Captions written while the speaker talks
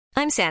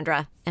I'm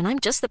Sandra, and I'm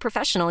just the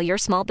professional your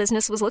small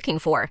business was looking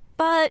for.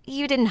 But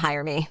you didn't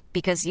hire me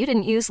because you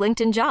didn't use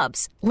LinkedIn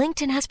Jobs.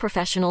 LinkedIn has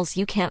professionals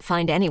you can't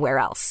find anywhere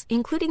else,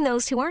 including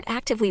those who aren't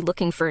actively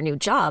looking for a new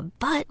job,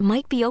 but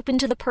might be open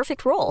to the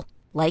perfect role,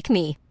 like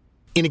me.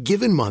 In a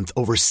given month,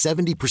 over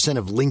 70%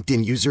 of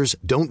LinkedIn users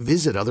don't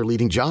visit other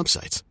leading job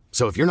sites.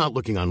 So if you're not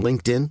looking on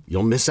LinkedIn,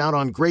 you'll miss out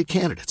on great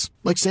candidates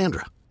like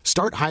Sandra.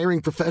 Start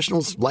hiring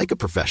professionals like a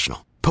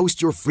professional.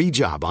 Post your free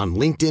job on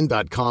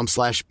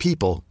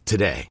linkedin.com/people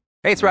today.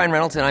 Hey, it's Ryan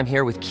Reynolds, and I'm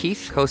here with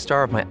Keith,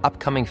 co-star of my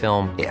upcoming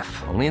film, If,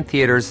 only in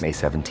theaters May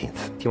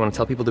 17th. Do you want to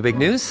tell people the big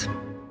news?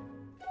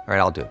 All right,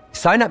 I'll do it.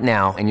 Sign up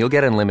now and you'll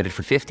get unlimited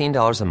for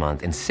 $15 a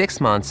month and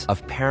 6 months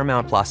of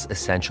Paramount Plus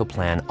Essential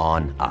Plan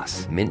on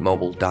us.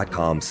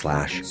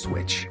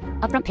 MintMobile.com/switch.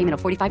 Upfront payment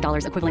of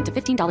 $45 equivalent to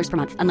 $15 per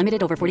month.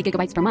 Unlimited over 40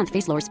 gigabytes per month.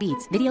 Face lower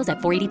speeds. Videos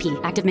at 480p.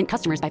 Active Mint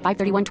customers by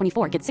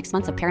 531.24 get 6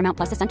 months of Paramount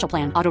Plus Essential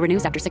Plan. Auto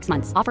renews after 6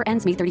 months. Offer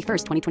ends May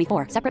 31st,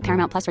 2024. Separate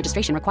Paramount Plus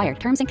registration required.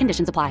 Terms and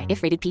conditions apply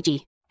if rated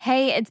PG.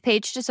 Hey, it's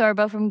Paige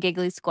DeSorbo from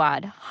Giggly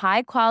Squad.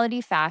 High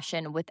quality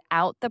fashion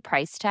without the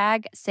price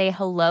tag. Say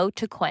hello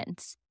to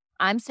Quince.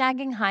 I'm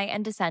snagging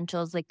high-end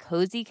essentials like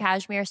cozy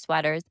cashmere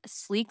sweaters,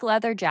 sleek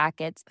leather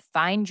jackets,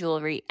 fine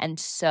jewelry, and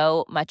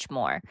so much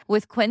more.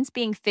 With Quince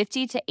being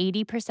 50 to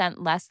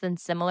 80% less than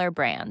similar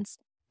brands.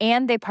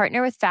 And they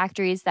partner with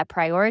factories that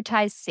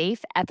prioritize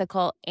safe,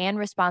 ethical, and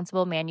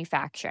responsible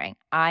manufacturing.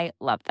 I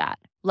love that.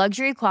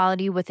 Luxury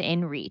quality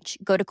within reach.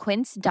 Go to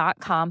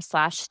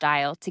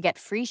quince.com/style to get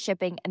free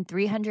shipping and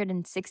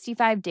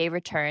 365-day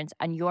returns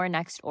on your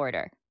next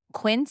order.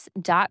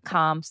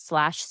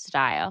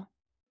 Quince.com/style.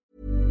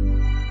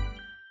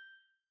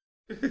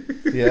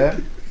 Yeah.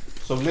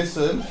 So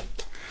listen,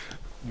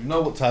 you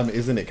know what time it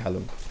is, innit,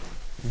 Callum?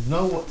 You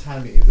know what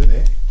time it is,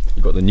 innit?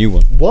 You got the new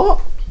one.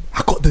 What?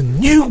 I got the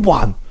new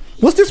one.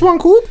 What's this one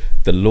called?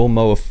 The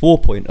Lawnmower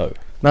 4.0.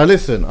 Now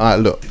listen,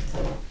 alright, look.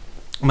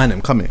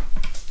 Man, come here.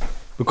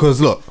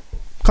 Because look,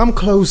 come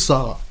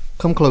closer.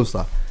 Come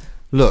closer.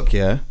 Look,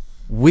 yeah.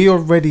 We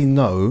already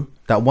know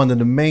that one of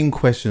the main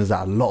questions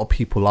that a lot of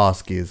people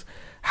ask is,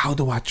 how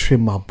do I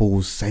trim my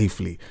balls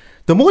safely?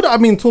 The more that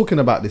I've been talking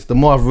about this, the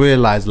more I've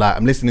realised, like,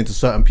 I'm listening to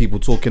certain people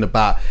talking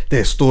about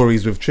their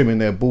stories with trimming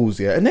their balls,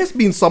 yeah? And there's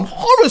been some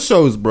horror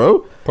shows,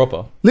 bro.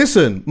 Proper.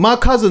 Listen, my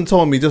cousin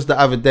told me just the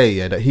other day,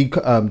 yeah, that he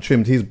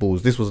trimmed his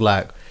balls. This was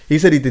like, he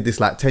said he did this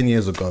like 10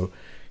 years ago.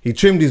 He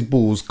trimmed his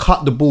balls,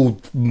 cut the ball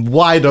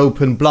wide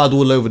open, blood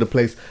all over the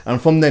place.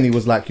 And from then he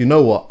was like, you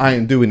know what? I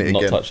ain't doing it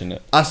again. Not touching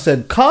it. I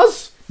said,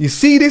 cuz, you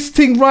see this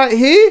thing right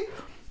here?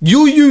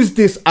 You use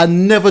this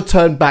and never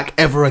turn back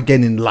ever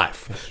again in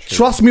life.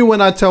 Trust me when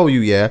I tell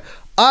you, yeah.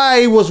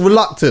 I was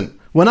reluctant.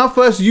 When I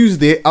first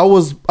used it, I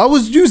was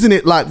using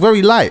it like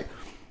very light.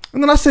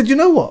 And then I said, you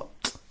know what?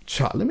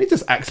 Chat, let me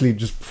just actually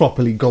just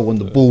properly go on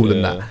the ball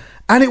and that.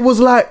 And it was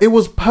like, it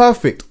was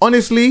perfect.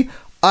 Honestly,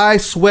 I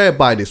swear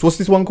by this. What's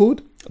this one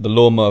called? The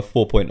Lawnmower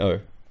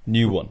 4.0.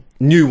 New one.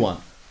 New one.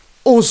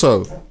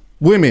 Also,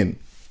 women,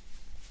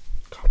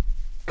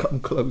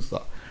 come closer.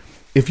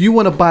 If you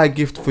want to buy a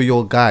gift for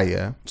your guy,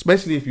 yeah,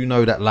 especially if you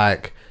know that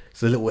like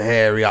it's a little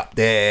hairy up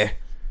there,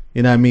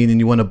 you know what I mean, and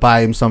you want to buy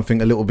him something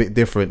a little bit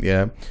different,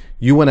 yeah,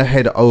 you want to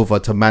head over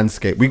to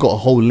Manscaped. We got a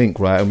whole link,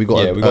 right? And we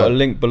got a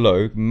link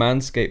below,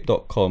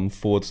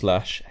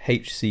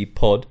 manscaped.com/HC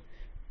pod.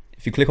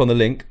 If you click on the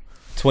link,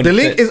 20%. The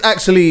link is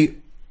actually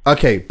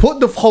okay. Put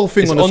the whole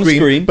thing on the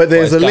screen, but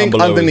there's a link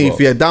underneath,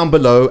 yeah, down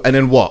below, and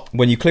then what?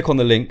 When you click on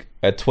the link,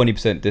 a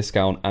 20%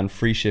 discount and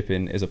free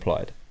shipping is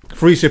applied.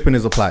 Free shipping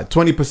is applied.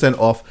 20%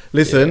 off.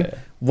 Listen,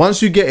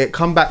 once you get it,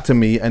 come back to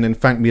me and then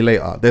thank me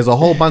later. There's a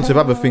whole bunch of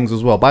other things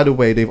as well. By the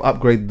way, they've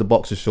upgraded the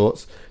boxer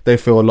shorts. They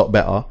feel a lot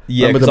better.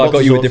 Yeah, because I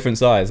got you a different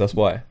size. That's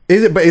why.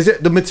 Is it? But is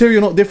it the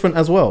material not different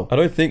as well? I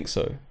don't think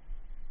so.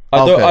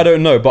 I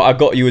don't know, but I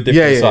got you a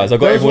different size. I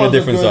got everyone a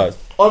different size.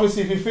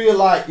 Obviously, if you feel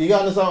like you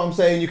understand what I'm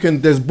saying, you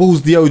can. There's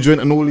balls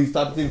deodorant and all these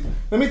type of things.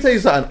 Let me tell you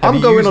something. I'm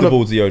going on the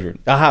balls deodorant.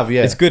 I have,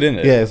 yeah. It's good, isn't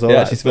it? Yeah, it's alright.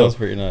 It actually smells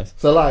pretty nice.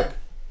 So like,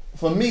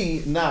 for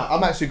me now,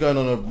 I'm actually going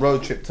on a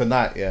road trip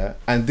tonight, yeah,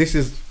 and this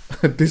is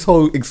this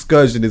whole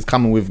excursion is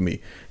coming with me,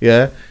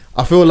 yeah.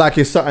 I feel like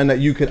it's something that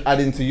you could add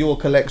into your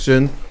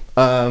collection.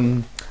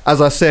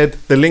 As I said,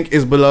 the link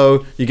is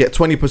below. You get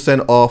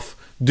 20% off.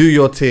 Do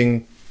your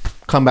thing.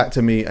 Come back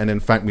to me and then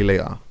thank me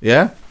later.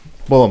 Yeah?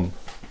 Boom.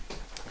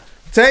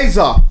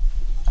 Taser.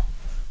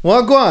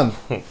 What go on?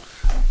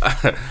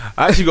 I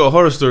actually got a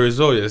horror story as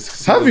well,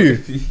 yes. Have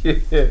you?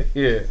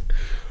 Yeah.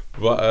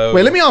 But,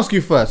 wait, let me ask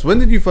you first. When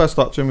did you first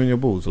start trimming your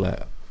balls?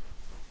 Like,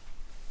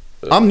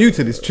 I'm new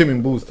to this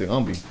trimming balls thing. I'll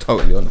be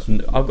totally honest.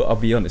 I'll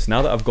be honest.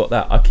 Now that I've got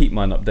that, I keep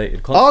mine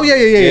updated constantly. Oh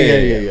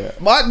yeah.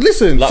 But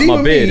listen, like see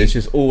my beard, it's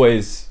just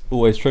always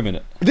trimming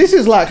it. This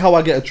is like how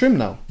I get a trim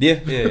now. Yeah.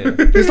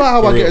 It's like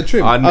how I get a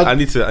trim. I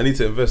need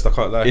to invest. I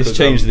can't lie. It's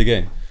changed the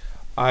game.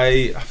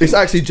 It's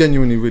actually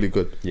genuinely really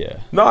good.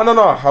 Yeah. No. I'm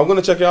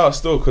gonna check it out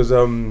still because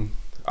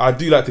I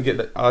do like to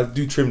get I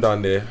do trim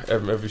down there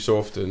every so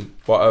often.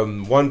 But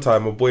one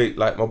time my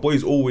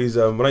boy's always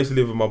when I used to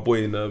live with my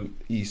boy in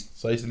East,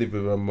 so I used to live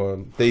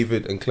with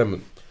David and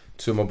Clement,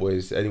 two of my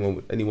boys,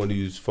 anyone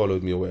who's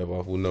followed me or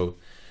whatever will know.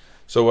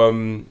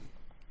 So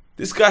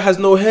this guy has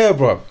no hair,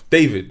 bro.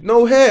 David,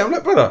 no hair. I'm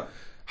like, brother,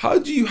 how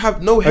do you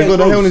have no hair? He got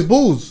no hair on his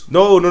balls.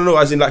 No.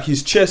 As in like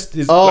his chest,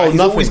 he's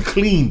always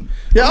clean.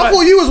 Yeah, I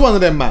thought you was one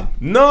of them, man.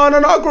 No.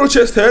 I grow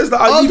chest hairs. Like,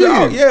 I leave it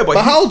out. Yeah, but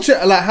how hair?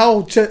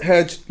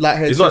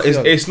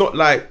 It's not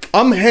like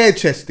I'm hair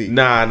chesty.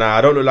 Nah.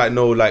 I don't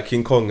look like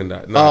King Kong and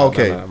that.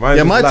 Okay. Nah.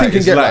 My team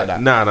can get like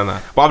that.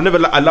 Nah. But I've never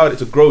allowed it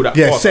to grow that fast.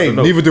 Yeah, same.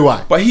 Neither do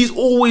I. But he's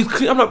always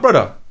clean. I'm like,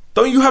 brother,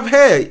 don't you have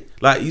hair?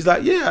 Like, he's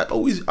like, yeah, I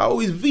always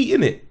V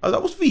in it. I was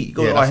like, what's V? He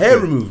goes, hair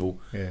removal.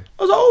 Yeah.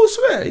 I was like, oh,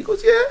 swear. He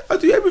goes, yeah, I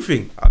do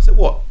everything. I said,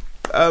 what?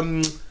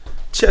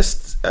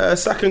 Chest,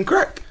 sack and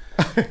crack.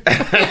 And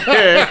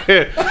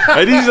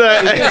he's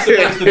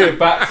like,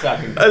 back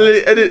sack.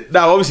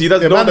 Now, obviously, he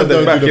doesn't know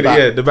the back.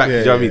 The back.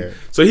 You know what I mean?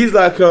 So he's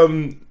like,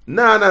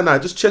 nah,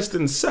 just chest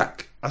and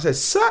sack. I said,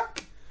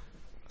 sack?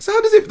 So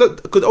how does it?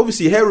 Because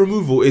obviously, hair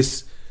removal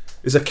is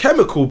a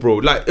chemical, bro.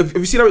 Like, if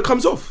you see how it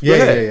comes off.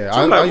 Yeah. So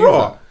I'm like,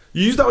 bro.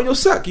 You use that on your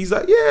sack? He's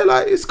like, yeah,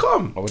 like it's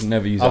calm. I would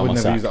never use that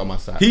on my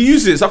sack. He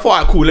uses it, so I thought,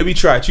 alright, cool, let me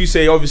try it. You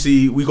say,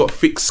 obviously, we got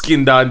thick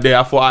skin down there.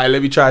 I thought, alright,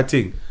 let me try a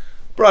thing.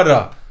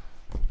 Brother,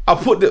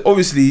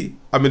 obviously,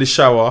 I'm in the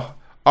shower.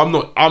 I'm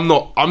not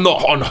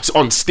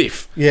on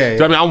stiff. Yeah. Do you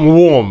know what I mean? I'm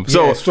warm.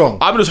 So strong.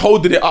 I'm just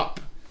holding it up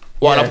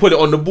while I put it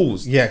on the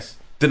balls. Yes.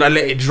 Then I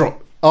let it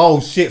drop.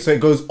 Oh shit, so it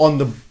goes on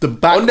the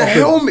back on the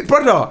helmet,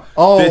 brother.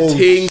 Oh, the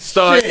thing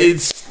started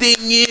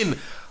stinging.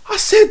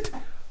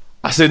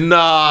 I said,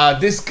 nah,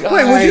 this guy.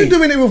 Wait, was you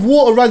doing it with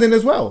water running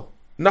as well?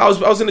 No, I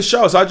was in the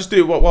shower, so I just do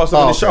it whilst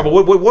I'm in the shower.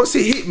 But once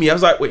it hit me, I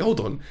was like, wait,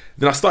 hold on.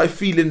 Then I started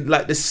feeling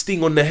like the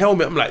sting on the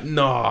helmet. I'm like,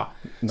 nah.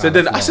 So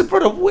then I said,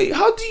 brother, wait,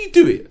 how do you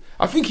do it?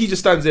 I think he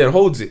just stands there and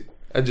holds it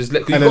and just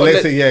let. Because you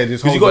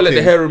got to let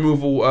the hair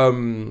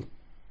removal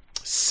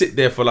sit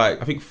there for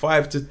like, I think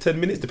 5 to 10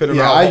 minutes, depending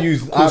on how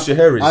close your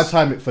hair is. I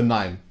time it for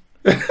 9.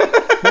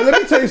 But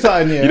let me tell you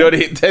something here. You don't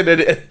hit 10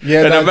 and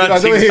I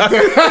don't hit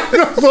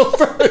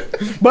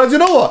 10. But you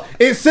know what?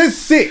 It says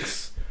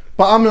 6.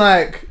 But I'm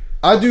like,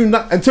 I do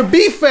not. And to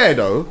be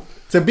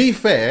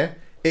fair,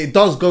 it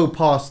does go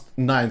past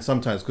 9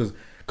 sometimes.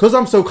 Because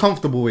I'm so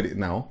comfortable with it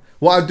now.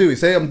 What I do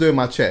is, say I'm doing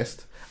my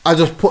chest, I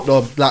just put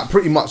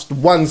pretty much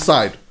one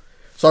side.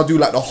 So I'll do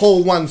like the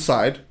whole one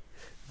side.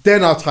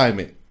 Then I'll time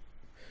it.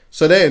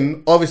 So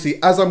then, obviously,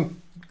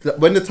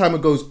 when the timer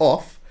goes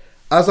off,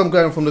 as I'm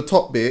going from the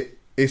top bit,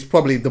 it's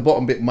probably the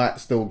bottom bit might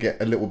still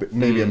get a little bit,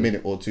 maybe a minute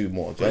or two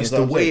more. It's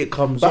the way it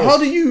comes off. But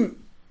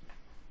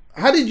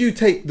how did you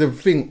take the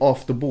thing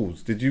off the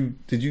balls? Did you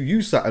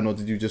use something or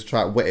did you just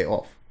try to wet it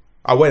off?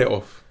 I wet it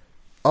off.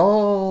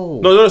 Oh.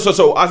 No.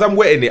 So as I'm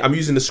wetting it, I'm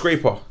using the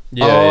scraper.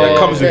 That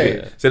comes with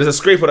it. So there's a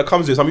scraper that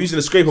comes with it. So I'm using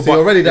the scraper. See,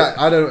 already that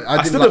I didn't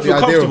like the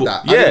idea of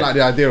that. I didn't like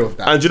the idea of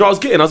that. And you know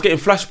what I was getting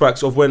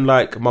flashbacks of when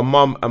like my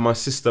mum and my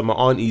sister, my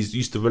aunties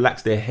used to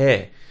relax their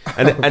hair.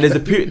 And there's a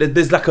period,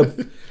 there's like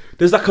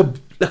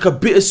a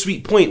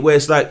bittersweet point where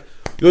it's like,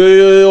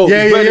 yo.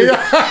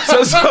 Yeah.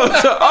 So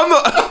I'm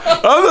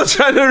not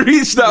trying to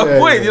reach that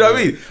point. You know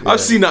what I mean? Yeah. I've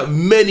seen that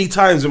many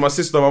times with my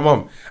sister and my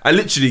mum, and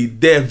literally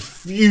they're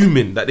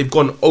fuming that they've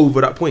gone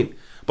over that point.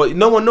 But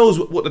no one knows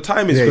what the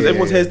time is because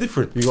everyone's hair is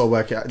different. You gotta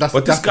work it out.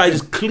 But this guy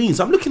just cleans.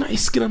 I'm looking at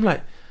his skin. I'm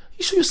like,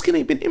 you sure your skin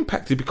ain't been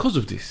impacted because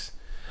of this?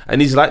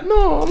 And he's like,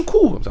 no, I'm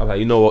cool. I'm like,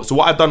 you know what? So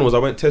what I've done was I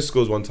went to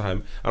Tesco's one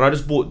time and I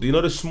just bought,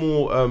 the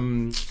small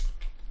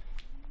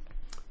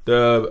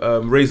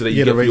razor that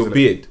you get for your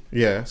beard.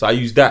 Yeah. So I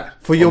used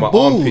that for your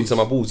balls, armpits and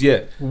my balls.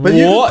 Yeah. But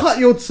you can cut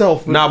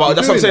yourself. Nah, but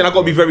that's what I'm saying. I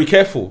got to be very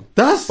careful.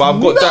 But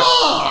I've got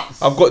that.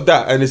 I've got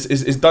that, and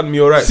it's done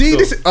me alright. See,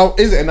 this is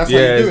it, and that's how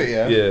you do it.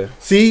 Yeah. Yeah.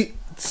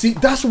 See,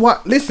 that's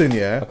what. Listen,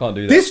 I can't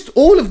do that.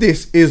 All of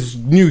this is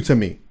new to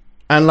me,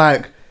 and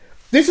like,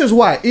 this is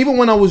why. Even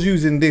when I was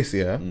using this,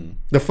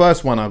 the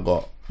first one I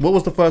got. What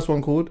was the first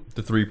one called?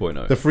 The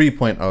 3.0. The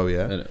 3.0,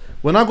 yeah.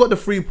 When I got the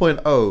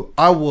 3.0,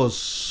 I was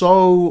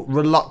so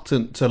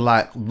reluctant to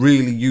like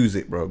really use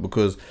it, bro,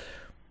 because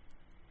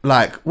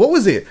like, what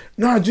was it?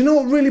 No, do you know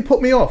what really put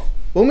me off?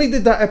 When we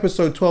did that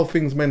episode 12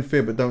 Things Men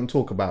Fear But Don't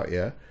Talk About,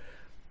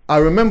 I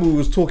remember we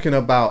was talking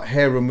about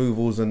hair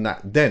removals and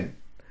that then.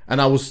 And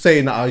I was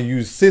saying that I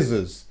use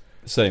scissors.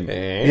 Same.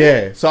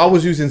 Yeah, so I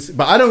was using,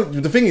 but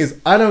the thing is,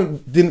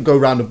 didn't go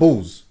around the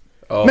balls.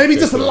 Oh, maybe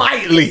just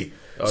lightly.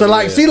 So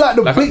see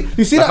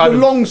the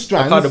long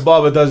strands. Like how the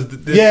barber does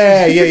this.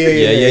 Yeah,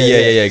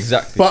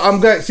 exactly. But I'm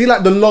going see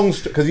like the long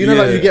because you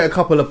get a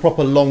couple of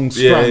proper long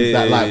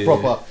strands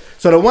proper.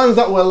 So the ones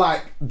that were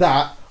like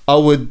that, I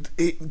would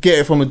get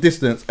it from a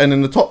distance, and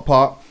in the top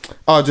part,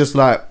 I'll just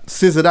like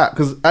scissor that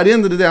because at the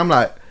end of the day, I'm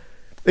like,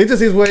 it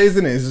just is what it is,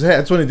 isn't it? It's just hair.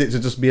 I just wanted it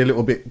to just be a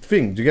little bit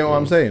thing. Do you get what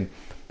I'm saying?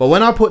 But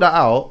when I put that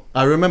out,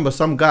 I remember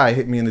some guy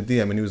hit me in the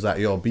DM and he was like,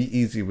 "Yo, be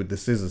easy with the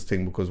scissors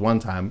thing," because one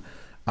time.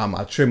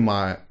 I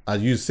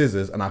used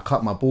scissors and I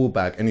cut my ball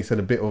bag and he said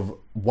a bit of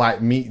white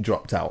meat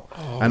dropped out.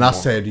 And I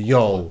said,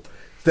 yo,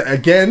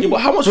 again. Yeah, but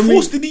how much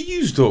force did he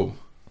use though?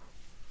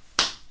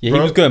 Yeah, he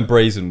was going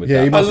brazen with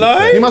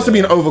that. He must have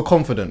been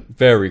overconfident.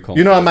 Very confident.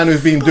 You know, a man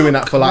who's been doing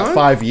that for like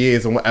 5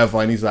 years and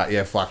whatever, and he's like,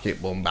 yeah, fuck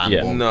it, boom, bam,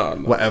 boom, no.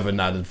 whatever.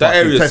 Now that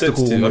area is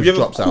sensitive. Have you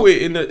ever caught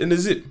it in the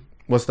zip?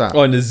 What's that?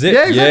 Oh, in the zip.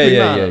 Yeah,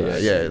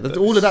 exactly. Yeah.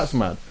 All of that's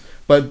mad.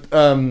 But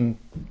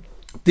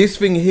this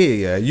thing here,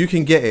 yeah, you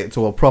can get it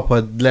to a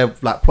proper level,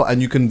 like,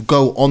 and you can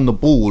go on the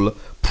ball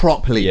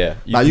properly. Yeah,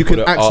 you can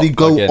actually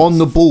go on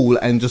the ball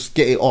and just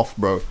get it off,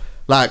 bro.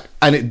 Like,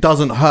 and it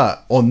doesn't hurt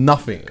or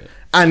nothing,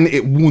 and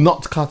it will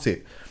not cut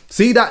it.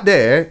 See that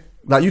there?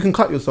 Like, you can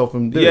cut yourself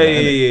from doing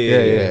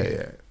it.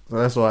 Yeah. So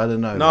that's why I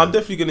don't know. No, I'm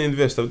definitely gonna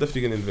invest.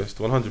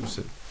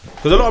 100%.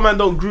 Because a lot of men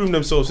don't groom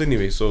themselves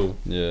anyway. So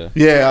yeah,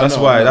 that's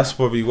why. That's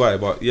probably why.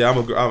 But yeah,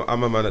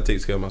 I'm a man that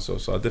takes care of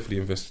myself, so I definitely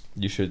invest.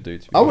 You should do.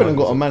 I went and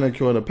got a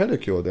manicure and a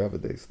pedicure the other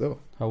day. Still,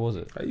 how was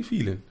it? How you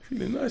feeling?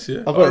 Feeling nice,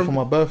 yeah. I got it for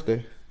my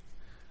birthday.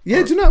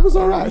 Yeah, do you know it was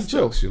alright?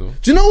 Jokes, you know.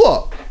 Do you know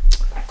what?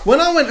 When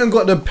I went and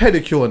got the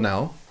pedicure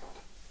now,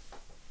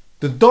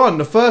 the Don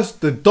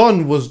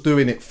was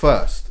doing it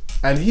first.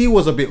 And he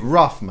was a bit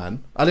rough,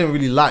 man. I didn't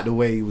really like the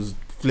way he was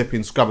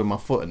scrubbing my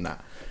foot and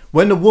that.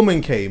 When the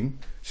woman came,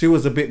 she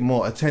was a bit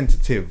more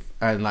attentive.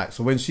 And like,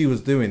 so when she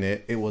was doing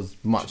it, it was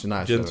much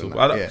nicer. Gentle.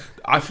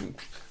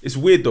 It's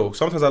weird though.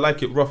 Sometimes I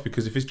like it rough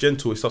because if it's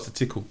gentle, it starts to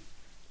tickle.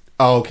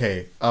 Oh,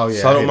 okay. Oh,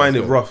 yeah. So I don't mind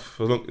it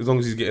rough as long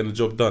as he's getting the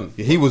job done.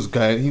 Yeah, he was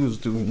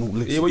doing all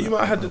this. Yeah, well, you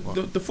might have had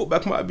the foot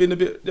back might have been a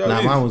bit. You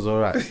know mine was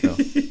alright still.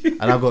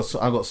 And I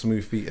got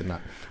smooth feet in that.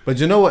 But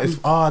you know what?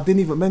 I didn't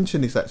even mention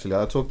this actually.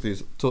 I'll talk to you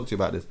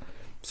about this.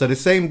 So the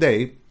same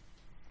day,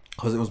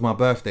 because it was my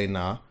birthday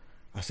now,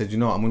 I said, you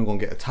know what? I'm gonna go and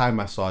get a Thai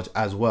massage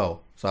as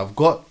well. So I've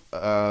got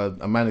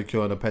a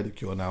manicure and a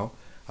pedicure now.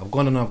 I've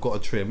gone and I've got a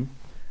trim,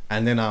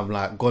 and then I've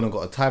like gone and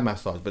got a Thai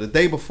massage. But the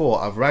day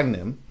before, I've rang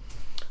them.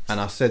 And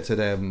I said to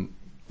them,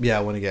 yeah,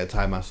 I want to get a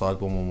Thai massage,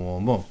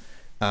 boom.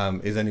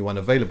 Is anyone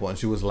available? And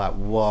she was like,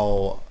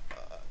 well,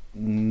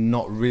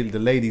 not really. The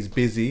lady's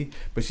busy.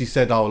 But she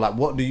said, oh, like,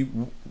 what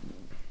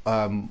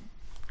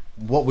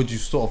would you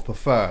sort of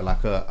prefer?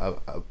 Like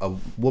a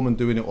woman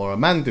doing it or a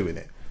man doing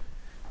it?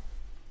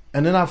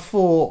 And then I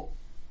thought,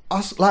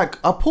 I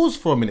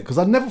paused for a minute because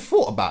I never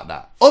thought about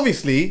that.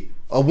 Obviously,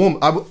 a woman,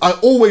 I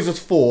always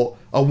just thought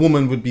a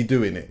woman would be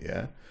doing it,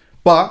 yeah?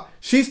 But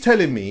she's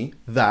telling me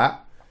that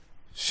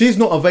she's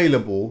not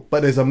available,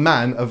 but there's a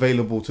man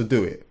available to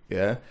do it,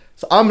 yeah?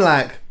 So I'm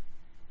like,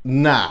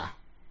 nah.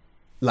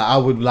 Like, I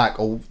would like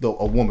a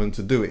woman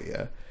to do it,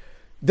 yeah?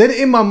 Then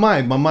in my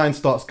mind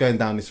starts going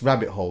down this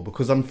rabbit hole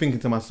because I'm thinking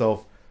to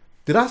myself,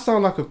 did I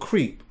sound like a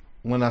creep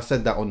when I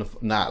said that on the...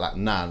 Nah,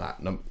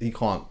 no, he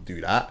can't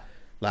do that.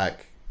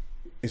 Like,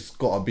 it's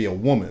got to be a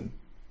woman,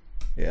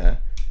 yeah?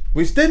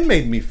 Which then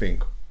made me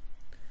think,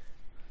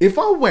 if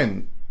I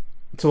went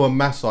to a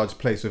massage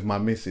place with my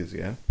missus,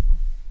 yeah?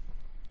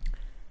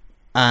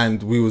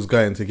 And we was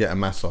going to get a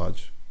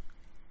massage,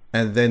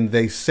 and then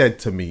they said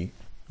to me,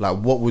 like,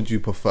 what would you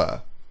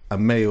prefer, a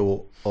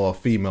male or a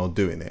female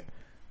doing it?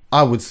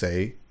 I would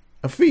say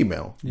a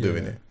female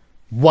doing it.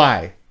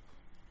 Why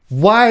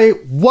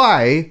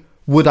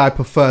would I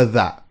prefer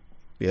that?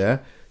 Yeah.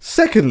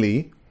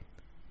 Secondly,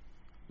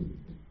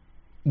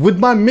 would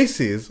my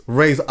missus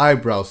raise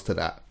eyebrows to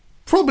that?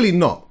 Probably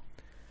not.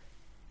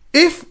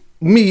 If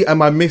me and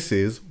my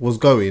missus was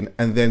going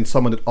and then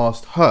someone had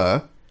asked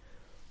her,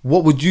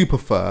 what would you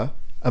prefer,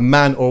 a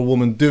man or a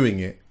woman doing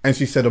it? And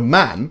she said a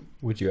man.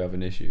 Would you have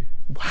an issue?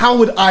 How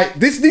would I...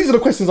 These are the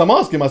questions I'm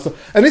asking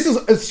myself. And this is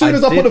as soon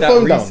as I put the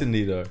phone down.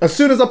 Though. As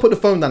soon as I put the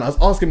phone down, I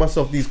was asking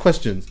myself these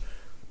questions.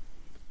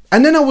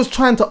 And then I was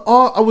trying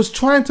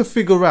to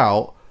figure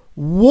out,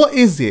 what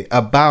is it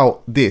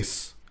about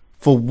this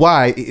for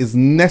why it is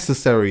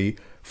necessary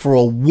for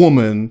a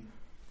woman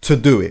to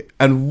do it?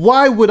 And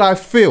why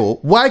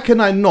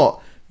can I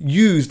not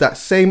use that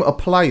same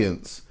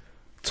appliance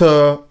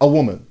to a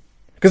woman?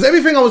 Because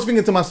everything I was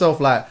thinking to myself,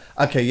 like,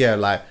 okay, yeah,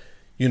 like,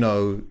 you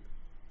know,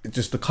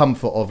 just the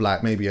comfort of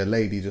like maybe a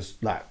lady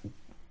just like,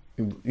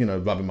 you know,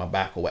 rubbing my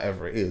back or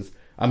whatever it is.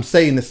 I'm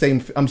saying this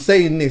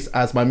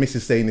as my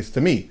missus saying this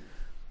to me.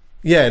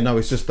 Yeah, no,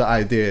 it's just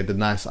the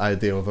nice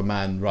idea of a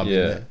man rubbing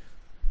it.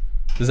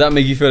 Does that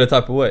make you feel a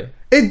type of way?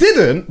 It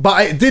didn't,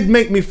 but it did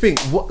make me think,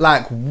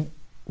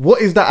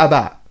 what is that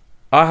about?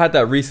 I had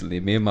that recently.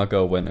 Me and my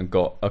girl went and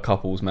got a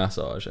couple's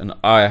massage, and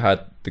I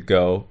had the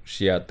girl,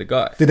 she had the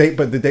guy. Did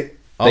they?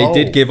 They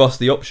did give us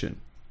the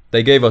option.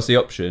 They gave us the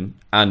option,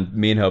 and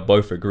me and her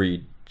both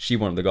agreed. She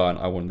wanted the guy, and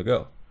I wanted the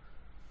girl.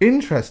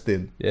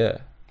 Interesting. Yeah.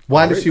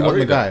 Why did she want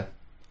the guy?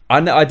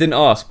 I didn't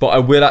ask, but I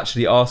will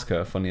actually ask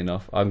her. Funny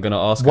enough, I'm gonna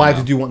ask her. Why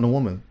did you want the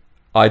woman?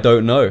 I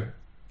don't know.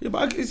 Yeah,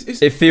 but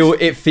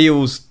it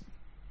feels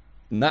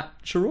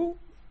natural.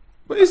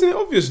 But isn't it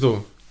obvious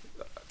though?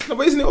 No,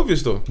 but isn't it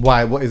obvious though?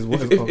 Why? What is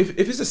if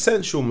it's a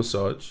sensual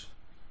massage,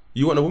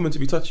 you want a woman to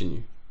be touching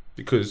you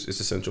because it's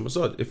a sensual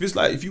massage.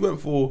 If you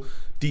went for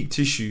deep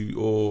tissue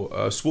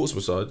or sports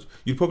massage,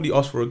 you'd probably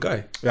ask for a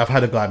guy. Yeah, I've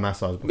had a guy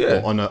massage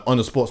before on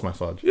a sports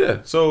massage.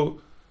 Yeah,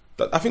 so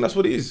I think that's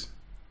what it is.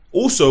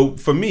 Also,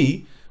 for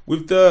me,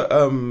 with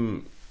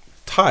the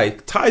Thai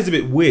is a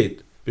bit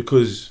weird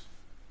because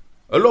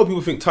a lot of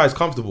people think Thai is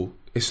comfortable.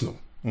 It's not.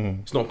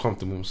 It's not a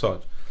comfortable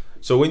massage.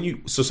 So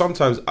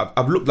sometimes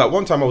I've looked, like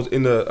one time I was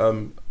in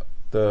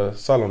the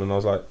salon and I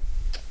was like,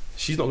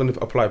 she's not going to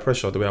apply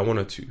pressure the way I want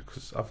her to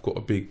because I've got a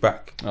big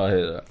back. I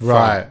hear that.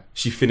 Right.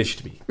 She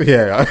finished me.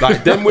 Yeah.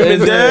 Like them women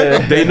there,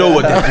 they know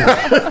what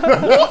they're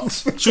doing. What?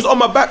 She was on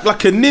my back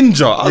like a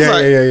ninja. I was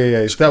like,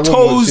 yeah. That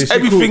toes,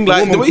 everything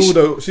like the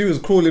way she was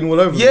crawling all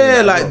over.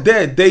 Yeah, like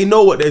they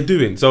know what they're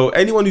doing. So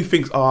anyone who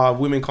thinks,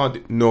 women can't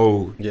do,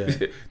 no,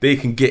 they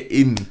can get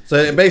in.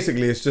 So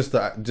basically, it's just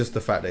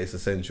the fact that it's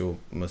essential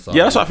massage.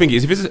 Yeah, that's what I think it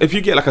is. If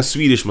you get like a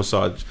Swedish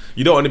massage,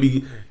 you don't want to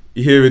be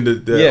hearing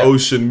the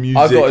ocean music.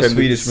 I've got a and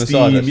Swedish the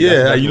massage. steam.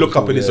 Yeah, and you look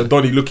up and it's a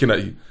Donny looking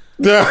at you.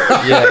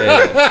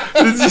 Yeah.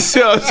 You see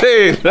what I'm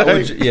saying?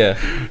 Like, Yeah.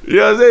 You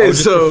know what I'm saying? I would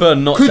just prefer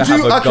not to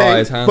have a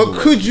guy's hands. But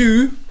could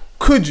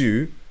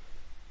you?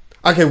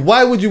 Okay,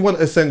 why would you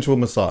want a sensual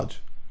massage?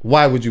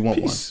 Why would you want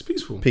one?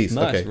 Peaceful. Peace.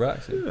 Nice, okay.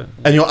 relax, yeah.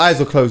 And your eyes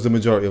are closed the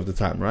majority of the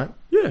time, right?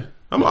 Yeah.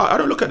 I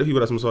don't look at the people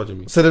that's massaging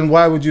me. So then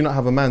why would you not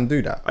have a man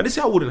do that? I didn't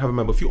say I wouldn't have a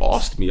man, but if you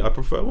asked me, I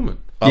prefer a woman.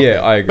 Okay.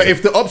 Yeah, I agree. But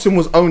if the option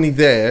was only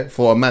there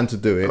for a man to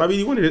do it, And I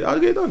really wanted it, I'd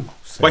get it done.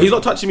 But he's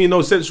not touching me in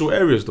those sensual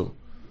areas though.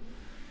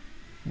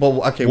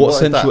 well, okay, What is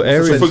sensual that?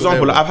 areas? So for Sensual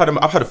example, area?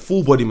 I've had a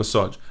full body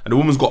massage and the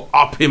woman's got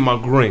up in my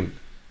groin.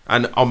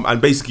 And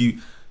basically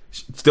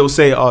they'll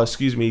say,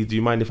 excuse me, do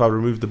you mind if I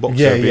remove the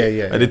boxer a bit?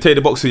 Yeah. And they take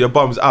the boxer, your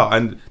bum's out.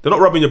 And they're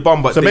not rubbing your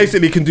bum, but So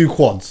basically you can do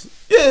quads.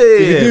 Yeah.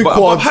 do But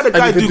quads I've had a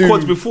guy and you do can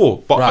quads do-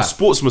 before, but a Right.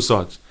 sports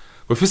massage.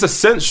 But if it's a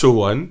sensual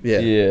one,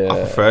 Yeah. I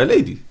prefer a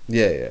lady.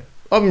 Yeah.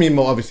 I mean,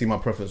 obviously my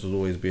preference would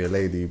always be a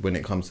lady when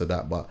it comes to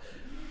that, but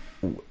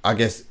I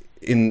guess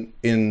in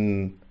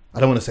I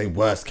don't want to say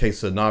worst case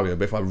scenario,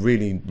 but if I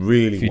really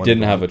if you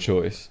didn't have a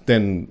choice,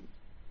 then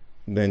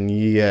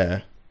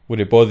yeah. would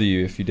it bother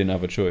you if you didn't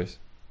have a choice?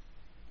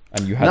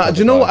 And you had to have Do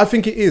you a know guy? what I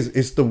think it is?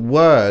 It's the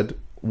word.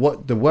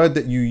 What the word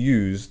that you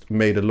used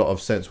made a lot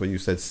of sense when you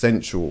said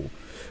sensual,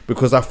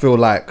 because I feel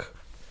like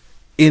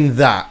in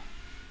that,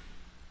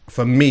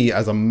 for me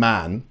as a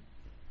man,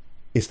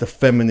 it's the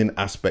feminine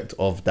aspect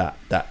of that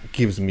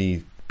gives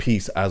me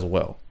peace as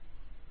well.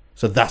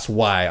 So that's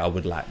why I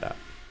would like that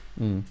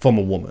from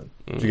a woman.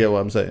 Do you get what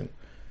I'm saying?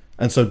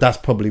 And so that's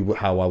probably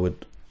how I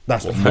would.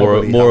 That's more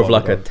probably of how I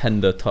like would a go.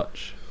 tender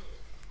touch,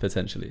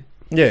 potentially.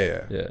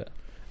 Yeah.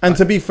 And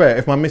to be fair,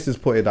 if my missus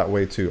put it that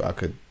way too, I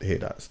could hear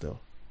that still.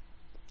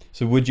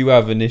 So would you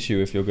have an issue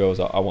if your girl was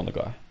like, I want the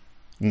guy?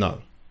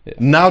 No. Yeah.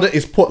 Now that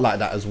it's put like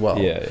that as well.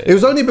 Yeah. It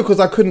was only because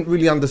I couldn't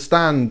really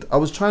understand. I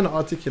was trying to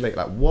articulate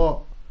like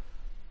what.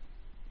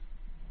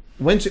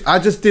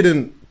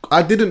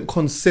 I didn't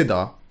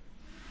consider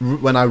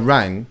when I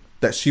rang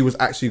that she was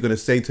actually going to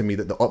say to me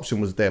that the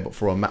option was there, but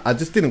for a man, I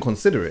just didn't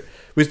consider it,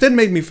 which then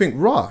made me think,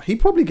 he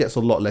probably gets a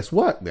lot less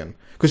work then,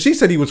 because she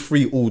said he was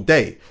free all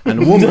day, and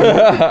the woman,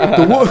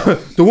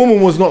 the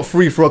woman was not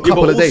free for a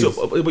couple of days.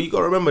 But you got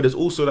to remember, there's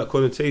also that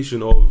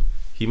connotation of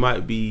he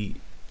might be,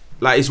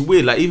 like, it's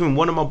weird. Like even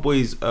one of my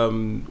boys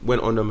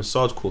went on a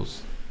massage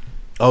course.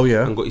 Oh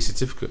yeah, and got his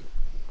certificate,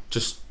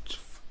 just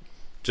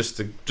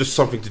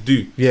something to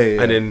do.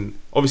 Yeah. And then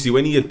obviously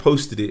when he had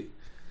posted it,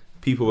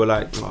 people were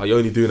like, you're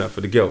only doing that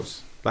for the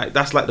girls. Like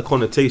that's like the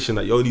connotation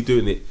that you're only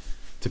doing it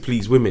to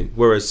please women,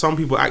 whereas some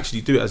people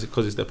actually do it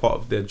because it's their part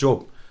of their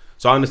job.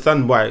 So I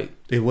understand why.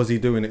 Was he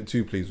doing it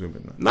to please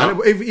women?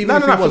 No,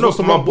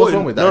 For my boy.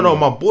 No,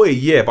 my boy.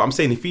 Yeah, but I'm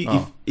saying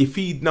if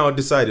he now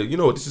decided, you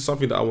know what, this is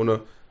something that I want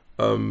to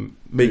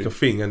make a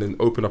thing and then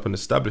open up an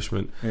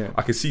establishment. Yeah.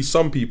 I can see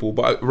some people,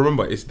 but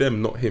remember, it's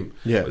them, not him.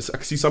 Yeah. I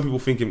can see some people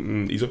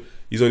thinking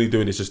he's only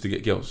doing this just to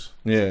get girls.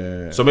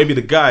 Yeah. So maybe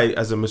the guy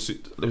as a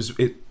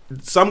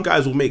some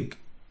guys will make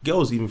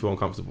girls even feel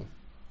uncomfortable.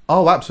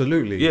 Oh,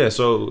 absolutely. Yeah.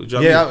 So do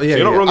you know what I mean? Yeah. So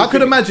you're not wrong I in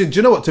could thinking- imagine. Do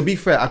you know what? To be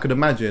fair, I could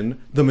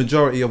imagine the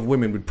majority of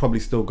women would probably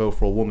still go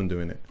for a woman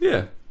doing it.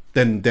 Yeah.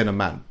 Than a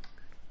man,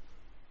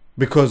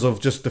 because of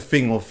just the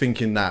thing of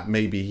thinking that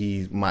maybe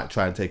he might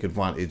try and take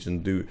advantage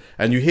and do.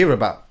 And you hear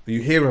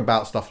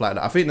about stuff like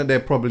that. I think that they're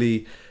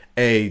probably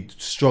a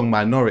strong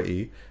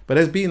minority, but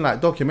there's been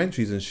like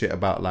documentaries and shit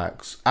about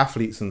like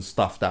athletes and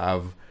stuff that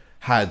have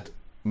had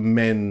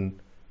men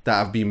that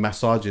have been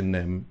massaging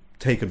them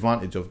take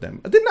advantage of them.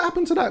 Didn't that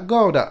happen to that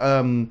girl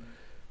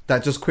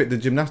that just quit the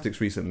gymnastics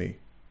recently?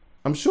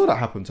 I'm sure that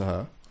happened to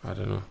her. I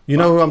don't know. You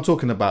know who I'm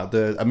talking about?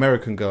 The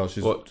American girl.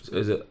 She's What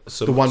is it?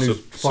 the one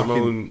who's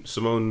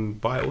Simone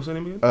Biles, what's her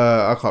name again?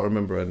 I can't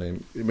remember her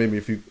name. Maybe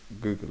if you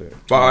Google it.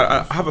 But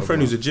I have a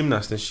friend who's a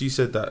gymnast, and she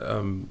said that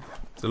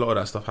a lot of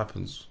that stuff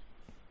happens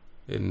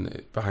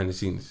in behind the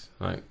scenes,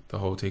 like the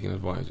whole taking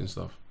advantage and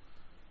stuff,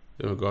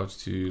 in regards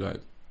to like.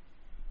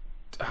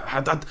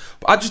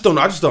 I just don't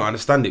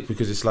understand it,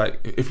 because it's like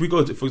if we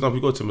go to, for example,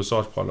 we go to a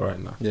massage parlor right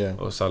now, Yeah.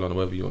 or a salon or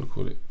whatever you want to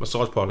call it.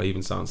 Massage parlor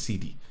even sounds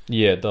seedy.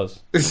 Yeah, it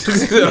does. But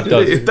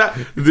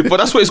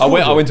that's what it's called.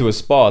 I went to a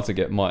spa to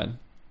get mine.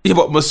 Yeah,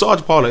 but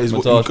massage parlor is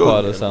what you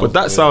go. But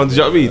that sounds,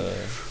 you know what I mean?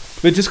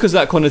 But just because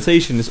that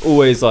connotation is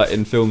always like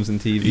in films and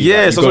TV.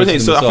 Yeah, like, so I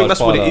think that's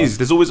what it is.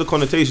 There's always a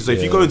connotation. So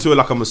if you go into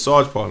a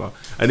massage parlor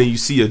and then you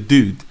see a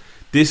dude,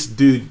 this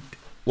dude,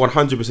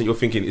 100%, you're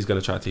thinking is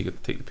gonna try to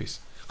take the piss.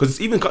 Because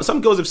even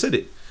some girls have said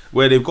it,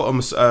 where they've got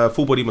a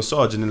full body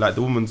massage and then like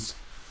the woman's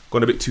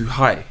gone a bit too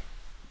high.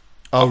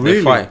 Oh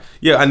really?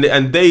 Yeah,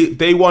 and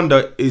they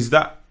wonder, is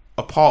that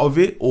a part of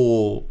it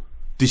or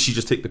did she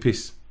just take the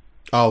piss?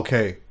 Oh,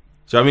 okay.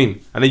 Do you know what I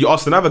mean? And then you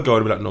ask another girl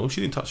and be like, no,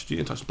 she didn't touch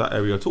that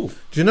area at all.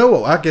 Do you know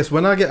what? I guess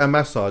when I get a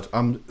massage,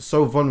 I'm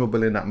so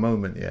vulnerable in that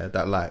moment, yeah,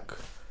 that like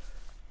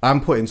I'm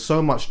putting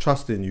so much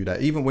trust in you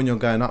that even when you're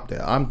going up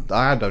there,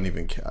 I don't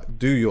even care.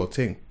 Do your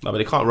thing. No, but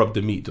they can't rub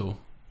the meat though.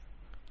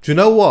 Do you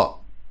know what?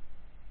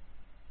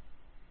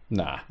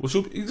 Nah. What's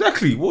your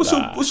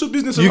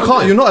business? You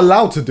can't. You're not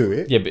allowed to do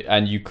it. Yeah, but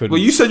and you could. Well,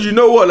 you said you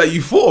know what? Like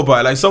you thought about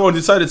it. Like someone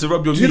decided to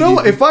rub your meat. Do you know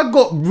what? If I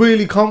got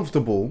really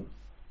comfortable,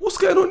 what's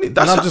going on? And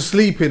I'm just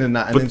sleeping and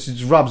that, and then she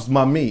just rubs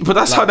my meat. But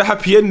that's like, how the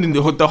happy ending,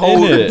 the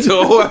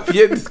whole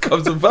happy ending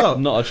comes about.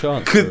 Not a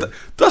chance.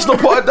 That's not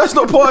part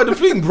of the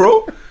thing,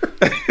 bro.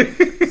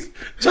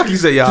 Jackie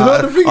said, "Yeah,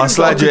 I'll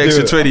slide you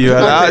extra 20."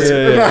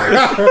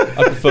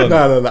 I prefer.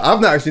 No.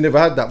 I've actually never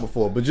had that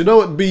before. But you know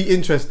what would be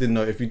interesting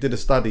though, if you did a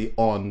study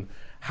on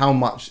how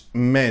much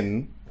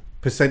men,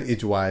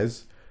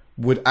 percentage-wise,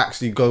 would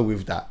actually go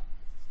with that.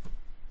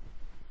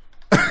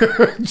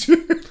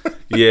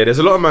 Yeah, there's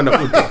a lot of men that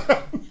would.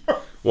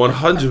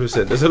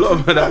 100%. There's a lot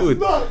of men that would.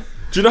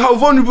 Do you know how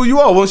vulnerable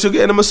you are once you're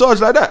getting a massage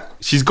like that?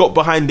 She's got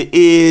behind the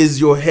ears,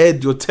 your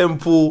head, your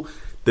temple,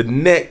 the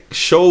neck,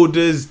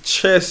 shoulders,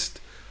 chest,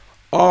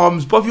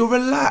 arms, but you're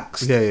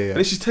relaxed. Yeah. And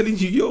then she's telling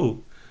you,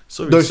 yo,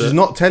 sorry, no, sir. she's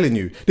not telling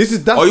you. That's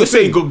you're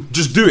saying go,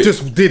 just do it.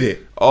 Just did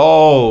it.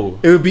 Oh.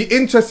 It would be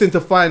interesting to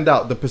find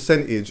out the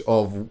percentage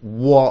of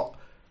what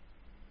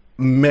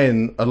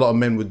a lot of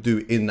men would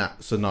do in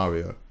that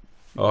scenario.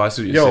 Oh, I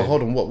see what you're saying. Yo,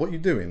 hold on, what are you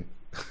doing?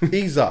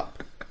 Ease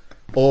up.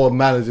 Or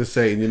manager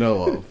saying, you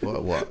know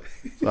what?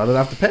 So I don't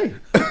have to pay.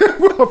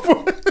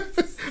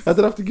 I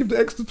don't have to give the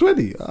extra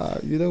 20.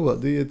 You know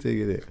what? Do your thing,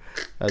 innit?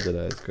 I don't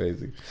know. It's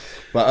crazy.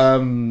 But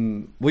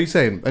what are you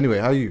saying? Anyway,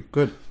 how are you?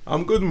 Good.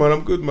 I'm good, man.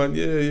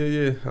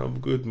 Yeah. I'm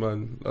good,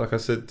 man. Like I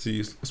said to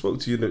you, I spoke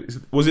to you.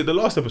 Was it the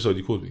last episode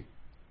you called me?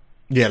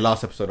 Yeah,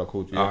 last episode I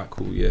called you. Ah,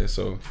 cool. Yeah.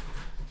 So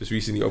just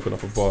recently opened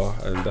up a bar,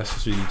 and that's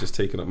just really just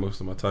taking up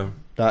most of my time.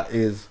 That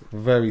is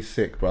very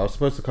sick, bro. I was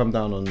supposed to come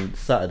down on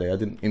Saturday. I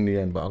didn't in the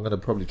end, but I'm gonna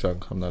probably try and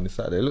come down this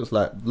Saturday. It looks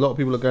like a lot of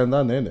people are going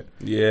down there, innit?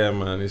 Yeah,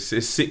 man.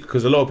 It's sick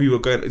because a lot of people are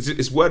going.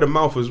 It's word of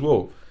mouth as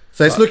well.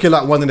 So it's looking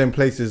like one of them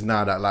places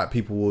now that like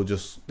people will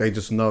just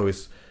know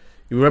it's.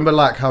 You remember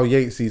like how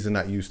WAAITT season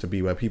that used to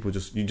be, where people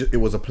it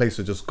was a place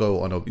to just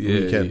go on a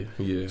weekend.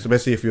 Yeah. So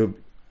especially if you're,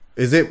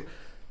 is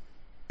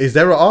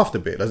there an after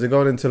bit? Does it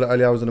go on until the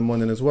early hours in the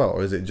morning as well,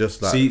 or is it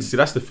just like? See,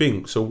 that's the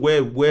thing. So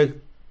we're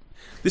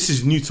this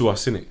is new to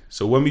us, innit?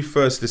 So when we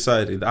first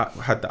decided, I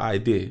had the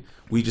idea,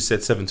 we just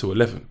said 7 to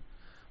 11.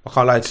 I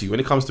can't lie to you. When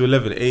it comes to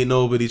 11, ain't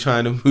nobody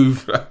trying to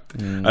move.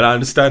 And I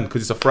understand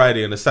because it's a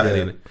Friday and a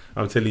Saturday. Yeah.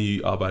 I'm telling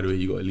you, by the way,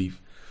 you got to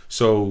leave.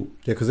 So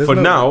yeah, because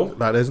now,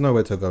 like, there's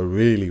nowhere to go,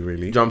 really.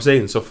 You know what I'm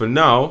saying? So for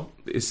now,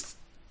 it's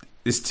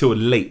till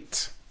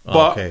late.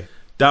 But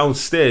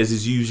downstairs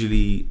is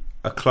usually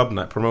a club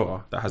night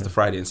promoter that has the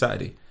Friday and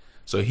Saturday.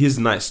 So his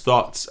night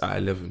starts at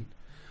 11,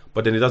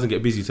 but then it doesn't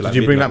get busy till like.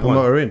 Did you bring that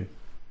promoter in?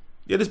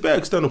 Yeah, there's bare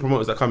external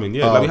promoters that come in.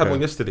 Yeah, we had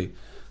one yesterday.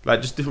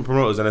 Like just different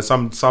promoters, and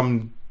then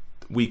some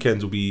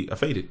weekends will be a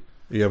faded.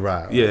 Yeah,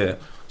 right. Yeah.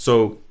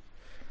 So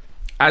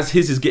as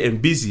his is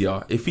getting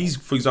busier, if he's,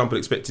 for example,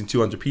 expecting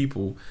 200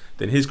 people,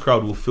 then his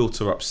crowd will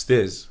filter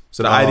upstairs.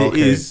 So the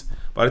idea is,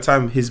 by the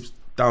time his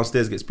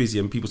downstairs gets busy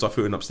and people start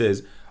filtering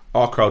upstairs,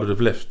 our crowd would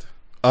have left.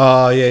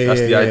 Oh yeah,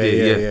 that's the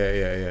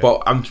idea. Yeah.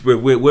 But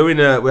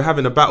we're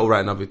having a battle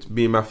right now with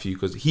me and Matthew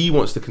because he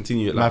wants to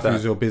continue it like that.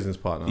 Matthew's your business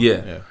partner.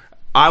 Yeah.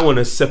 I want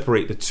to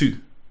separate the two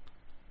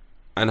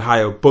and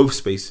hire both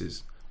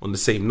spaces on the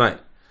same night.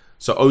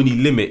 So only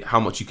limit how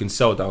much you can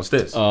sell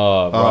downstairs.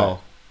 Right.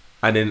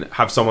 And then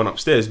have someone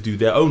upstairs do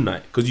their own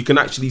night because you can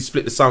actually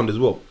split the sound as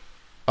well.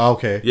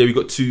 Okay. Yeah, we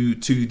got two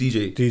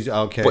DJ.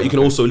 Okay. But you can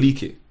also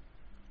leak it.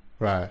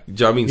 Right. Do you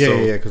know what I mean?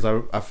 Yeah. Because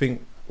I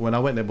think when I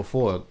went there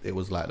before, it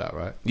was like that,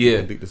 right?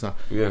 Yeah. Leak the sound.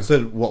 Yeah.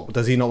 So what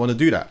does he not want to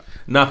do that?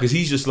 Nah, because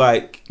he's just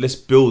like, let's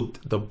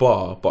build the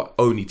bar, but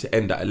only to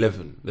end at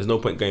 11. There's no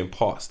point going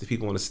past. If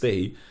people want to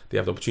stay, they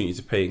have the opportunity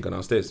to pay and go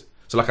downstairs.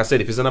 So like I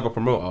said, if it's another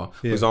promoter,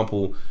 for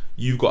example,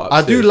 you've got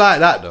upstairs. I do like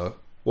that though.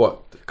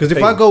 What? Because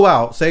if I go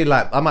out, say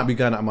like I might be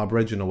going out with my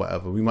brethren or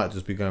whatever, we might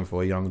just be going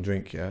for a young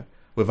drink, yeah,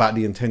 without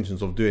the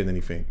intentions of doing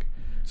anything.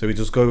 So we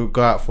just go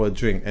out for a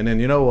drink, and then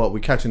you know what, we're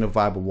catching a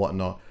vibe and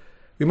whatnot.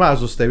 We might as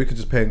well stay. We could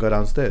just pay and go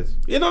downstairs.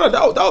 Yeah, no,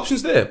 that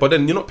option's there. But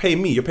then you're not paying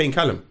me. You're paying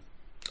Callum.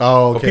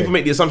 Oh, okay. Or people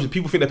make the assumption.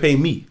 People think they're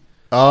paying me.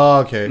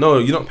 Oh, okay. No,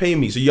 you're not paying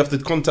me. So you have to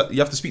You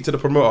have to speak to the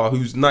promoter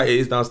whose night it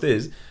is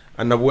downstairs,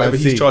 and whatever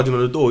he's charging on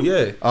the door.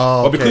 Yeah.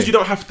 Oh, but because you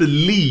don't have to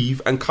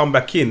leave and come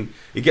back in,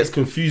 it gets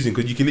confusing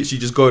because you can literally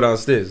just go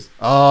downstairs.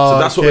 Oh, so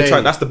that's what we're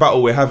trying. That's the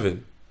battle we're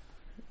having.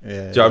 Yeah. Do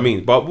you know what I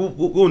mean? But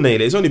we'll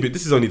nail it.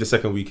 This is only the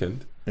second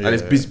weekend, and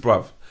it's busy,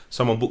 bruv.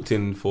 Someone booked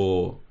in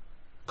for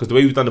a because the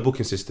way we've done the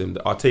booking system,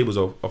 our tables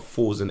are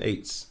 4s and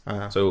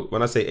 8s. So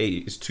when I say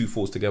 8, it's 2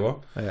 4s together.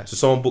 So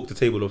someone booked a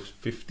table of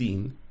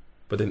 15,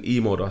 but then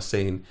emailed us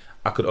saying,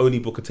 I could only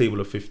book a table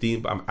of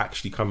 15, but I'm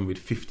actually coming with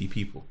 50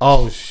 people.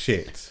 Oh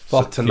shit!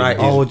 So tonight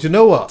do you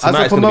know what?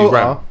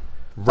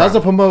 As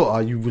a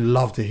promoter, you would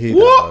love to hear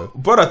what?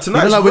 that, brother.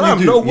 Tonight's you know, like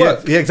no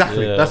work. Yeah,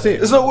 exactly. Yeah. That's it.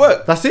 There's no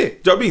work. That's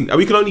it. Do you know what I mean? And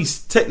we can only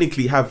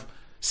technically have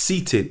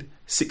seated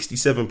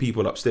 67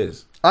 people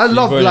upstairs. I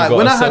love only like got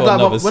when to I had settle like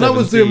another when I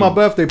was doing my 17.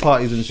 birthday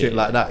parties and shit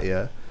like that,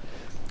 yeah.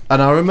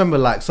 And I remember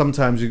like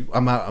sometimes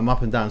I'm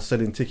up and down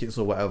selling tickets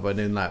or whatever, and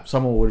then like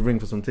someone would ring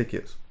for some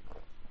tickets.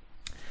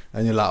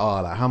 And you're like,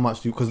 oh, like how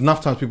much do you? Because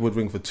enough times people would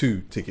ring for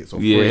 2 tickets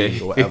or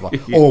 3 or whatever,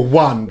 or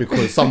 1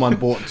 because someone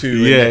bought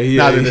 2. And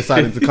now they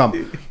decided to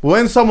come. But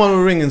when someone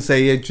will ring and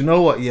say, yeah, do you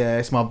know what? Yeah,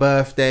 it's my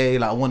birthday.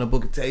 Like I want to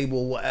book a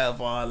table,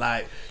 whatever.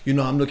 Like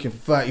I'm looking for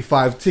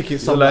 35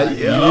 tickets. I'm like,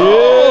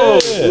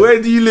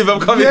 where do you live? I'm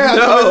coming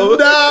now.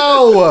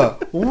 No,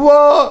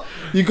 what?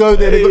 You go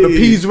there, they got the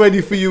peas ready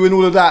for you and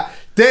all of that.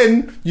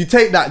 Then you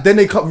take that. Then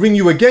they ring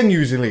you again.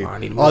 Usually, I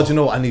need more. Oh, do you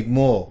know what? I need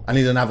more. I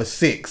need another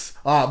 6.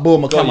 All right,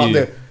 boom, I come up you.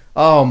 there.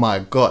 Oh my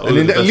god! And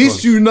then at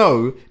least you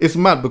know it's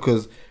mad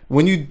because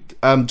when you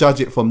judge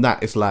it from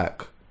that, it's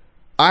like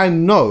I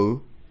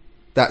know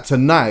that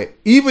tonight,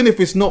 even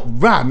if it's not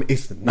ram,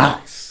 it's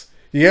nice.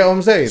 You get what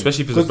I'm saying?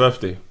 Especially if it's a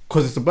birthday.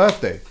 Because it's a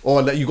birthday,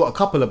 or like you got a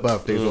couple of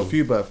birthdays or a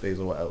few birthdays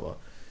or whatever.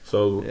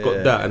 So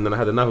got that, and then I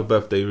had another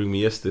birthday ring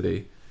me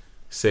yesterday,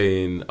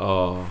 saying,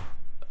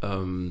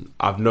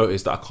 I've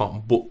noticed that I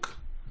can't book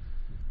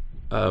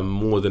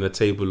more than a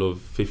table of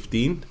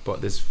 15,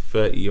 but there's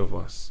 30 of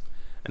us.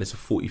 And it's a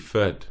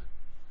 43rd.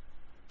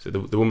 So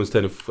the woman's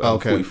turning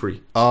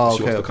 43. Oh,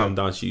 she wants to come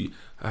down.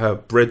 Her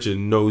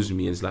brethren knows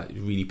me and is like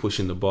really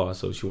pushing the bar,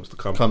 so she wants to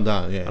come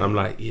down. Yeah. And I'm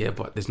like, yeah,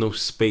 but there's no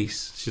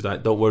space. She's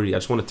like, don't worry, I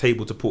just want a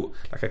table to put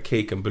like a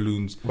cake and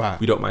balloons. Right.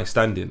 We don't mind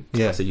standing.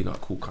 Yeah. I said,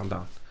 cool, calm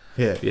down.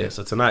 Yeah.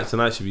 So tonight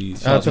should be.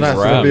 Tonight's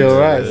gonna be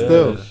alright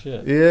still.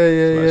 Shit.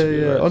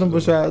 Yeah.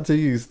 Honourable shout out to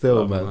you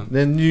still, man.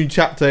 Then new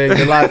chapter in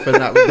your life and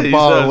that with the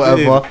bar or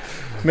whatever.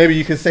 Maybe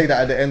you can say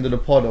that at the end of the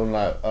pod on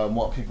like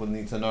what people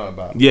need to know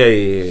about.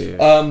 Yeah.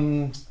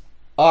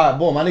 Alright,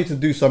 boom. I need to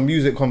do some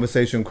music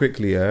conversation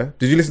quickly. Yeah.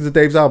 Did you listen to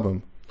Dave's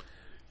album?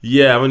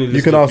 Yeah, I've only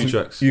listened to a few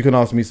tracks. You can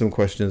ask me some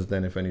questions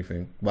then, if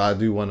anything. But I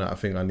do wanna. I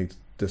think I need to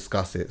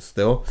discuss it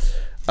still.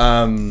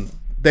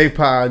 Dave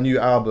put out a new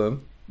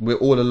album. We're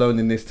all alone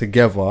in this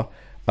together.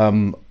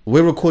 We're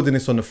recording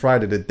this on the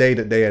Friday, the day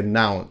that they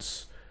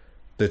announce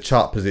the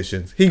chart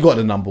positions. He got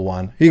the number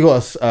 1. He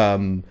got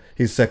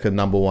his second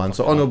number 1.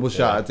 So honourable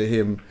shout out to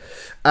him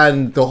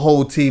and the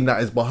whole team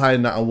that is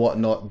behind that and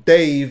whatnot.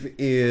 Dave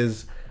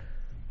is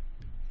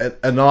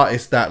an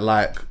artist that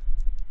like,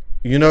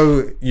 you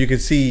can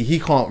see he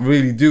can't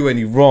really do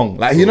any wrong.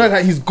 Like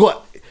that he's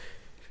got.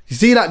 You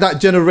see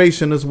that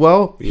generation as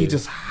well. Yeah. He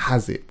just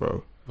has it,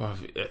 bro.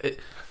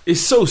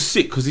 It's so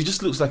sick because he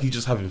just looks like he's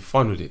just having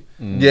fun with it.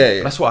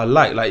 Yeah. That's what I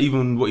like. Like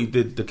even what he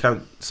did,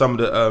 some of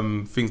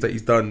the things that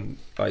he's done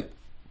like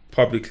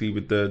publicly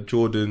with the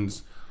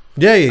Jordans.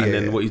 And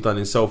then what he's done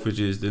in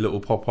Selfridges, the little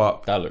pop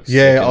up. That looks he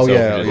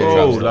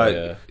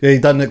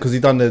done it because he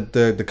done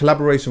the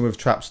collaboration with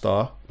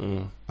Trapstar,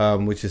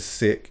 which is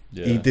sick.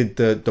 Yeah. He did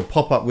the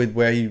pop up with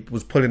where he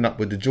was pulling up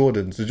with the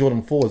Jordans, the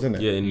Jordan 4s, isn't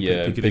it? Yeah, in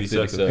Piccadilly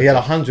Circus. He had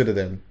 100 of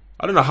them.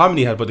 I don't know how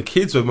many he had, but the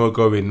kids were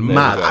going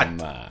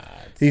mad.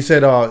 He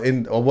said, I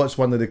watched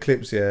one of the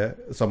clips,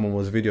 someone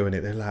was videoing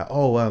it. They're like,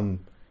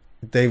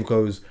 Dave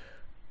goes,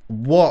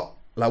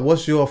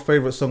 what's your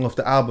favourite song off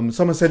the album? And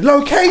someone said,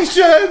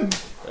 Location!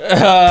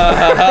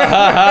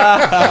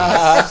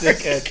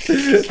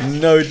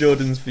 No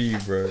Jordans for you,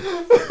 bro.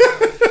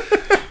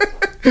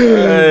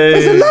 Hey.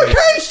 I said,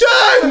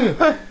 Location!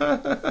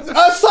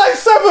 Size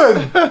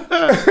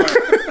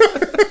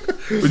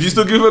 7! Would you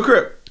still give him a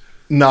crip?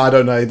 No, I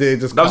don't know. It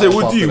just I was saying,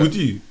 would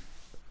you?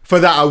 For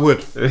that I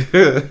would. For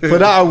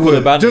that I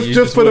would.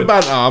 Just for the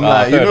banter. I'm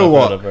like, you know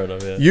what?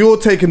 You're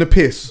taking the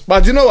piss.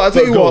 But you know what? I'll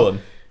tell you what.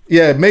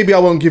 Yeah, maybe I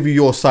won't give you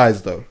your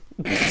size though.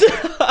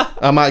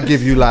 I might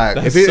give you like,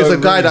 if it is a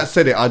guy that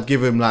said it, I'd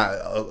give him like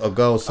a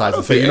girl's size.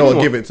 So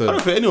give it to. I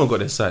don't think anyone got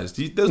their size.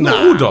 There's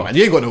no order. Man,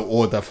 you ain't got no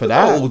order for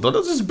that. No order.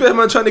 That's just bare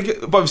man trying to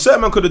get. But if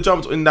certain man could have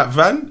jumped in that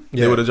van,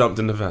 they would have jumped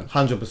in the van.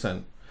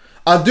 100%.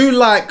 I do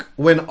like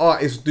when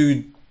artists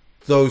do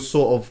those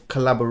sort of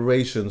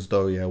collaborations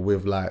though,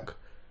 with like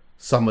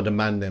some of the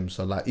man them.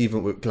 So like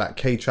even with like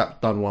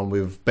K-Trap done one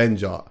with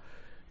Benjart,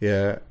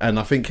 and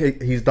I think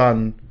he's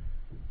done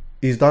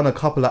a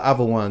couple of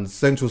other ones.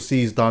 Central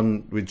C's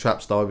done with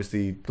Trapstar,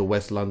 obviously the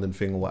West London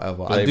thing or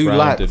whatever. Blade I do Brown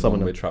like did some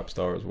one of them with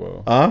Trapstar as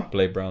well.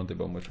 Blade Brown did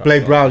one with Trapstar.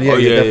 Blade Brown,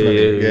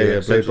 definitely.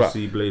 Blade Central Brown.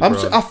 C, Blade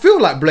Brown. I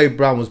feel like Blade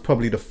Brown was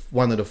probably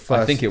one of the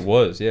first. I think it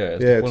was,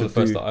 It's one of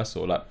the first that I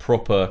saw, like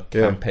proper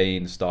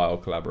campaign style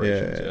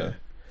collaborations.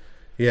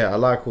 Yeah, I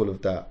like all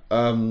of that.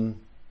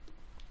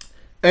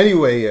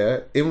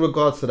 Anyway, in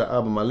regards to the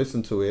album, I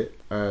listened to it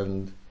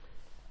and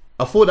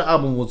I thought the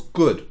album was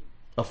good.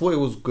 I thought it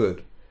was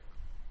good.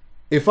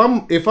 If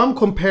I'm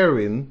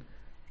comparing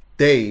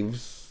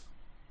Dave's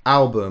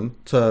album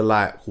to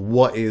like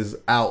what is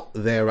out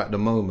there at the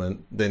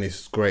moment, then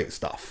it's great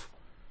stuff.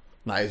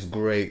 Like, it's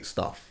great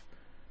stuff.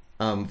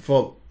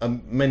 For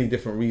many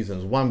different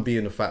reasons. One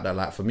being the fact that,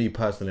 like, for me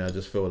personally, I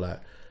just feel like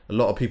a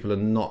lot of people are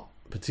not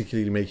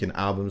particularly making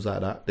albums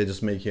like that. They're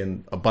just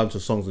making a bunch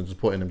of songs and just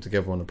putting them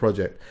together on a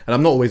project. And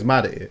I'm not always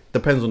mad at it.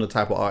 Depends on the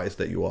type of artist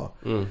that you are.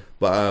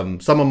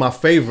 But some of my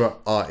favorite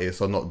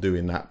artists are not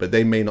doing that, but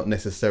they may not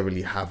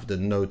necessarily have the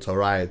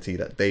notoriety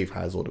that Dave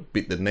has, or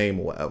the name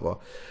or whatever.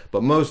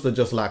 But most are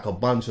just like a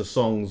bunch of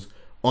songs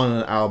on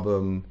an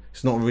album.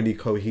 It's not really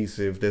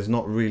cohesive. There's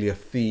not really a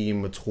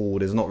theme at all.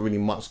 There's not really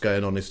much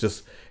going on. It's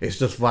just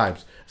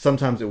vibes.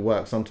 Sometimes it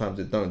works, sometimes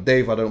it don't.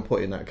 Dave, I don't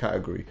put in that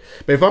category.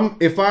 But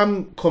if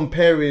I'm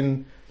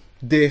comparing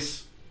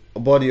this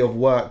body of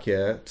work,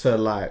 yeah, to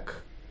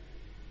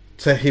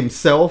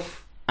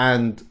himself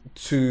and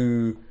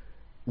to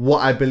what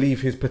I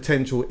believe his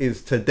potential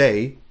is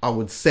today, I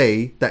would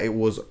say that it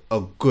was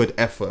a good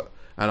effort,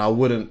 and I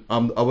wouldn't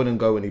go I wouldn't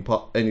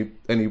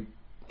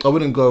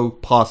go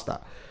past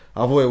that.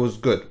 I thought it was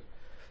good.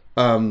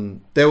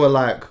 There were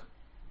like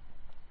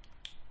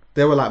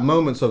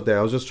moments of there.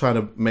 I was just trying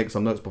to make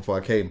some notes before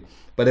I came,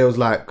 but there was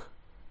like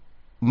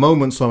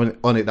moments on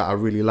it that I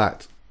really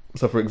liked.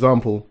 So, for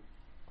example,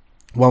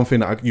 one thing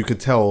that you could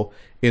tell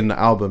in the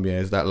album, yeah,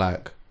 is that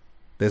like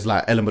there's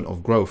like element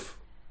of growth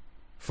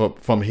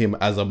from him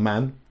as a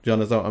man. Do you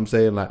understand what I'm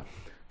saying? Like,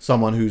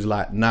 someone who's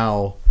like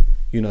now,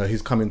 you know,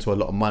 he's come into a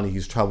lot of money.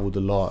 He's traveled a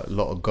lot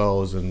of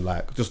girls, and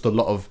like just a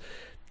lot of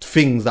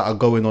things that are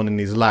going on in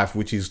his life,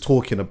 which he's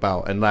talking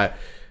about. And like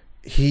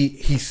he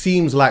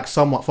seems like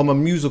somewhat, from a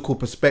musical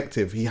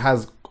perspective, he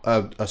has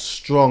a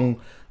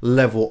strong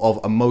level of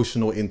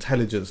emotional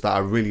intelligence that I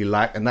really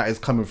like, and that is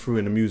coming through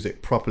in the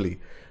music properly,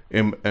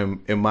 in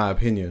my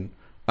opinion.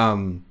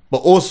 But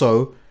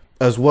also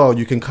as well,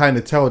 you can kind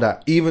of tell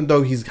that even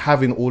though he's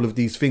having all of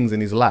these things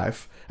in his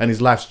life and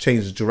his life's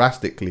changed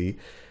drastically,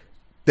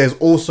 there's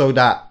also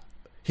that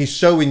he's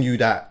showing you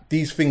that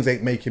these things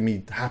ain't making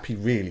me happy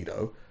really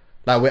though.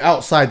 Like, we're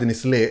outside and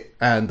it's lit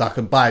and I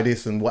can buy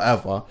this and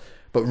whatever,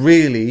 but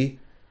really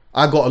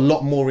I got a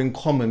lot more in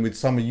common with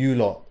some of you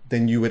lot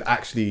than you would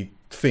actually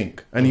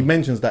think. And he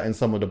mentions that in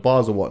some of the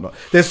bars or whatnot.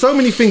 There's so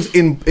many things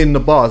in the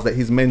bars that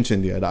he's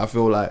mentioned here that I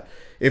feel like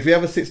if he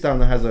ever sits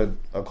down and has a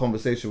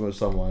conversation with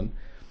someone,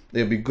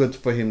 it'd be good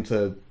for him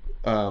to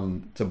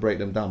break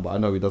them down, but I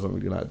know he doesn't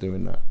really like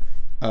doing that.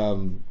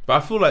 But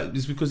I feel like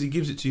it's because he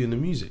gives it to you in the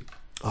music.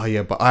 Oh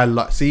yeah, but I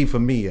like, see, for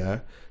me, yeah,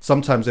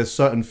 sometimes there's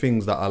certain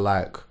things that are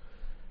like,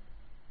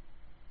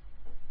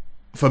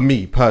 for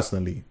me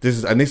personally,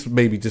 this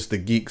may be just the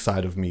geek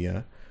side of me,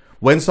 yeah.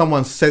 When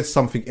someone says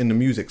something in the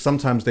music,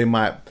 sometimes they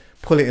might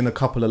pull it in a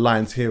couple of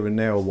lines here and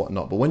there or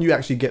whatnot, but when you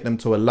actually get them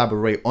to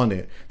elaborate on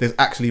it, there's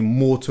actually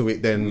more to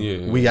it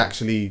than we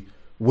actually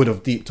would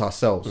have deeped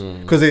ourselves.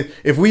 Because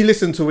if we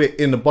listen to it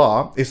in the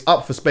bar, it's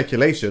up for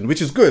speculation,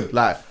 which is good.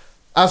 Like,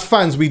 as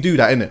fans, we do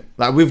that, innit?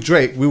 Like, with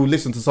Drake, we will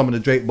listen to some of the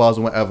Drake bars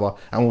and whatever,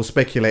 and we'll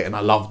speculate, and I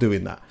love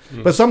doing that.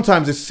 But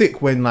sometimes it's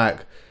sick when,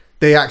 like,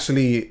 they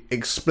actually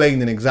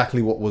explaining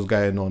exactly what was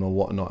going on or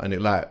whatnot, and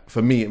it, like,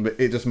 for me,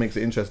 it just makes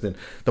it interesting.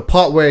 The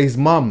part where his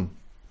mum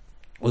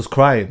was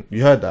crying,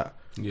 you heard that?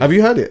 Yeah. Have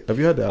you heard it?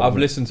 I've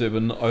listened to it,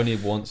 but only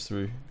once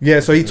through. Yeah,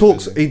 so he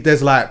talks,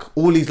 there's like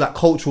all these like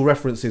cultural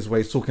references where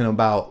he's talking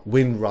about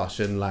Windrush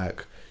and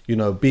like, you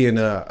know, being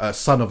a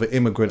son of an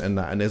immigrant and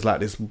that, and there's like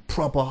this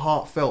proper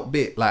heartfelt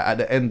bit like at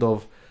the end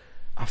of,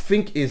 I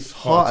think it's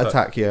Heart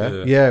Attack,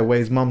 yeah, where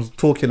his mum's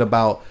talking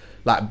about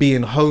like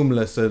being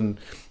homeless. And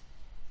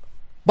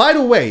by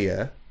the way,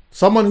 yeah,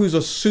 someone who's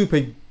a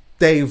super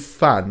Dave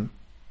fan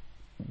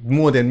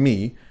more than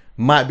me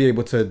might be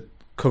able to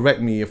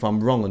correct me if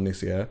I'm wrong on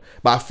this, yeah,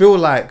 but I feel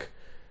like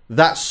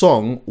that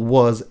song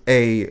was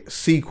a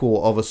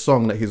sequel of a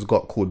song that he's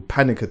got called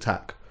Panic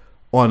Attack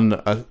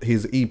on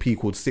his EP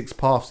called Six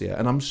Paths, yeah,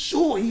 and I'm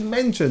sure he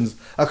mentions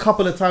a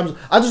couple of times,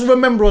 I just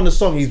remember on the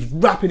song he's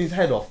rapping his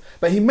head off,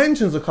 but he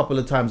mentions a couple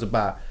of times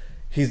about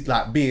he's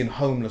like being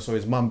homeless or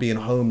his mum being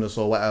homeless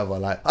or whatever.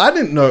 Like, I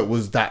didn't know it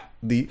was that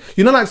deep.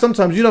 You know, like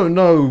sometimes you don't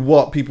know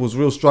what people's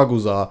real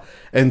struggles are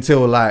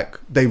until like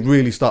they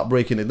really start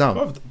breaking it down.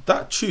 Bruv,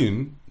 that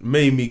tune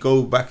made me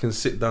go back and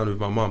sit down with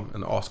my mum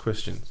and ask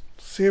questions.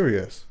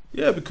 Serious?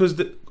 Yeah, because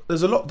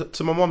there's a lot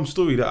to my mum's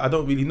story that I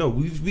don't really know.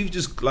 We've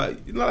just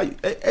like, you know,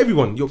 like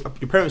everyone, your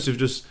parents have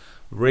just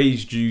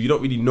raised you. You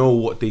don't really know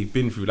what they've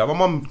been through. Like, my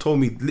mum told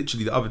me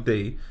literally the other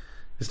day,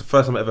 it's the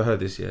first time I ever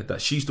heard this, yeah,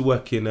 that she used to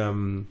work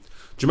in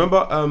do you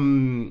remember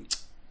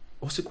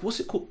what's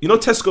it called? You know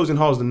Tesco's in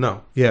Harlesden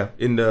now? Yeah.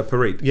 In the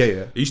parade. Yeah.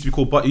 It used to be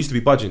called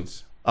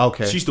Budgeons.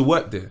 Okay. She used to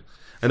work there.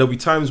 And there'll be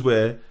times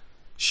where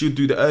she would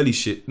do the early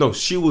shit. No,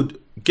 she would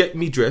get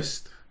me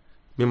dressed,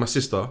 me and my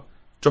sister,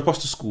 drop us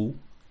to school,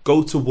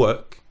 go to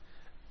work,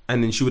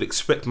 and then she would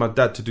expect my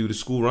dad to do the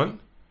school run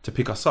to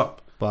pick us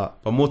up.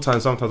 But more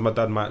times, sometimes my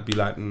dad might be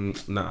like,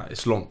 nah,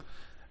 it's long.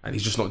 and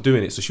he's just not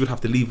doing it. So she would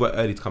have to leave work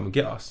early to come and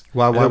get us.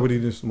 Why would he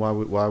just? Why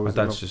was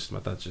my dad's just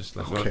like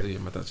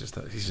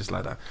he's just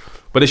like that.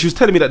 But then she was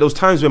telling me that there was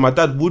times where my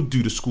dad would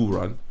do the school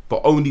run,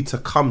 but only to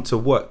come to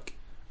work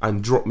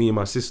and drop me and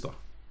my sister.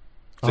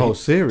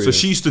 Serious? So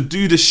she used to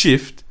do the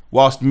shift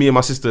whilst me and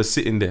my sister are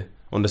sitting there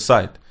on the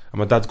side, and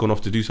my dad's gone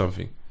off to do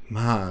something.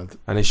 Mad.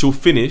 And then she'll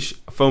finish,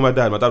 phone my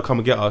dad will come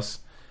and get us,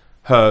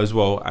 her as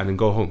well, and then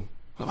go home.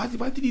 Why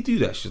did he do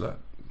that? She's like,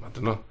 I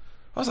don't know.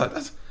 I was like,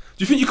 do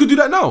you think you could do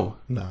that now?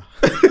 Nah.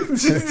 You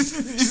see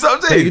what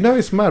I'm saying? You know,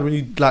 it's mad when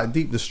you like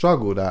deep the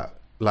struggle that,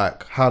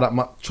 like, how that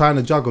much trying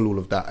to juggle all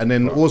of that, and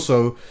then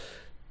also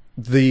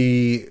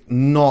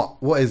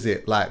what is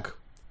it like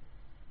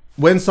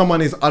when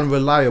someone is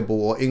unreliable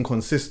or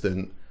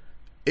inconsistent,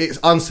 it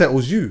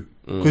unsettles you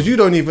because you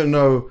don't even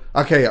know.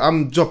 Okay,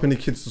 I'm dropping the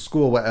kids to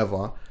school or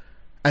whatever,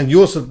 and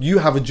you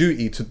have a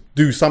duty to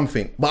do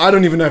something, but I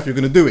don't even know if you're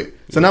going to do it.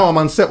 So now I'm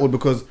unsettled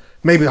because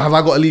maybe have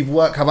I got to leave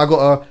work? Have I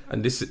got to?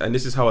 And this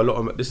is how a lot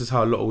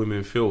of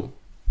women feel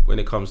when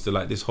it comes to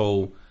like this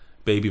whole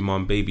baby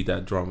mum, baby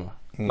dad drama.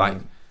 Like,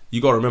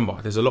 you got to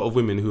remember, there's a lot of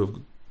women who have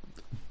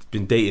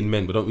been dating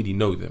men but don't really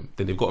know them.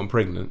 Then they've gotten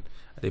pregnant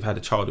and they've had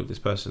a child with this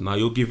person. Now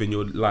you're giving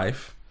your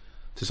life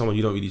to someone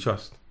you don't really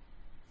trust,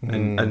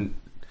 and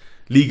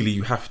legally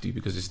you have to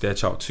because it's their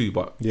child too.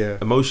 But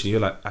emotionally, you're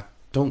like, I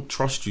don't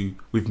trust you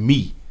with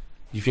me.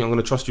 You think I'm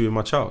going to trust you with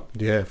my child?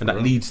 Yeah, and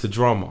that leads to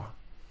drama.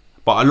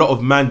 But a lot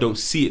of men don't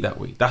see it that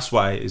way. That's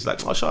why it's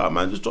like, oh, shut up,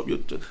 man, just drop your...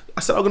 I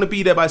said I'm going to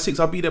be there by 6,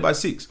 I'll be there by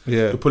 6.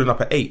 Yeah. You're pulling up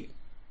at 8.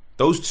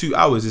 Those 2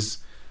 hours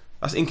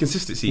that's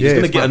inconsistency. It's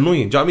going to get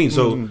annoying. Do you know what I mean?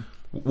 So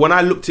when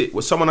I looked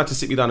at... someone had to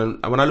sit me down,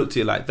 and when I looked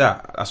at it like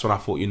that, that's when I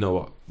thought, you know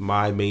what?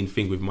 My main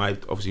thing with my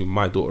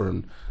daughter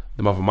and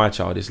the mother of my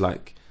child is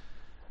like,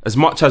 as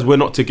much as we're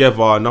not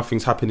together,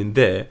 nothing's happening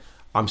there,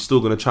 I'm still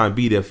going to try and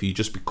be there for you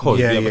just because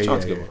we have a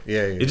child together.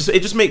 Yeah. It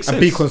just makes sense.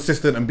 And be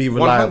consistent and be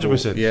reliable.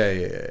 100%.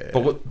 Yeah.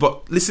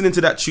 But listening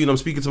to that tune, I'm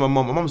speaking to my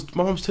mum.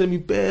 My mum's telling me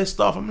bare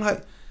stuff. I'm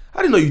like, I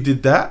didn't know you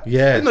did that.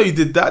 Yeah. I didn't know you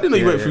did that. I didn't know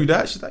you went through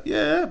that. She's like,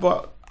 yeah,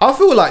 but... I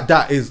feel like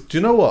that is... Do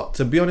you know what?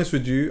 To be honest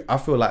with you, I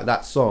feel like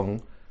that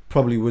song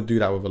probably would do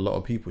that with a lot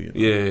of people, you know?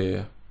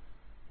 Yeah.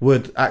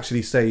 Would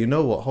actually say, you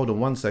know what? Hold on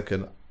 1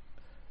 second.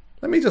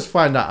 Let me just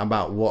find out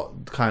about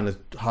what kind of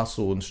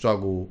hustle and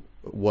struggle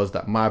was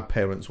that my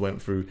parents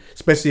went through,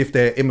 especially if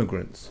they're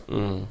immigrants.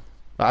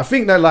 I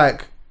think they're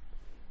like,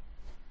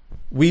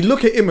 we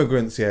look at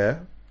immigrants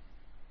here,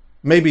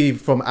 maybe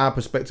from our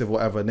perspective or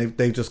whatever, and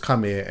they just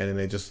come here and then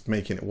they're just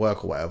making it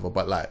work or whatever.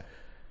 But like,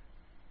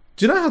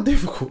 do you know how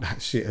difficult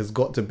that shit has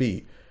got to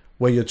be?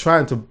 Where you're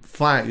trying to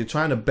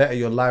better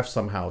your life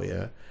somehow,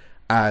 yeah,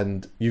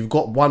 and you've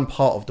got one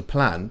part of the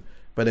plan,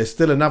 but there's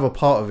still another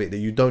part of it that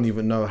you don't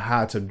even know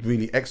how to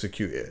really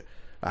execute it.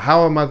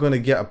 How am I going to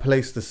get a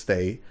place to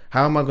stay?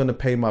 How am I going to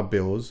pay my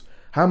bills?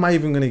 How am I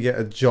even going to get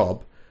a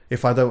job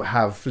if I don't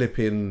have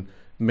flipping,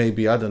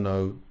 maybe, I don't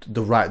know,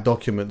 the right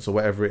documents or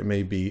whatever it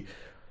may be?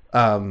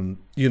 You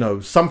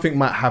know, something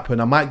might happen.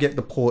 I might get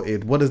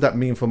deported. What does that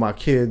mean for my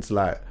kids?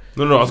 Like,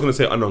 no, I was going to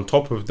say, and on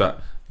top of that,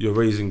 you're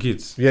raising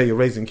kids. Yeah, you're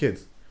raising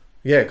kids.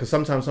 Yeah, because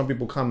sometimes some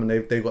people come and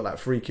they've got like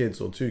 3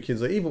 kids or 2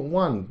 kids or even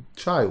 1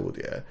 child,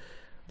 yeah.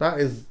 That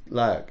is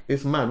like,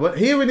 it's mad.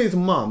 Hearing his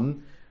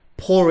mum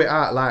pour it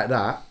out like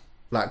that,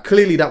 like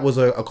clearly that was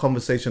a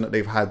conversation that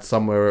they've had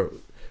somewhere,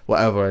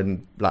 whatever,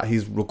 and like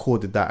he's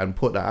recorded that and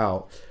put that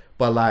out.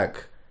 But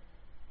like,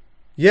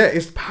 yeah,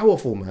 it's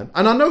powerful, man.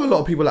 And I know a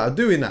lot of people that are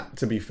doing that,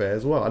 to be fair,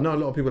 as well. I know a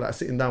lot of people that are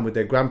sitting down with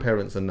their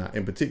grandparents and that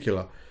in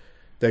particular,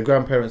 their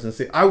grandparents, and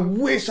say, I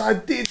wish I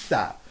did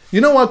that.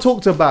 You know, I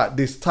talked about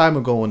this time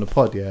ago on the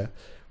pod, yeah,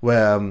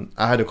 where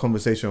I had a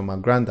conversation with my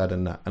granddad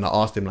and that, and I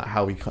asked him like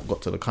how he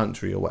got to the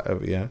country or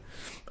whatever, yeah.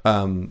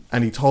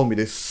 And he told me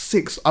this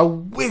 6. I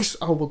wish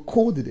I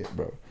recorded it,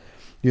 bro.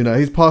 You know,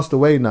 he's passed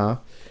away now,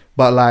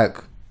 but like,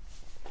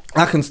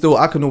 I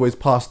can always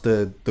pass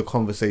the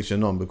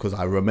conversation on because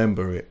I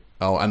remember it,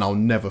 and I'll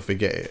never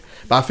forget it.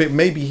 But I think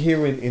maybe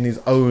hearing in his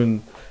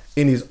own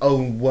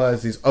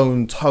words, his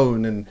own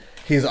tone, and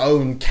his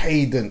own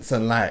cadence,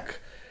 and like,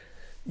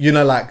 you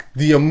know, like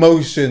the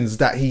emotions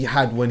that he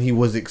had when he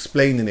was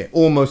explaining it,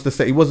 almost to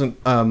say he wasn't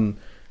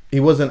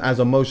as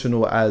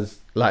emotional as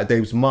like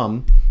Dave's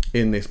mum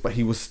in this, but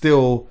he was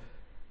still,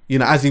 you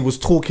know, as he was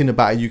talking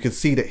about it, you could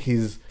see that he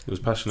was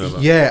passionate about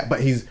it. Yeah,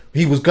 but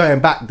he was going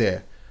back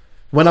there.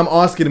 When I'm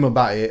asking him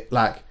about it,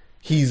 like,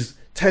 he's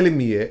telling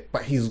me it,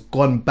 but he's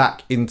gone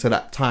back into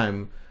that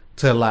time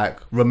to like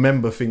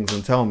remember things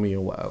and tell me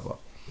or whatever.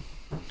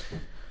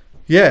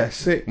 Yeah,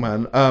 sick,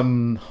 man.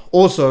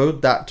 Also,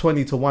 that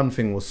 20-1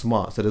 thing was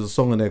smart. So there's a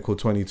song on there called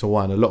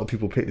 20-1. A lot of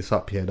people pick this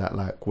up here, that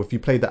like, if you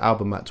played the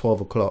album at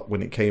 12 o'clock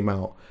when it came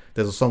out,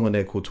 there's a song on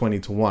there called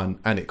 20-1,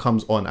 and it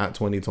comes on at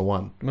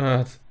 20-1.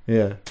 Mad.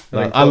 Yeah,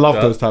 like, I love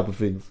those type of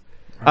things.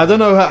 I don't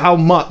know how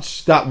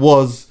much that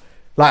was.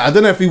 Like, I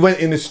don't know if he went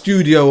in the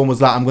studio and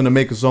was like, I'm going to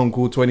make a song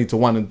called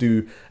 20-1 and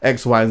do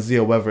X, Y, and Z,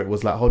 or whether it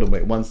was like, hold on,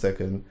 wait 1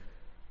 second.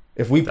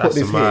 If we put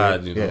this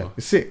mad, here, you know. yeah,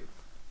 it's sick.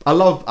 I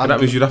love... And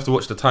that means you'd have to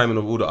watch the timing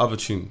of all the other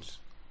tunes.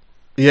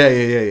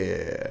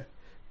 Yeah.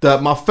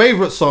 My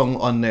favourite song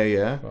on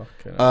there,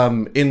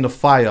 In the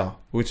Fire,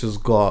 which has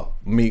got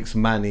Meeks,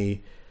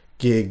 Manny,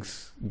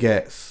 Giggs,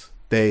 Gets,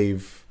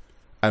 Dave,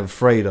 and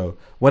Fredo.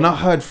 When I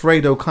heard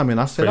Fredo coming,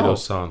 I said, Fredo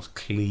sounds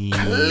clean.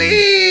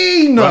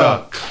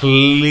 Brother,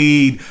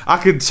 clean. I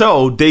could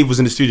tell Dave was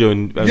in the studio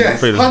and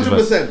yes,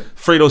 100%.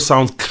 Fredo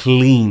sounds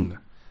clean.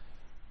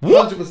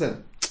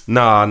 100%.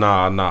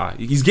 Nah.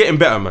 He's getting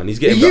better, man. He's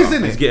getting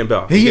better. He's getting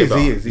better. He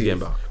is. He's getting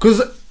better.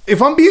 Because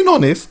if I'm being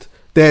honest,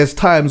 there's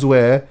times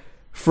where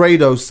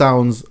Fredo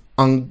sounds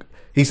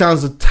he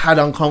sounds a tad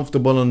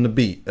uncomfortable on the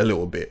beat a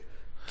little bit.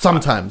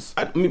 Sometimes.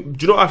 I mean,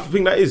 do you know what I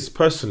think that is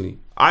personally?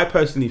 I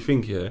personally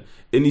think in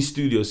these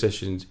studio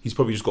sessions, he's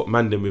probably just got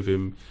Mandem with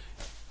him.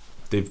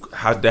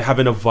 They're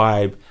having a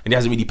vibe, and he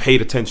hasn't really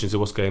paid attention to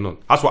what's going on.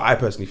 That's what I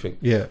personally think.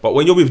 Yeah. But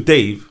when you're with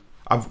Dave,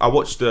 I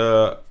watched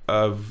I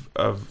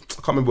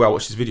can't remember where I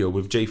watched this video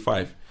with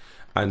J5,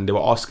 and they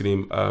were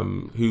asking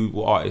him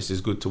what artist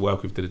is good to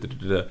work with,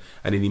 and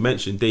then he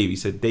mentioned Dave. He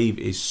said Dave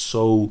is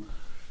so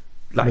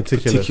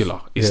particular.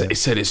 He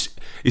said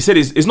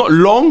it's not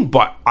long,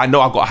 but I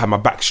know I got to have my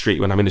back straight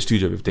when I'm in the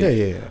studio with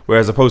Dave. Yeah.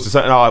 Whereas opposed to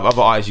certain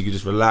other artists, you can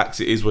just relax.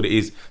 It is what it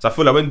is. So I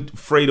feel like when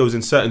Fredo's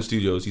in certain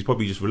studios, he's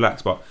probably just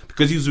relaxed. But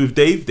because he was with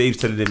Dave, Dave's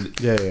telling him,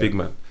 big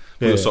man,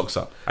 put your socks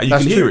up, and you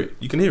can hear it.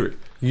 You can hear it.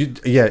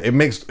 It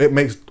makes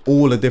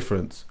all the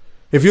difference.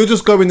 If you're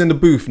just going in the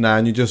booth now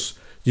and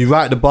you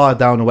write the bar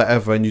down or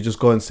whatever, and you just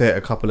go and say it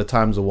a couple of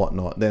times or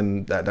whatnot,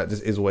 then that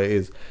just is what it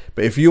is.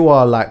 But if you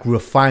are like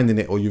refining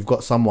it, or you've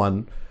got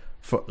someone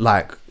for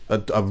like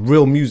a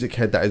real music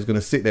head that is going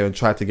to sit there and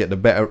try to get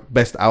the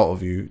best out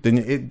of you, then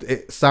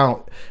it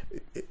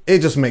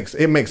just makes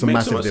a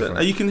massive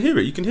difference. You can hear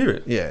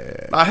it.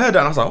 Yeah. I heard that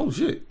and I was like, oh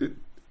shit.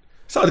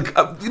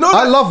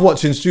 I love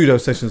watching studio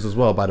sessions as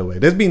well, by the way.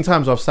 There's been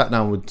times I've sat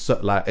down with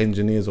like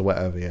engineers or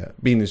whatever,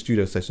 been in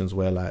studio sessions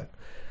where like,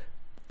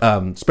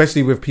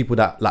 especially with people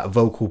that like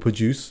vocal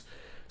produce.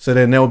 So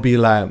then there'll be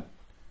like,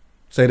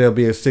 say there'll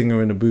be a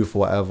singer in the booth or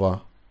whatever,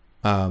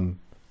 the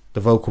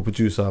vocal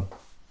producer,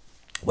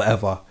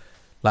 whatever,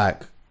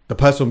 like the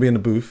person will be in the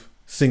booth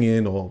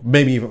singing or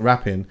maybe even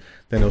rapping,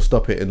 then they'll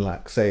stop it and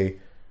like say,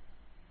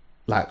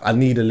 like, I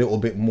need a little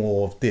bit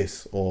more of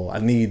this, or I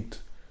need,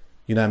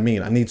 you know what I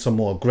mean? I need some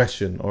more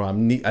aggression, or I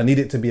need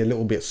it to be a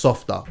little bit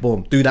softer.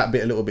 Boom, do that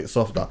bit a little bit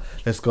softer.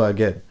 Let's go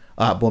again.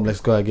 All right, boom, let's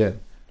go again.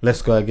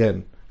 Let's go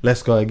again.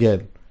 Let's go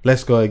again.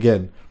 Let's go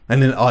again.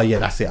 And then, oh yeah,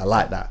 that's it. I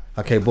like that.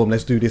 Okay, boom,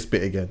 let's do this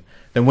bit again.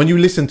 Then when you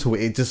listen to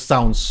it, it just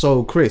sounds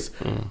so crisp.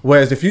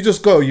 Whereas if you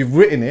just go, you've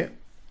written it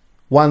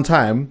one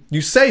time,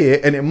 you say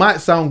it and it might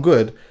sound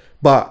good,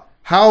 but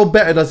how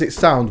better does it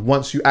sound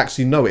once you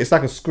actually know it? It's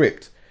like a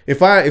script.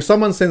 If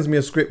someone sends me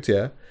a script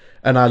here,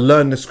 and I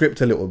learn the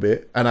script a little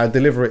bit and I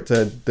deliver it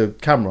to the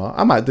camera,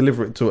 I might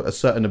deliver it to a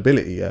certain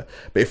ability, yeah.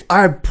 But if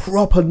I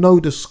proper know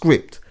the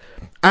script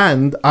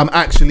and I'm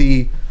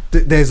actually,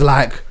 there's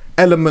like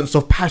elements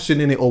of passion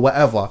in it or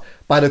whatever,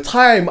 by the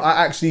time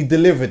I actually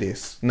deliver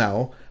this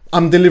now,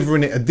 I'm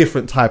delivering it a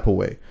different type of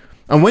way.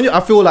 And I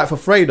feel like for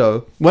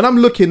Fredo, when I'm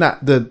looking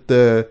at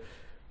the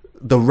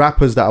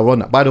rappers that are on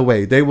that, by the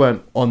way, they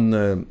weren't on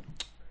the,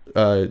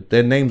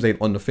 their names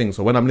ain't on the thing,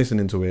 so when I'm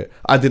listening to it,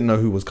 I didn't know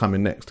who was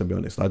coming next, to be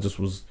honest. I just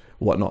was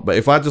whatnot. But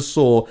if I just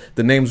saw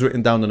the names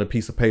written down on a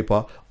piece of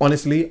paper,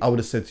 honestly, I would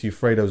have said to you,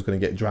 Fredo's going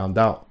to get drowned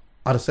out.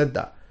 I'd have said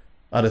that.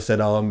 I'd have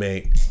said, oh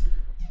mate,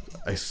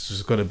 it's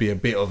just going to be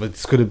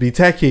it's going to be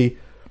techie.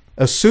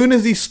 As soon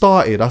as he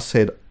started, I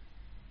said,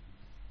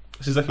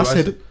 start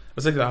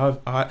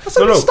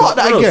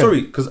that again.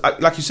 Sorry, because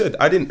like you said,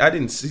 I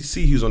didn't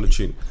see who's on the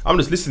tune. I'm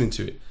just listening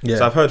to it. Yeah.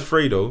 So I've heard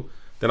Fredo,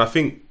 then I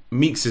think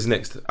Meeks is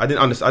next. I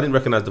didn't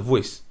recognize the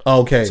voice.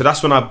 Oh, okay. So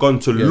that's when I've gone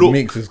to look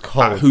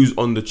at who's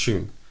on the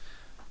tune.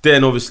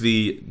 Then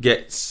obviously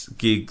Gets,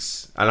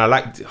 Gigs, and I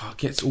like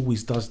Gets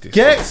always does this.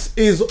 Gets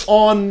is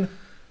on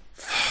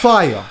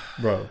fire,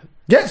 bro.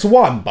 Gets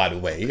one, by the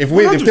way. If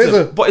there's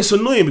a, but it's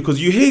annoying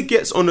because you hear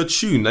Gets on a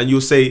tune and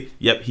you'll say,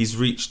 "Yep, he's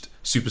reached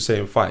Super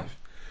Saiyan 5."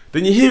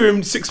 Then you hear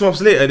him 6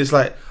 months later and it's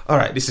like, all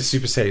right, this is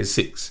Super Saiyan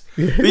 6.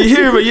 Then you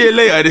hear him a year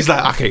later and it's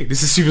like, okay,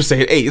 this is Super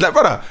Saiyan 8. It's like,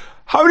 brother,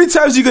 how many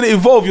times are you going to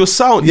evolve your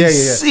sound?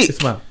 He's sick.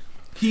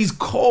 He's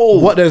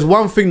cold. There's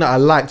one thing that I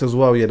liked as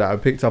well, that I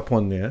picked up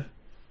on there.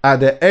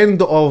 At the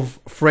end of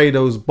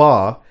Fredo's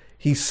bar,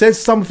 he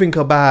says something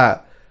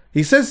about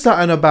like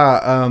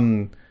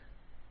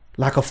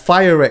a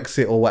fire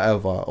exit or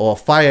whatever, or a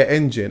fire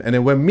engine. And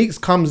then when Meeks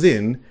comes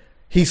in,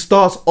 he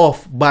starts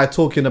off by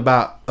talking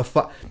about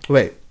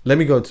wait, let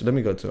me go to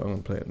I'm gonna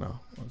play it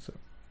now.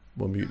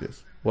 We'll mute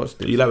this. Watch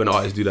this. You like when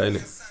artists do that,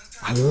 innit?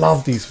 I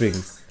love these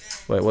things.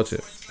 Wait, watch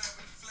it.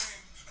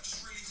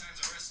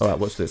 Alright,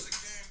 watch this.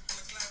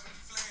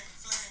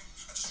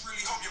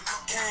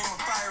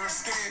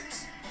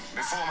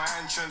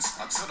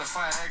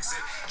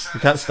 You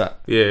catch that?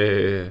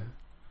 Yeah.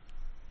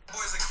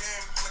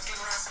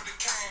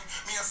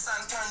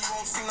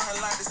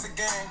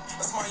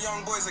 That's my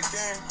young boys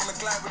again. I'm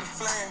glad with the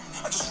flame.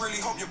 I just really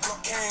hope your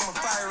block came when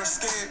fire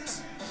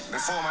escapes.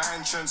 Before my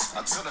entrance,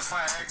 I took the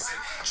fire exit.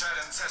 Tried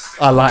and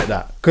tested. I like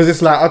that because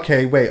it's like,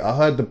 okay, wait, I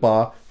heard the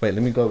bar. Wait,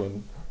 let me go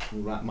and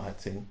write my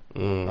thing.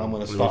 I'm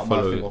gonna start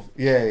my thing off.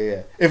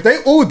 Yeah. If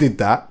they all did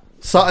that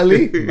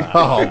subtly,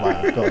 oh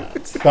my god,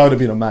 that would have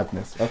been a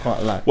madness. I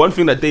can't lie. One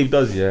thing that Dave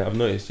does, I've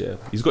noticed,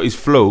 he's got his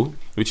flow,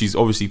 which he's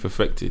obviously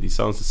perfected. He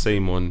sounds the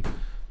same on,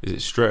 is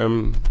it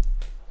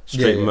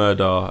Straight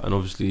Murder, and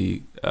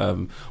obviously,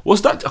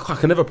 what's that? I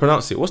can never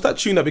pronounce it. What's that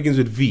tune that begins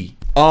with V?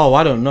 Oh,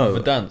 I don't know.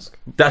 Verdansk.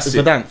 That's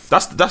it.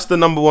 That's the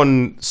number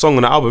one song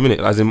on the album, innit?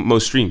 As in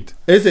most streamed.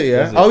 Is it?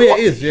 Yeah. Oh yeah, it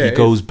is. Yeah. He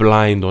goes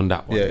blind on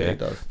that one. Yeah, he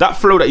does. That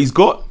flow that he's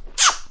got,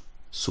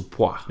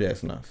 support. Yeah,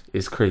 it's nice.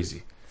 It's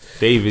crazy.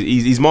 Dave,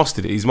 he's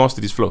mastered it. He's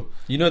mastered his flow.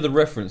 You know the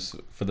reference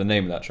for the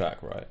name of that track,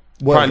 right?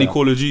 Apparently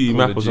Call of Duty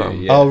map or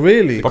something. Oh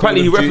really? But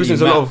apparently he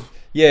references a lot of.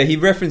 Yeah, he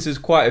references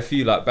quite a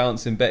few, like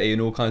Bouncing Betty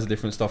and all kinds of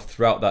different stuff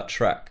throughout that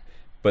track.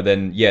 But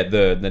then,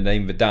 the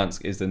name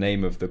Verdansk is the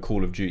name of the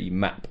Call of Duty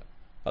map.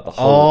 Like the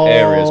whole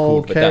area is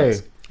called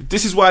Verdansk.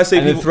 This is why I say.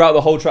 And then throughout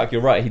the whole track,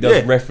 you're right. He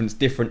does reference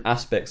different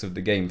aspects of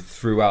the game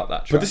throughout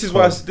that track. But this is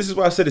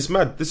why I said it's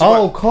mad. This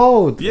is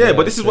cold. Yeah,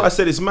 but this is why I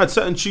said it's mad.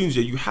 Certain tunes,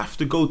 you have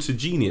to go to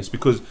genius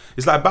because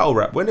it's like battle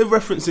rap. When they're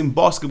referencing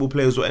basketball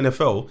players or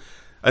NFL,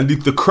 and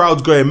the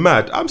crowd's going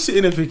mad, I'm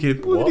sitting there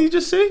thinking, what did he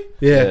just say?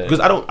 Yeah, because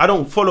I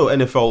don't follow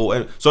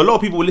NFL, so a lot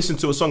of people will listen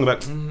to a song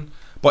about.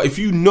 But if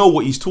you know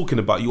what he's talking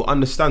about, you'll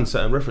understand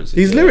certain references.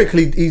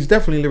 He's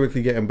definitely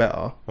lyrically getting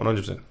better.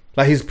 100%.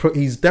 Like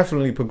he's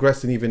definitely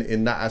progressing even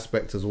in that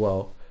aspect as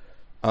well,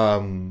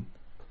 and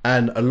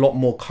a lot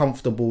more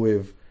comfortable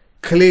with,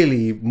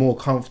 clearly more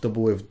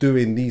comfortable with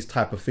doing these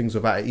type of things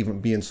without it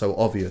even being so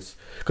obvious.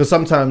 Because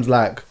sometimes,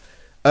 like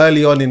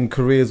early on in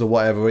careers or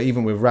whatever, or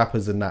even with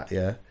rappers and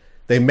that,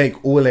 they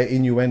make all their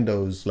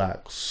innuendos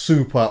like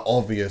super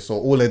obvious, or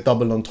all their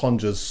double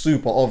entendres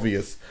super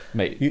obvious.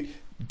 Mate,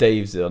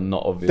 Dave's are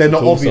not obvious. They're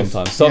not obvious.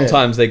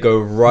 Sometimes they go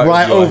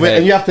right over it,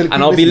 and you have to. And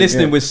I'll be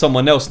listening with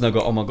someone else, and they'll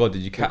go, "Oh my god,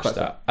 did you catch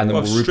that?" And then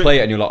we'll replay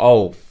it, and you're like,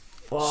 "Oh,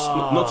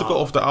 fuck." Not to go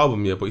off the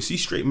album yet, but you see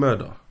Straight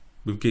Murder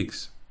with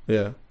Gigs.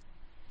 Yeah,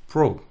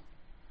 bro.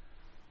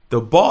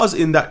 The bars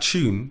in that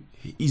tune,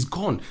 he's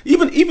gone.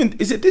 Even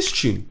is it this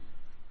tune?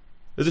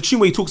 There's a tune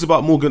where he talks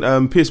about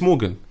Morgan, Pierce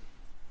Morgan.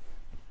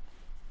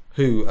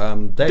 Who?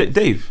 Dave.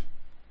 Dave.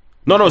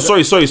 No.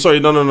 Sorry.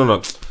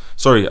 No.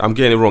 Sorry, I'm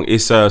getting it wrong.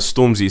 It's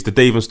Stormzy. It's the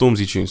Dave and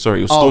Stormzy tune.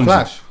 Sorry, it was Stormzy.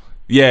 Clash.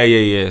 Yeah.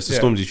 It's the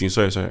Stormzy tune.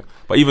 Sorry.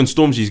 But even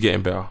Stormzy's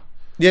getting better.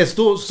 Yeah,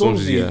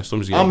 Stormzy.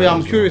 Stormzy.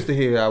 I'm curious to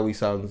hear how he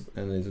sounds,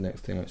 and there's the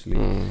next thing actually.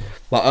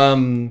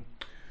 But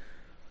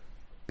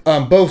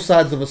both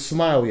sides of a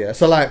smile. Yeah.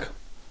 So like,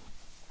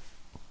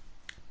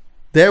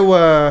 there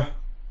were.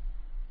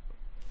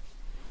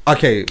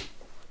 Okay.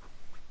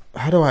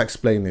 How do I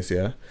explain this?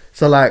 Yeah.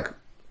 So like,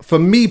 for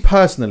me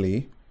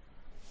personally,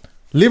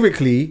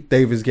 lyrically,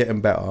 Dave is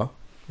getting better.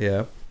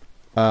 Yeah.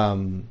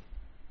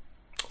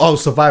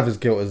 Survivor's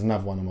Guilt is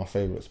another one of my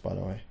favourites, by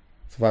the way.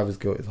 Survivor's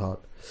Guilt is hard.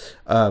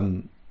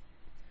 I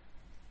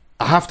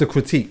have to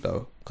critique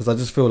though, because I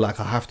just feel like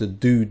I have to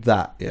do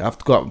that. Yeah, I have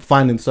to go out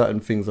finding certain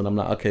things, and I'm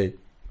like, okay,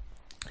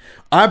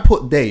 I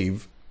put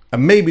Dave,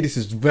 and maybe this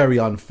is very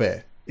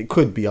unfair. It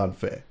could be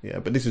unfair, yeah,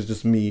 but this is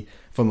just me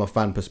from a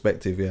fan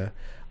perspective. Yeah,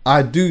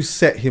 I do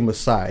set him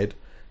aside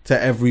to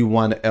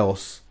everyone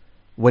else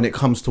when it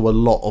comes to a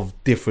lot of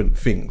different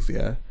things,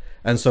 yeah.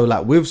 And so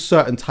like with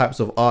certain types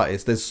of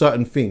artists, there's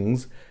certain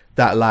things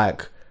that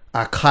like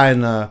I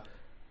kind of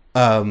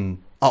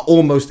are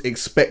almost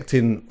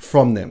expecting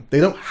from them. They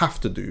don't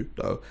have to do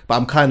though, but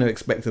I'm kind of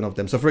expecting of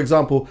them. So for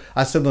example,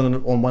 I said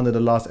on one of the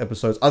last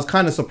episodes, I was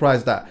kind of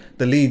surprised that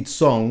the lead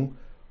song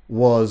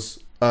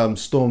was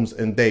Storms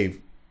and Dave,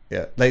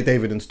 yeah, like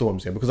David and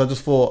Storms, yeah, because I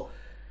just thought,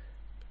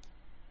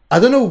 I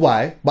don't know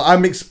why, but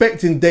I'm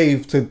expecting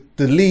Dave to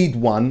the lead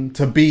one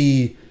to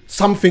be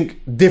something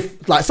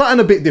like something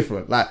a bit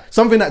different, like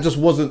something that just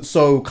wasn't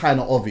so kind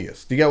of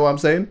obvious. Do you get what I'm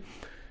saying?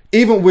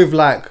 Even with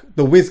like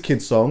the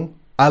WizKid song,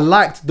 I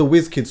liked the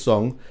WizKid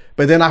song,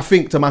 but then I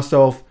think to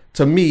myself,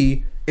 to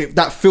me,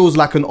 that feels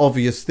like an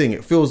obvious thing.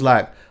 It feels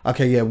like,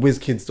 okay, yeah,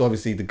 WizKid's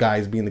obviously the guy,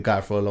 he's been the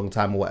guy for a long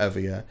time or whatever,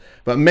 yeah.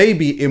 But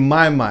maybe in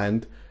my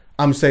mind,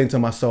 I'm saying to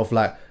myself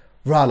like,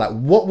 right, like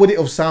what would it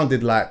have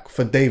sounded like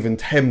for Dave and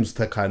Thames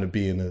to kind of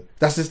be in it?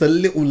 That's just a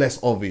little less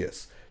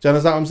obvious. Do you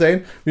understand what I'm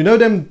saying? You know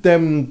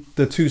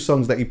the two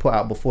songs that he put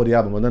out before the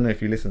album, I don't know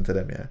if you listened to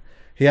them, yeah.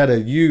 He had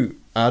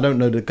I don't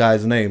know the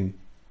guy's name.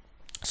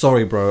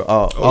 Sorry, bro.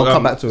 I'll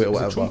come back to it or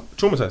whatever.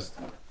 Traumatized?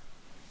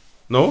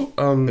 No?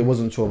 It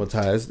wasn't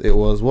Traumatized. It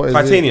was, what is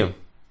Titanium.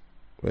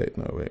 Wait.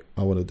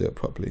 I want to do it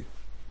properly.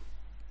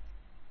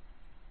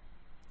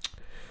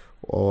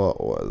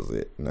 What was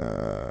it?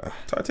 Nah.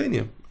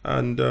 Titanium.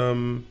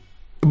 And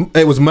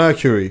it was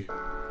Mercury.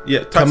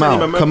 Yeah,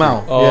 Titanium and Mercury. Come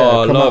out. Oh, yeah,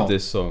 I love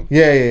this song.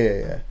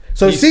 Yeah.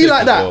 So He's see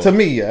like that well. to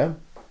me, yeah.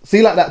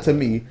 See like that to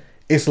me,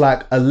 it's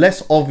like a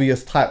less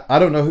obvious type. I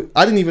don't know.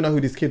 I didn't even know who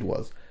this kid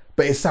was,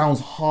 but it sounds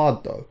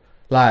hard though.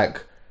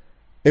 Like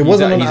it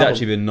wasn't. He's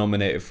actually been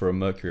nominated for a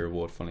Mercury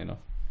Award. Funny enough.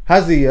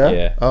 Has he? Yeah.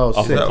 Yeah. Oh,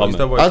 After sick. the comment. Is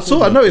that why I it's saw. I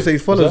called noticed that Mercury?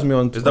 he follows me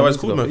on. Is that why it's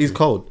on called Instagram. Mercury? He's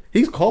cold.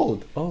 He's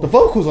cold. Oh. The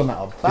vocals on that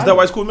are banging. Is that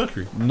why it's called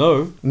Mercury?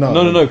 No,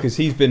 because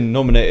he's been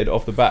nominated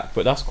off the back,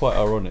 but that's quite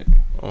ironic.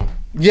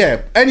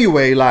 Yeah.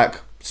 Anyway, like,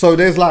 so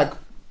there's like,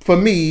 for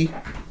me,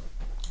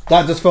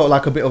 that just felt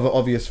like a bit of an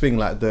obvious thing.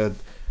 Like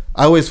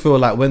I always feel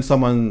like when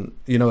someone,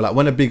 you know, like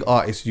when a big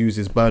artist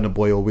uses Burna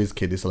Boy or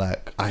Wizkid, it's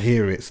like I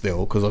hear it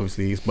still because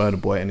obviously he's Burna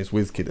Boy and it's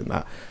Wizkid and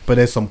that. But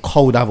there's some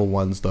cold other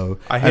ones though.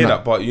 I hear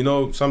that, but you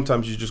know,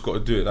 sometimes you just got to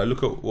do it. Like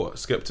look at what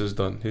Skepta's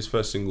done. His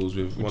first singles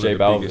with one J of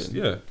the Balvin.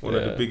 biggest, one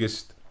of the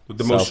biggest,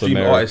 the South most streamed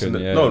artists.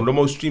 American, No, the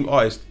most streamed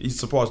artist. He's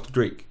surpassed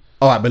Drake.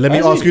 All right, but let me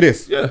ask you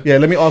this. Yeah.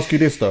 Let me ask you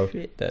this though.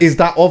 Is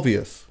that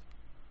obvious?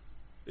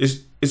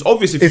 It's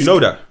obvious if you know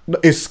that.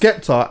 Is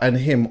Skepta and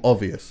him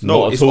obvious?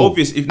 No, Not it's at all.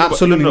 obvious if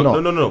Absolutely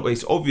not. No. But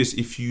it's obvious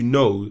if you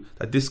know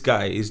that this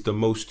guy is the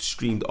most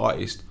streamed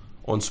artist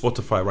on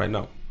Spotify right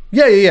now.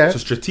 Yeah. So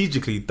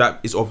strategically,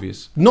 that is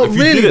obvious. Not If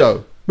you really did it-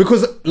 though,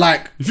 because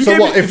like, If you, so gave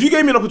what? me, if you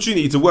gave me an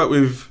opportunity to work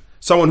with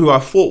someone who I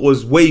thought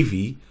was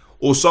wavy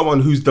or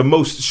someone who's the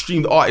most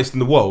streamed artist in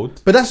the world,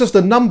 but that's just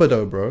a number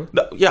though, bro.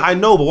 yeah, I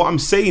know. But what I'm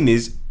saying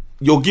is,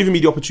 you're giving me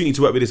the opportunity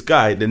to work with this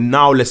guy. Then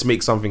now let's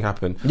make something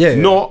happen. Yeah.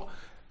 Not.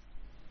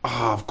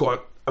 I've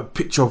got a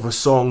picture of a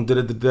song.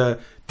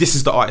 This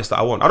is the artist that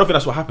I want. I don't think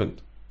that's what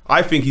happened.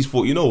 I think he's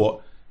thought, you know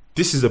what?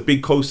 This is a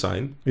big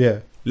cosign.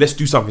 Yeah. Let's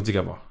do something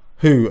together.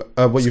 Who?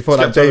 What you thought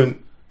like Skepta Dave?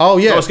 and- Oh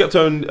yeah. No,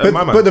 Skepta and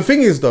my man. But the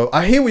thing is though,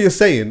 I hear what you're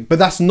saying, but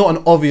that's not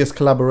an obvious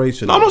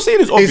collaboration. No, I'm not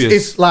saying it's obvious.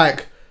 It's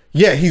like,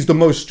 yeah, he's the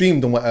most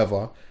streamed and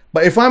whatever.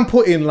 But if I'm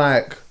putting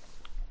like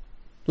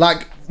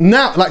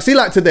now, like see,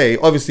 like today,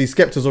 obviously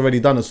Skepta's already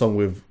done a song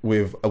with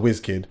a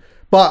Wizkid,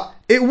 but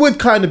it would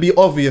kind of be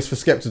obvious for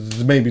Skepta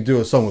to maybe do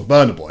a song with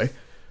Burna Boy.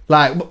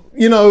 Like,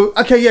 you know,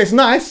 okay, yeah, it's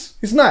nice,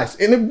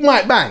 and it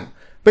might bang,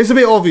 but it's a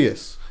bit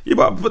obvious. Yeah,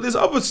 but there's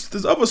other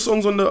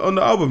songs on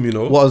the album, you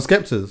know. What on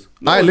Skepta's?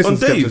 No, I ain't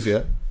listened on to Dave. Skepta's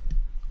yet.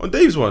 On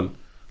Dave's one,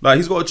 like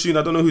he's got a tune.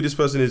 I don't know who this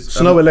person is.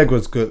 Snow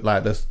Allegra's good.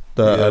 Like the Snow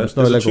there's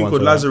a Allegra tune one's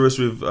called alright. Lazarus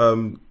with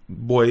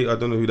Boy. I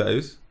don't know who that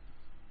is.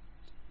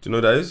 Do you know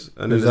who that is?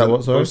 And Is then that there's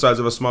what, sorry? Both Sides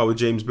of a Smile with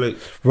James Blake.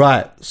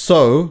 Right.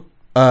 So,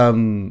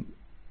 going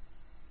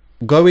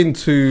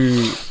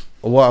to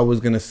what I was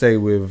gonna say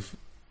with,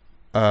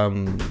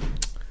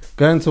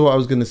 both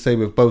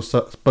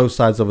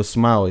sides of a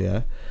smile.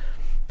 Yeah,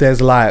 there's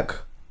like,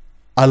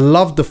 I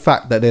love the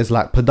fact that there's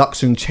like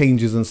production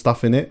changes and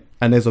stuff in it,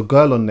 and there's a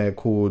girl on there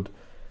called,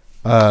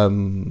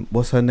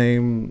 what's her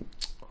name?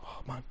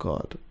 Oh my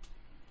god,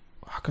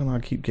 how can I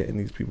keep getting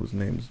these people's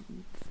names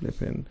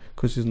flipping?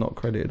 Because she's not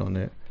credited on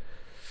it.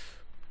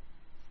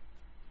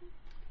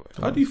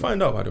 How do you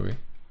find out, by the way?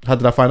 How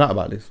did I find out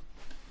about this?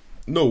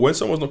 No, when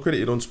someone's not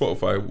credited on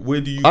Spotify,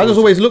 where do you? I just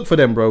always look for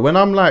them, bro. When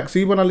I'm like,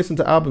 see, when I listen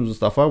to albums and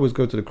stuff, I always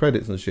go to the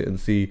credits and shit and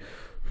see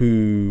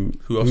who's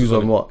is on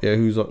on it? what. Yeah,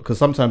 who's on? Because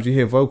sometimes you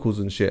hear vocals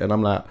and shit, and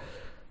I'm like,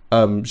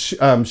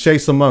 Shay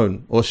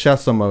Simone or Sha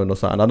Simone or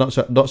something. I'm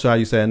not sure how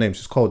you say her name.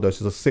 She's cold though.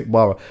 She's a sick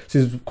barra.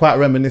 She's quite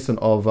reminiscent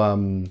of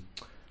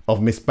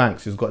Miss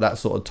Banks. She's got that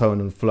sort of tone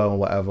and flow and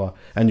whatever.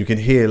 And you can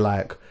hear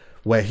like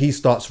where he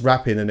starts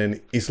rapping, and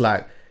then it's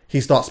like he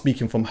starts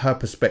speaking from her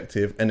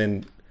perspective, and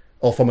then.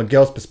 Or from a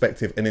girl's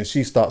perspective, and then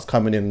she starts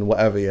coming in and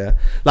whatever, yeah.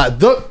 Like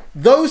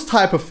those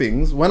type of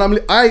things. When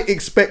I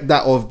expect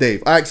that of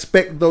Dave. I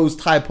expect those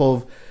type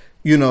of,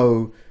 you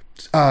know,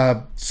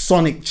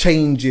 sonic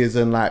changes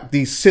and like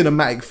these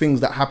cinematic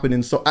things that happen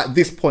at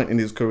this point in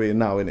his career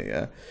now, innit?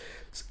 Yeah.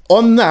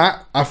 On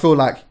that, I feel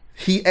like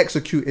he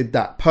executed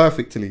that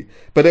perfectly.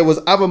 But there was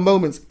other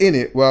moments in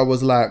it where I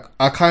was like,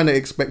 I kind of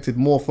expected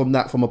more from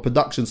that from a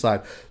production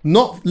side,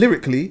 not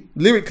lyrically.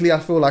 Lyrically, I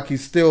feel like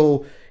he's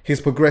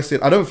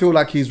progressing. I don't feel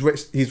like he's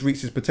reached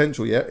his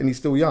potential yet, and he's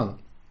still young.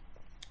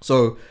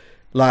 So,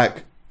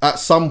 like, at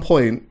some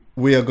point,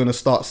 we are going to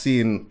start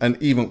seeing an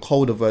even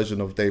colder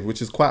version of Dave,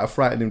 which is quite a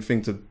frightening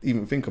thing to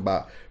even think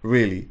about,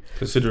 really.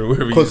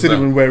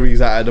 Considering where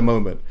he's at the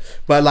moment.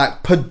 But,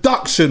 like,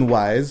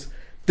 production-wise,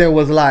 there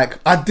was, like,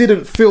 I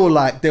didn't feel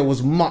like there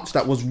was much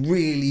that was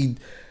really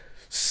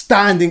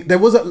standing.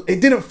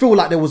 It didn't feel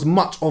like there was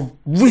much of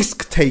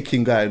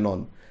risk-taking going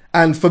on.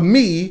 And for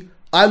me,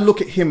 I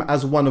look at him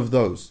as one of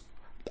those.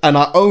 And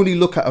I only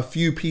look at a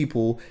few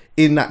people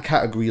in that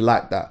category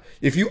like that.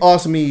 If you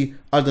ask me,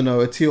 I don't know,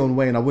 a Tion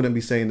Wayne, I wouldn't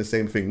be saying the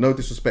same thing. No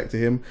disrespect to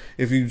him.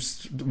 If you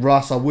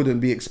Russ, I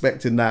wouldn't be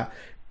expecting that.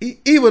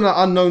 Even an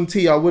Unknown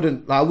T, I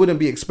wouldn't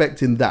be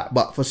expecting that.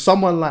 But for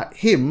someone like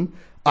him,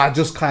 I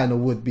just kind of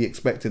would be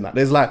expecting that.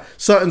 There's like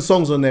certain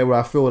songs on there where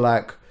I feel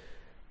like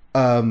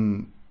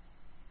and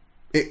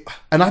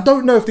I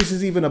don't know if this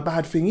is even a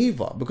bad thing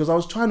either, because I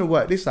was trying to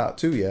work this out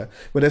too, yeah.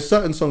 But there's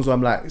certain songs where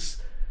I'm like,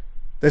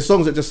 there's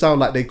songs that just sound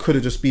like they could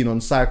have just been on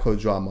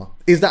psychodrama.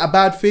 Is that a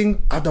bad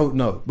thing? I don't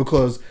know,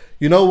 because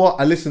you know what?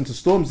 I listened to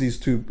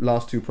Stormzy's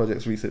last two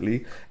projects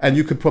recently, and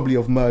you could probably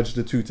have merged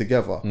the two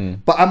together.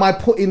 But am I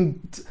putting?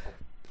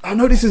 I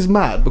know this is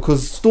mad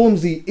because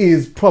Stormzy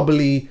is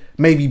probably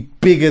maybe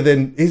bigger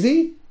than, is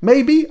he?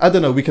 Maybe, I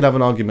don't know. We could have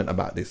an argument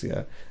about this,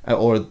 yeah,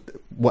 or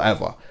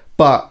whatever.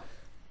 But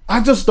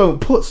I just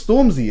don't put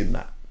Stormzy in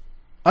that.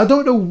 I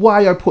don't know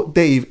why I put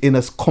Dave in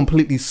a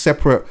completely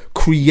separate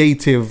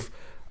creative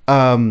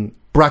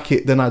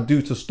bracket than I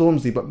do to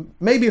Stormzy. But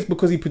maybe it's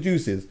because he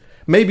produces.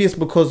 Maybe it's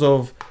because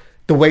of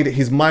the way that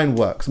his mind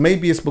works.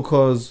 Maybe it's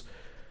because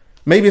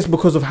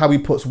of how he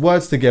puts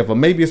words together.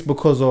 Maybe it's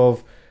because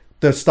of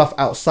the stuff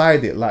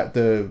outside it, like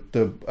the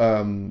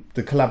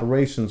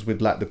collaborations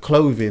with like the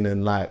clothing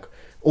and like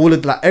all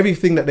of like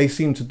everything that they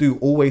seem to do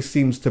always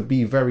seems to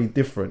be very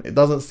different. It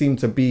doesn't seem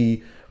to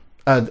be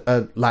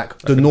like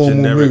the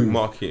normal move.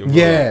 Marketing,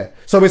 yeah.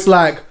 So it's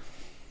like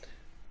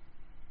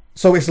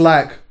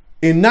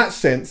in that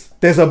sense,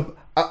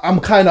 I'm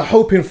kind of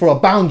hoping for a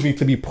boundary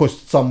to be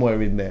pushed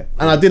somewhere in there,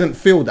 and I didn't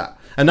feel that,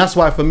 and that's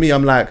why for me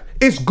I'm like,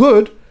 it's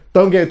good.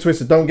 Don't get it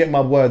twisted. Don't get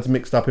my words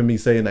mixed up in me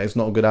saying that it's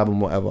not a good album,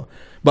 whatever.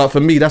 But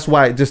for me, that's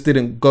why it just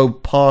didn't go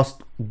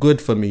past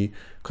good for me,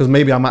 because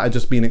maybe I might have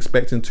just been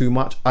expecting too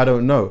much. I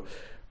don't know.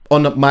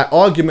 My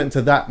argument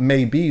to that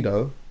may be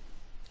though,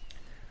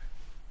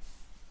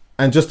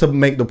 and just to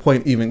make the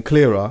point even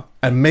clearer,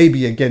 and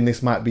maybe again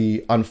this might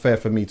be unfair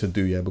for me to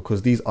do, yeah,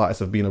 because these artists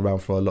have been around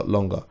for a lot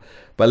longer.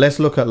 But let's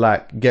look at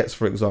like Getz,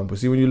 for example.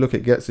 See, when you look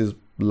at Getz's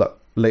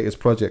latest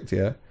project,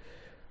 yeah,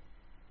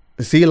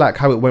 see like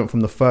how it went from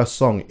the first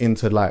song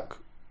into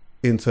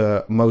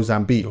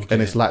Mozambique, okay.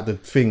 And it's like the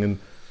thing. And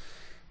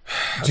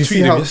I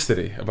tweeted him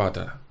yesterday about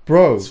that,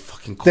 bro. It's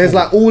fucking cool. There's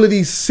like all of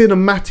these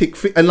cinematic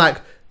things, and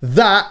like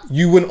that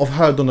you wouldn't have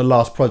heard on the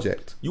last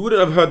project. You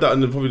wouldn't have heard that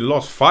in probably the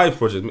last 5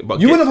 projects.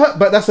 But you wouldn't have heard,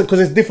 but that's because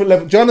it's different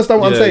level. Do you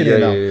understand what I'm saying here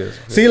now? Yeah.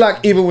 See, like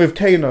even with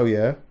Kano,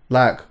 yeah,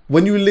 like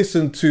when you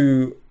listen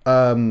to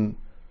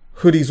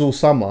Hoodies All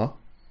Summer,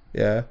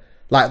 yeah,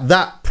 like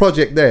that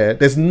project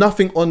there's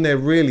nothing on there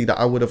really that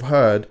I would have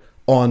heard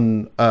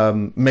on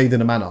Made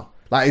in a Manor.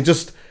 Like it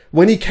just,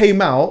 when he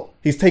came out,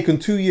 he's taken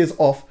 2 years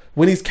off.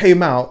 When he's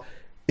came out,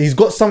 he's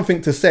got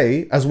something to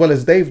say, as well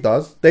as Dave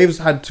does. Dave's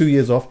had 2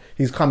 years off.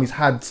 He's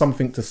had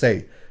something to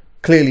say.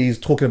 Clearly, he's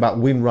talking about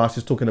Windrush.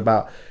 He's talking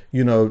about,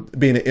 you know,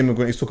 being an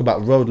immigrant. He's talking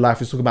about road life.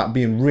 He's talking about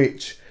being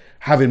rich,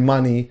 having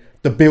money.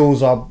 The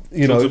bills are,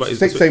 you know,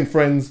 same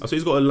friends. So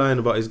he's got a line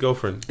about his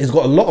girlfriend. He's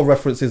got a lot of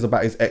references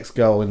about his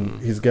ex-girl and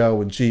his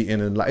girl and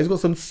cheating, and like he's got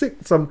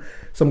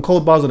some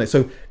cold bars on it.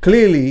 So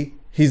clearly,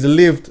 he's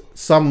lived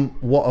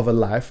somewhat of a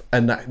life,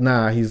 and that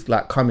now he's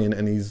like coming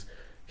and he's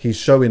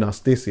showing us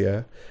this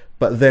year.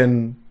 But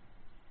then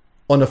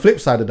on the flip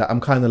side of that, I'm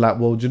kind of like,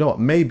 well, do you know what?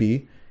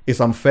 Maybe it's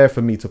unfair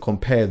for me to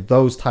compare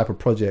those type of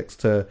projects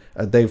to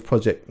a Dave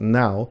project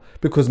now,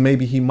 because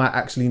maybe he might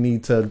actually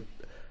need to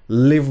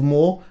live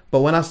more.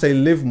 But when I say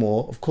live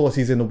more, of course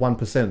he's in the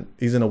 1%.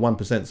 He's in a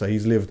 1%, so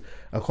he's lived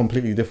a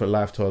completely different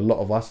life to a lot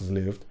of us has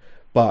lived.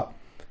 But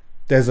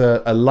there's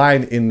a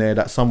line in there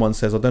that someone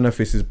says, I don't know if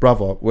it's his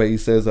brother, where he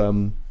says,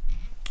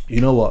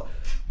 you know what,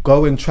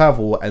 go and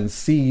travel and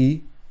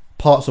see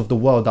parts of the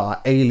world that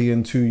are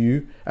alien to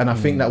you. And I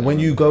think that when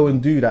you go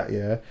and do that,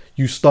 yeah,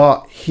 you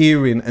start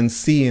hearing and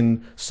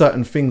seeing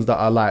certain things that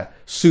are like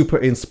super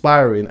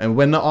inspiring. And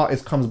when the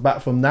artist comes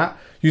back from that,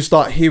 you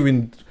start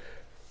hearing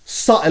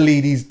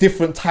subtly these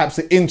different types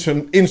of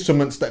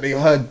instruments that they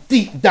heard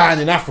deep down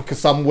in Africa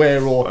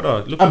somewhere, or but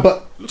do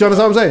you understand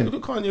what I'm saying?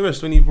 Look at Kanye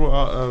West when he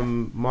brought out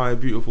My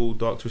Beautiful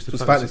Dark Twisted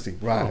Fantasy.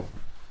 Right? Oh,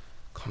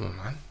 come on,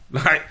 man.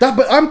 Like that,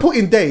 but I'm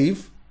putting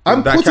Dave.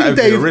 I'm putting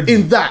Dave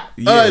in that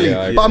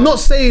early, but I'm not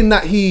saying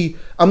that he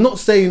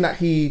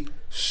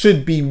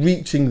should be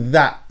reaching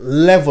that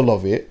level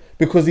of it,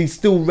 because he's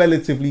still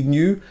relatively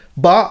new.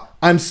 But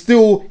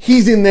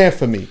he's in there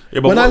for me.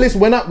 Yeah,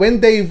 when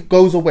Dave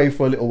goes away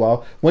for a little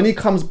while, when he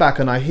comes back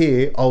and I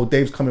hear, oh,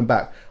 Dave's coming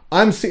back,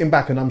 I'm sitting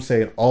back and I'm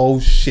saying, oh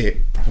shit,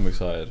 I'm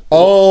excited.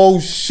 Oh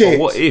shit.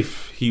 But what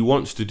if he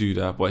wants to do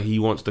that, but he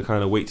wants to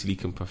kind of wait till he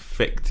can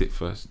perfect it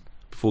first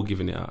before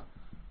giving it out?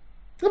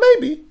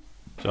 Maybe.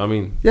 Do you know what I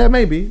mean? Yeah,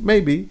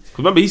 maybe.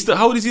 Remember, he's still,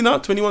 how old is he now?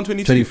 21,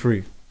 22?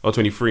 23. Oh,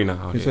 23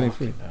 now. Okay. He's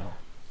 23 now.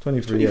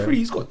 23, yeah.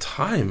 He's got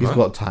time, He's man.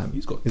 got time.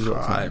 He's got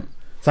time.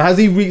 So has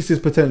he reached his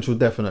potential?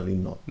 Definitely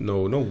not.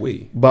 No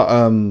way. But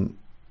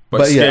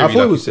scary, yeah, I thought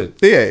like it was, you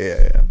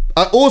said.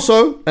 Yeah.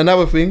 Also,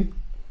 another thing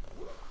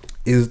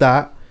is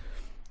that,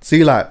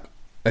 see, like,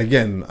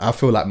 again, I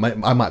feel like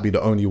I might be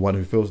the only one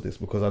who feels this,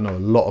 because I know a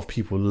lot of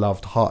people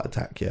loved Heart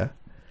Attack, yeah?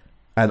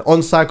 And on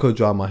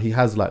Psychodrama, he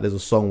has like, there's a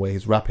song where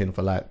he's rapping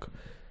for like,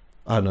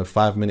 I don't know,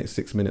 5 minutes,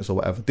 6 minutes or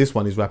whatever. This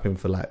one he's rapping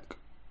for like,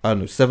 I don't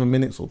know, 7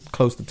 minutes or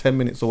close to 10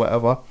 minutes or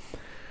whatever.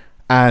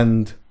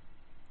 And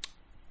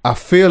I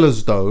feel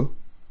as though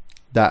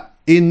that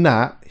in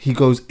that, he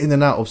goes in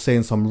and out of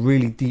saying some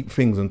really deep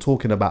things and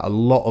talking about a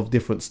lot of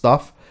different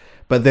stuff.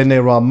 But then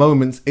there are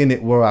moments in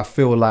it where I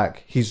feel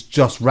like he's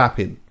just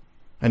rapping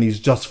and he's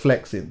just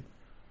flexing.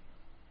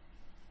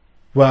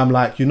 Where I'm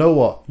like, you know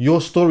what? Your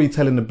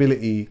storytelling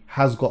ability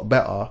has got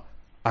better.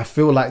 I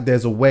feel like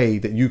there's a way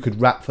that you could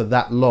rap for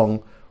that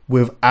long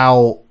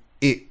without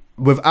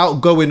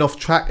going off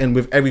track and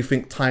with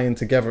everything tying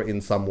together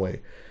in some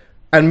way.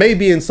 And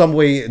maybe in some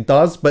way it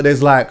does, but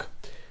there's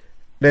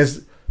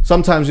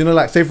sometimes, you know,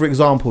 like say for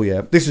example,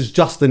 yeah, this is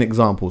just an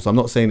example, so I'm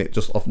not saying it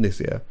just off this,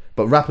 yeah,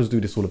 but rappers do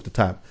this all of the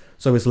time.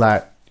 So it's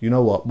like, you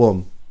know what,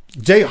 boom.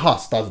 Jay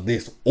Huss does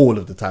this all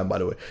of the time, by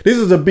the way. This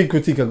is a big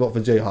critique I got for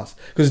Jay Huss.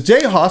 Because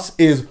Jay Huss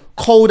is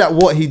cold at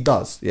what he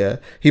does, yeah?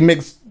 He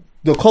makes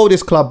the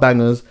coldest club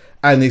bangers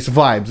and it's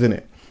vibes,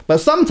 innit? But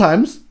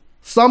sometimes,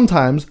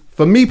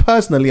 for me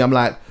personally, I'm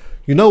like,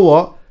 you know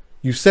what?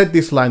 You said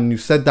this line, you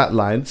said that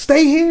line.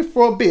 Stay here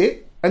for a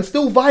bit and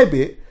still vibe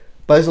it.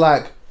 But it's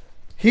like,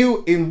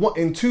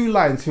 in 2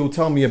 lines, he'll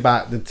tell me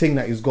about the thing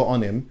that he's got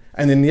on him.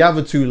 And in the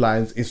other 2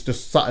 lines, it's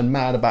just something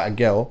mad about a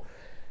girl.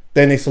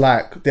 Then it's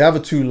like, the other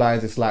 2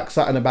 lines, it's like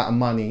something about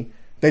money.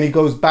 Then he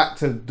goes back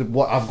to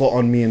what I've got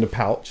on me in the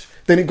pouch.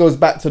 Then it goes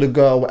back to the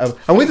girl, whatever.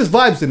 And with his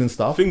vibes in and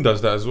stuff. Thing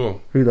does that as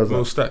well. Who does Mo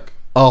that? Stack.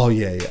 Oh,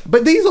 yeah.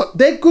 But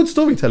they're good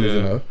storytellers,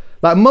 you know.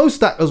 Like, Mo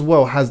Stack as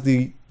well has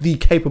the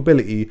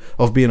capability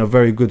of being a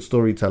very good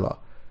storyteller.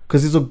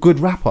 Because he's a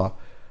good rapper.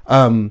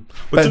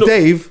 But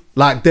Dave,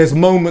 like, there's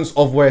moments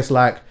of where it's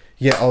like,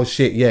 yeah, oh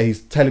shit, yeah,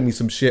 he's telling me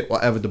some shit,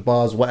 whatever, the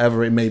bars,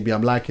 whatever it may be,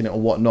 I'm liking it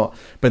or whatnot.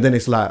 But then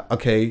it's like,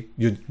 okay,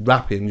 you're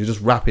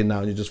just rapping now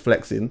and you're just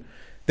flexing.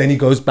 Then he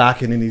goes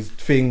back and in his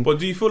thing. But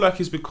do you feel like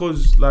it's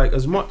because, like,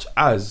 as much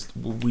as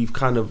we've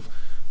kind of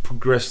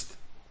progressed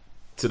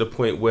to the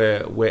point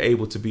where we're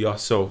able to be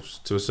ourselves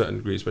to a certain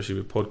degree, especially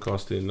with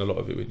podcasting, a lot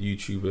of it with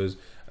YouTubers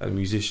and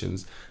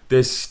musicians,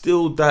 there's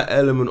still that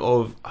element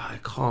of, I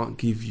can't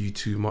give you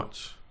too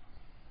much.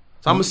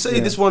 So I'm going to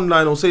say this 1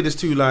 line or say this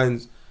 2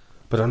 lines,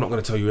 but I'm not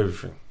going to tell you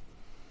everything.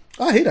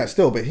 I hear that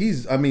still, but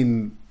he's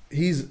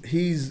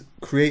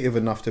creative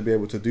enough to be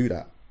able to do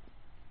that.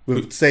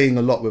 With saying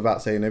a lot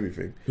without saying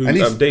everything. And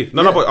he's, Dave.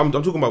 No, but I'm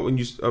talking about when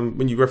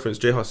you reference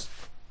J Hus.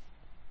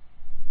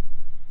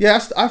 Yeah,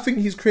 I think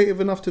he's creative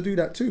enough to do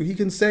that too. He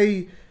can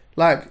say,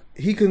 like,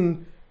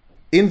 in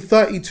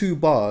 32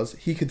 bars,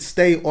 he could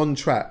stay on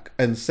track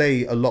and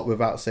say a lot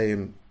without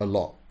saying a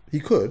lot. He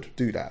could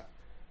do that.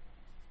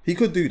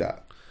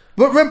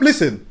 But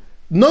listen,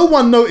 no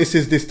one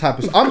notices this type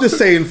of stuff. I'm just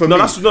saying for me.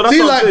 That's See, what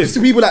like, I'm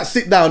saying. people that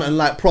sit down and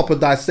like proper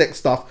dissect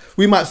stuff,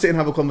 we might sit and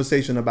have a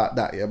conversation about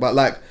that, yeah.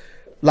 But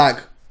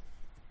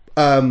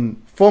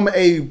from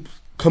a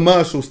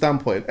commercial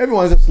standpoint,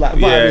 everyone's just like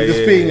vibing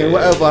this thing and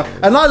whatever,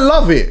 and I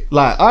love it.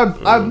 Like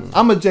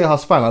I'm a J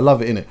Hus fan. I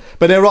love it, innit?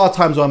 But there are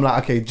times where I'm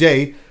like, okay,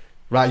 Jay,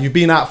 right, you've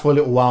been out for a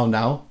little while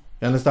now.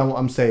 You understand what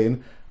I'm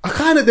saying?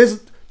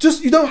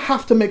 You don't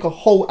have to make a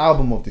whole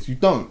album of this. You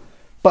don't.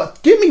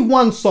 But give me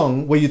one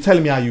song where you're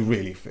telling me how you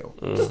really feel.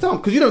 Just tell me,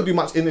 because you don't do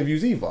much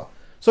interviews either.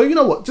 So you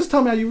know what? Just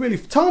tell me how you really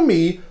feel. Tell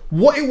me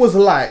what it was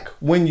like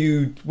when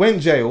you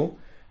went jail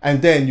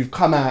and then you've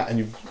come out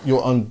and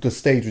you're on the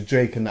stage with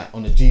Drake and that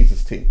on the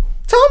Jesus team.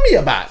 Tell me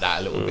about that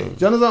a little bit.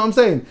 Do you understand what I'm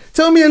saying?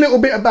 Tell me a little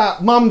bit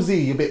about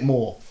Mumsy a bit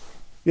more.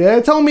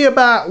 Yeah? Tell me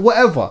about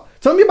whatever.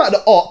 Tell me about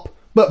the op,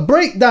 but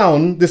break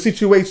down the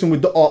situation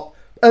with the op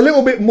a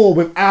little bit more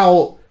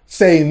without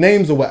saying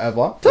names or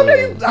whatever. Tell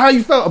me how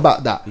you felt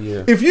about that.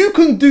 Yeah. If you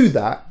can do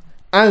that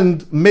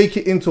and make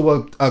it into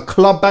a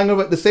club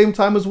banger at the same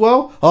time as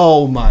well,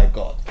 oh my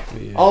God.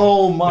 Yeah.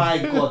 Oh my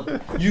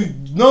God.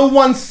 No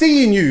one's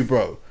seeing you,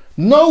 bro.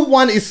 No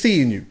one is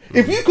seeing you.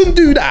 If you can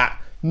do that,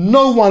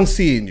 no one's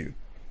seeing you.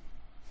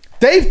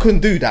 Dave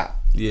can do that.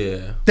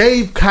 Yeah.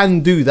 Dave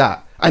can do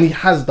that. And he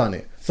has done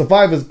it.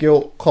 Survivor's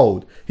Guilt,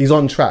 cold. He's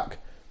on track.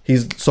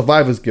 He's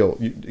Survivor's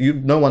Guilt. You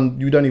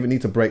don't even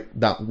need to break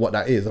that what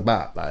that is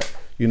about. Like,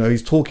 you know,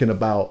 he's talking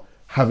about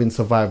having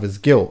survivor's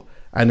guilt,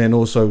 and then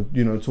also,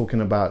 you know,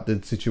 talking about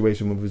the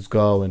situation with his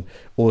girl, and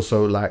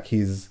also like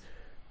his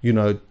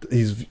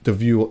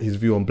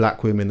view on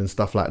black women and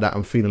stuff like that,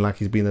 and feeling like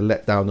he's been a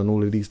letdown and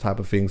all of these type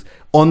of things.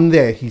 On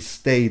there, he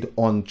stayed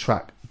on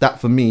track.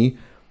 That for me,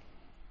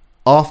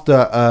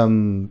 after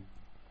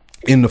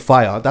In the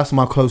Fire, that's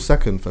my close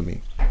second for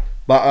me.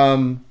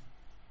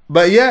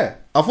 But yeah,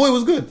 I thought it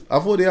was good. I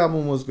thought the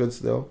album was good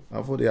still.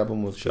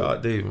 Shout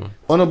out Dave, man.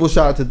 Honourable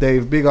shout out to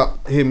Dave. Big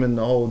up him and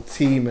the whole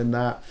team and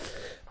that.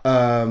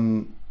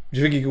 Do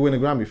you think he could win a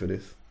Grammy for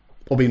this?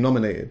 Or be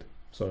nominated?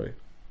 Sorry. Do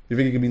you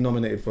think he could be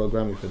nominated for a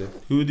Grammy for this?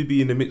 Who would he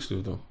be in the mix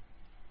with though?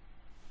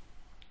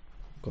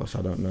 Gosh,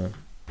 I don't know.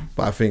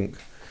 But I think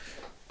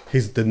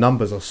the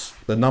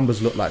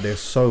numbers look like they're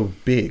so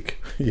big,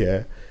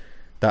 yeah,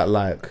 that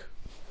like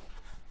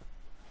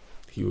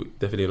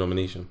definitely a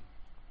nomination.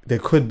 There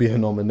could be a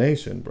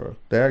nomination, bro.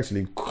 There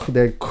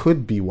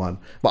could be one.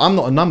 But I'm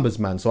not a numbers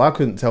man, so I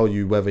couldn't tell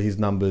you whether his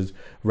numbers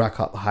rack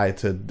up high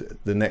to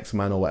the next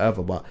man or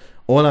whatever. But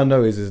all I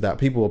know is that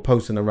people are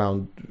posting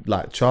around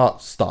like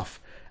chart stuff,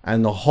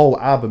 and the whole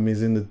album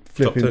is in the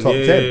flipping top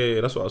 10.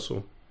 Yeah, that's what I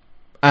saw.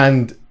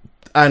 And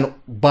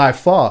by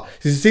far,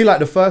 you see, like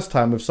the first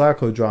time with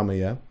Psychodrama,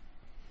 yeah,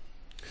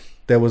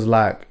 there was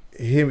like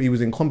he was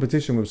in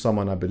competition with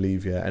someone, I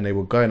believe, yeah, and they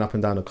were going up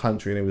and down the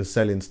country and they were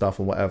selling stuff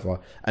and whatever,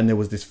 and there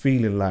was this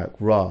feeling like,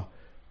 rah,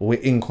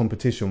 we're in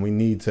competition, we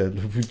need to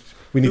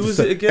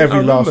sell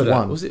every last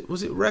one. Was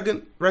it Rag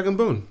and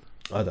Bone?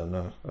 I don't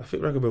know. I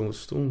think Rag and Bone was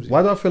Stormzy.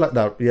 Why do I feel like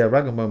that? Yeah,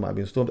 Rag and Bone might have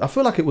been Stormzy. I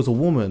feel like it was a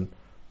woman,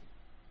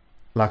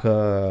 like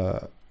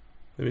a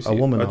Let me see. A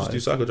woman I just do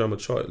artist. psychodrama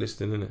chart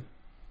listing, innit?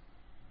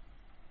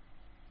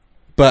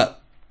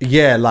 But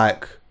yeah,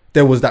 like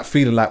there was that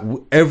feeling like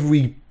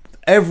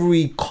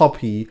every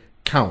copy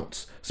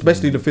counts,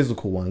 especially the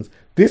physical ones.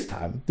 This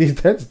time, these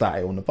heads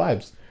started on the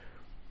vibes.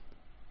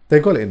 They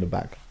got it in the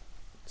bag.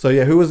 So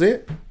yeah, who was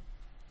it?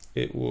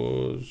 It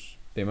was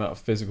The amount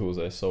of physicals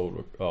they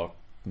sold are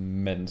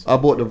mental. I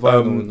bought the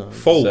vinyl. now.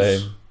 Folds.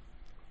 Same.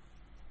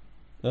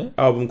 Huh?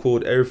 Album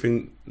called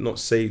Everything Not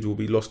Saved Will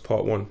Be Lost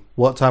Part 1.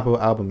 What type of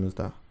album is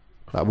that?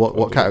 Like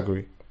what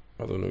category?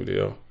 I don't know who they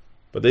are.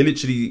 But they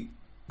literally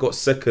got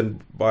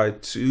second by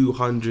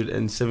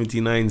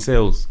 279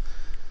 sales.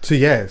 So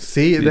yeah,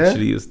 see it there.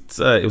 Literally,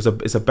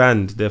 it's a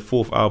band, their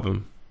fourth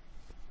album.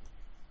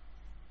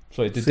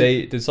 Sorry, did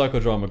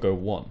Psychodrama go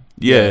 1?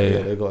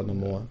 Yeah. They got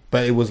number 1.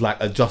 But it was like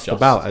a just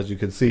about, as you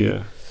can see.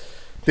 Yeah.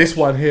 This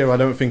one here, I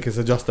don't think it's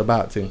a just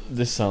about thing.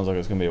 This sounds like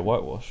it's gonna be a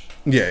whitewash.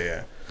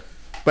 Yeah.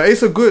 But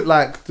it's a good,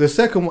 like, the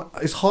second one,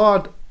 it's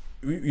hard,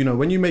 you know,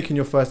 when you're making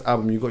your first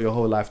album, you've got your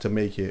whole life to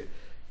make it.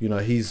 You know,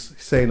 he's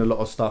saying a lot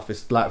of stuff.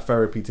 It's like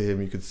therapy to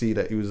him. You could see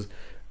that he was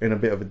in a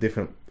bit of a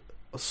different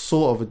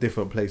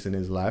place in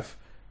his life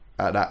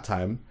at that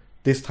time.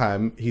 This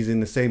time, he's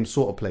in the same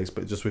sort of place,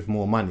 but just with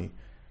more money.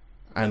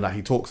 And like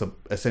he talks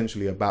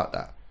essentially about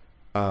that.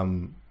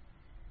 And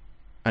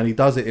he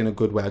does it in a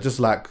good way. I just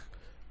like,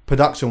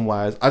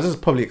 production-wise, I just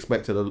probably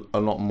expected a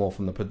lot more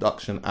from the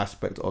production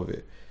aspect of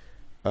it.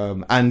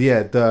 And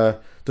yeah, the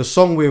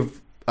song with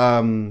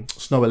Snow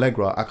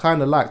Allegra I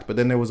kind of liked, but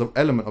then there was an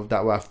element of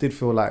that where I did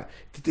feel like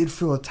it did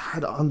feel a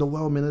tad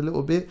underwhelming a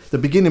little bit. The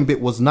beginning bit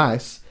was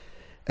nice,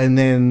 and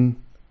then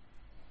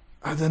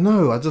I don't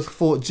know, I just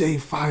thought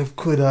J5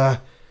 could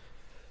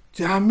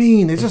do you know what I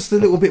mean? It's just a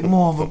little bit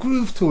more of a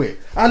groove to it.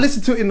 I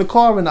listened to it in the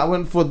car and I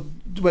went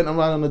around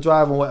on the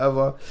drive or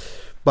whatever,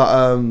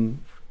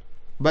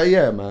 but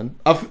yeah, man.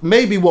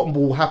 Maybe what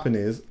will happen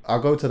is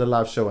I'll go to the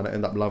live show and I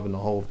end up loving the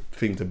whole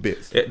thing to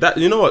bits.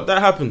 You know what?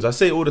 That happens. I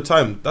say it all the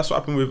time. That's what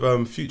happened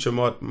with Future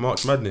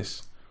March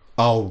Madness.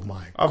 Oh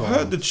my God. I've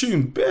heard the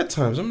tune bare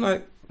times. I'm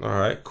like, all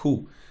right,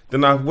 cool.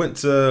 Then I went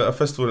to a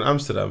festival in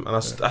Amsterdam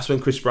and that's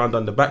when Chris Brown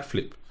done the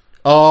backflip.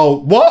 Oh,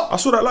 what? I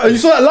saw that live. Oh, you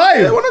saw that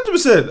live? Yeah,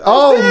 100%.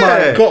 Oh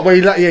my God. Well,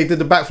 he did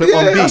the backflip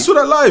on beat. I saw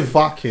that live.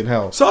 Fucking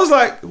hell. So I was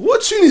like,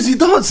 what tune is he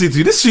dancing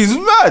to? This tune's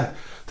mad.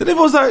 Then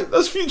everyone was like,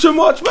 that's Future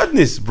March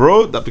Madness,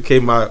 bro. That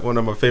became one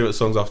of my favourite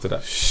songs after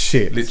that.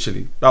 Shit.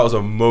 Literally. That was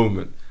a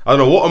moment. I don't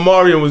know what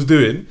Amarian was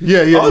doing.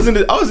 Yeah. I was in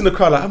the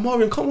crowd like,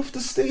 Amarian, come off the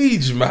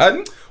stage,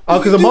 man. Oh,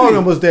 because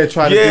Amarian was there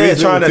trying to do his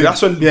trying to. thing.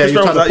 That's when he was Chris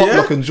trying Brown to was pop,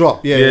 lock and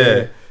drop.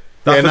 Yeah.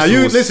 That Now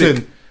you was listen.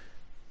 sick.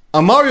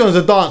 Amarion's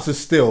a dancer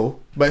still,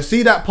 but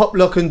see that pop,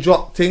 lock and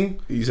drop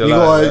thing. He's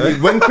alive,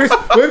 when Chris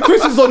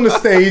is on the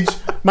stage,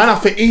 man, I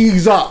have to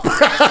ease up.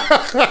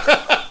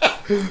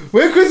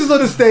 When Chris is on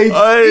the stage,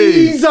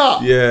 ease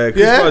up. Yeah,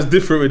 Chris Brown's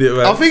different with it,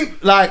 man. I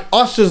think like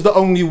Usher's the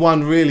only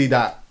one really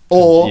that,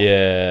 or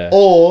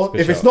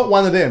if it's not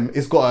one of them,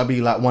 it's got to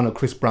be like one of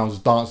Chris Brown's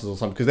dancers or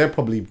something, because they're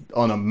probably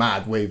on a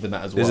mad wave in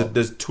that as well.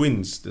 There's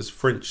twins. There's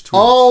French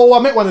twins. Oh, I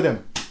met one of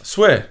them. I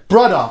swear,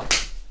 brother.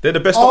 They're the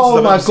best dancers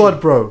I've ever seen.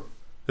 God, bro.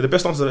 They're the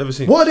best dancers I've ever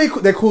seen. What are they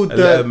called? They're called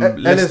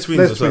Les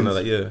Twins or something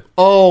like that, yeah.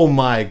 Oh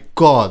my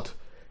God.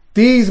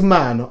 These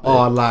man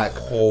are like,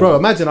 bro,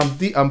 imagine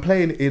I'm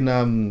playing in,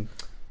 I'm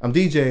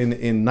DJing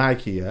in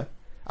Nike, yeah?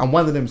 And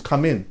one of them's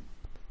come in,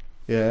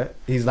 yeah?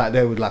 He's like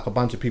there with like a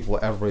bunch of people,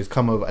 whatever. He's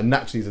come over, and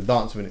naturally he's a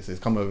dancer and it says,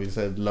 come over, he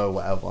said low,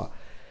 whatever.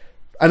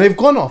 And they've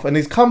gone off and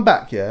he's come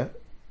back, yeah?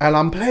 And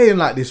I'm playing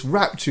like this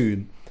rap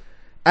tune.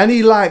 And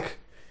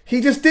he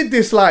just did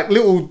this like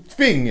little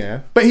thing,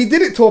 yeah? But he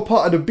did it to a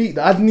part of the beat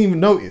that I didn't even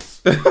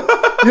notice.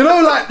 You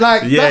know, like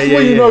that's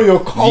when you know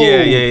you're cold.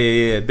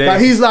 Yeah. Like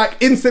he's like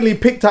instantly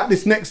picked up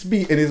this next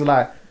beat and he's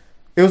like,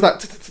 it was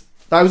like, it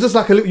was just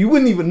like a little, you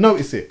wouldn't even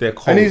notice it. They're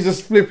cold. And he's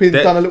just flipping,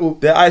 done a little.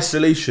 Their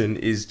isolation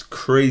is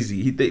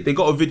crazy. They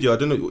got a video. I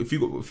don't know if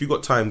you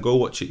got time, go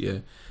watch it. Yeah,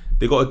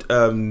 they got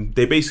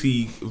they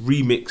basically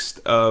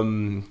remixed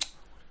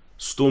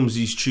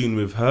Stormzy's tune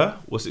with her.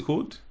 What's it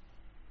called?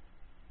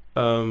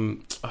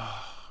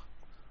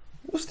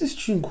 What's this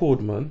tune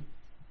called, man?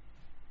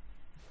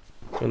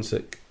 1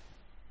 sec.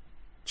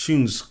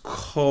 Tune's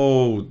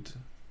cold.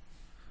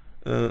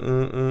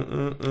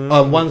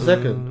 1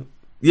 second.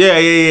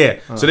 Yeah.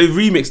 So they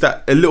remixed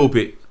that a little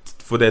bit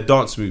for their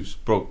dance moves,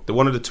 bro.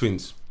 One of the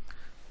twins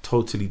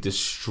totally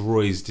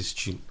destroys this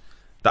tune.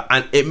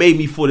 And it made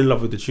me fall in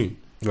love with the tune.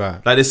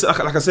 Right. Like I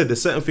said,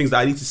 there's certain things that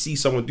I need to see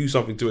someone do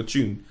something to a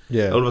tune.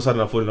 Yeah. All of a sudden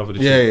I fall in love with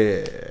the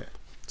tune. Yeah.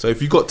 So if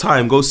you got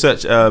time, go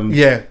search.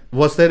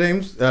 What's their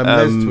names?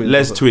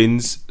 Les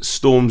Twins,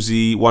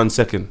 Stormzy, 1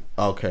 second.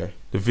 Okay.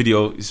 The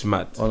video is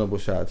mad. Honorable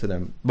shout out to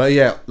them. But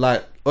yeah,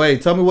 like,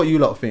 wait, tell me what you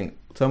lot think.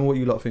 Tell me what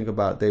you lot think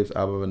about Dave's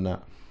album and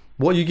that.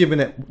 What are you giving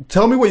it?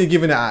 Tell me what you're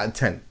giving it out of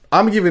 10.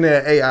 I'm giving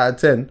it an 8 out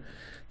of 10.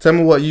 Tell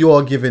me what you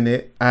are giving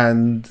it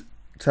and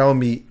tell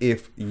me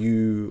if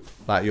you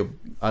like your,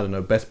 I don't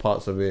know, best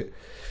parts of it,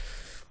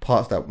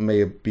 parts that may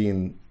have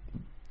been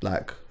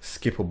like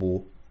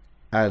skippable,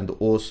 and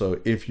also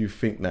if you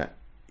think that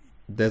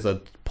there's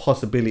a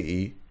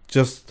possibility,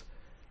 just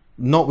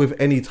not with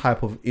any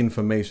type of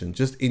information,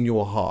 just in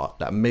your heart,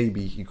 that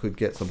maybe he could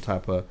get some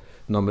type of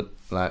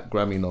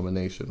Grammy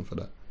nomination for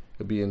that.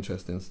 It'd be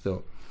interesting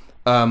still.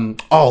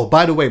 Oh,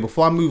 by the way,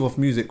 before I move off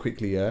music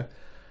quickly, yeah,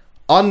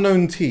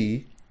 Unknown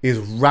T is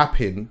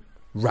rapping.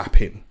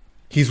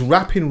 He's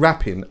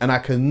rapping, and I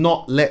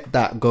cannot let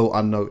that go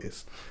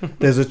unnoticed.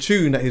 There's a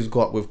tune that he's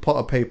got with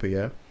Potter Paper,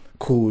 yeah,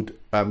 called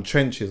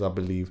Trenches, I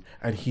believe,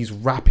 and he's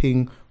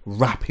rapping,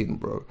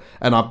 bro.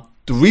 And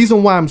the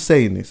reason why I'm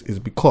saying this is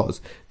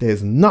because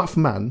there's enough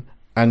man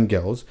and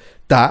girls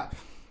that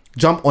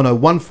jump on a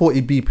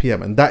 140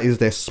 BPM, and that is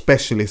their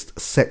specialist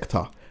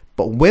sector.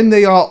 But when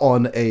they are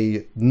on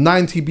a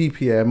 90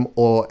 BPM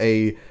or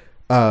a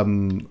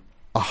 100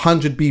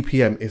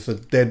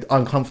 BPM, they're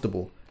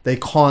uncomfortable. They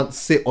can't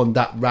sit on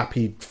that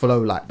rappy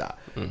flow like that.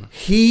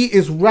 He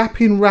is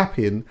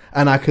rapping,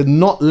 and I could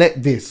not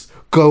let this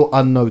go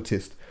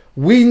unnoticed.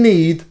 We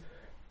need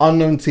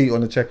Unknown T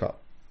on the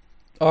checkup.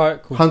 All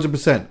right, cool.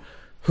 100%.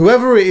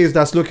 Whoever it is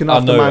that's looking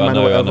after my man,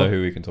 I know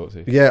who we can talk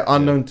to. Yeah,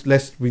 Unknown.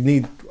 We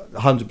need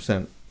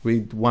 100%.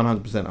 We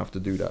 100% have to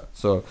do that.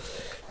 So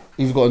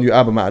he's got a new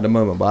album out at the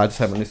moment, but I just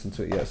haven't listened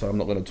to it yet, so I'm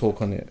not going to talk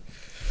on it.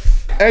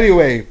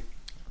 Anyway,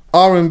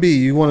 R&B.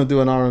 You want to do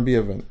an R&B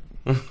event?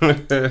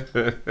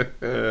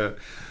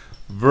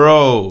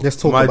 Bro, let's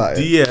talk my about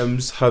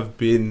DMs have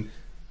been,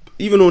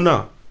 even on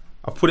now,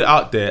 I've put it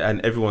out there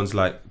and everyone's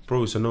like,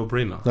 bro, it's a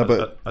no-brainer. No,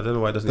 but I don't know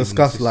why it doesn't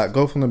discuss, even exist.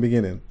 go from the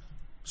beginning.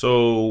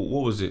 So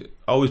what was it?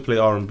 I always play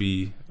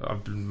R&B. I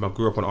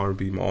grew up on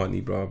R&B, my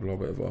auntie, blah blah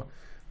whatever.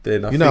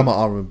 Then I'm an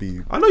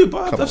R&B. I know you,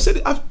 but I've said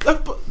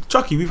it.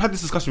 Chucky, we've had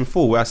this discussion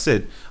before where I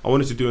said I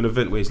wanted to do an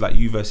event where it's like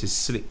you versus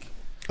Slick,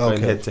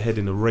 going head to head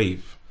in a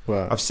rave.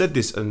 Right. I've said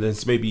this, and then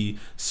it's maybe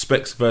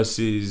Specs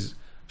versus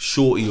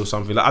Shorty or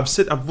something. Like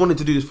I've wanted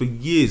to do this for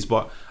years,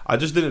 but I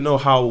just didn't know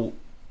how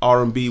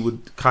R&B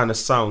would kind of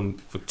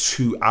sound for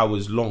 2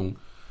 hours long.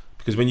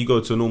 Because when you go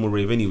to a normal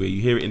rave anyway,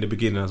 you hear it in the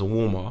beginning as a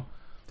warmer,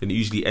 then it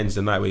usually ends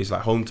the night where it's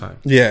like home time.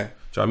 Yeah. Do you know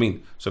what I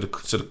mean? So the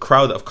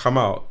crowd that have come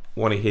out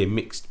want to hear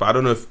mixed, but I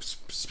don't know if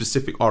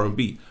specific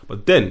R&B.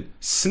 But then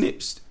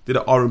Snips did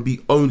an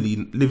R&B only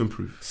Living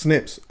Proof.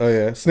 Snips, oh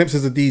yeah, Snips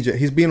is a DJ.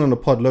 He's been on the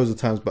pod loads of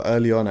times, but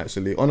early on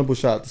actually. Honourable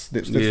shout out to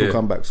Snips. Snips will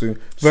come back soon.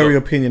 Very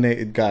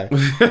opinionated guy,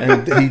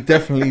 and he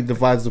definitely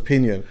divides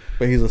opinion.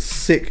 But he's a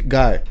sick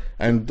guy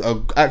and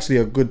actually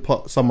a good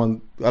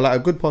a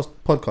good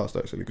podcast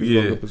actually.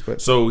 Yeah.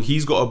 So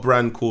he's got a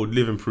brand called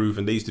Living Proof,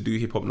 and they used to do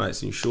hip hop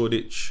nights in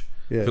Shoreditch.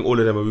 Yeah. I think all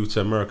of them have moved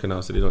to America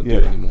now, so they don't do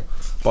it anymore.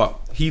 But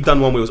he done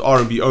one where it was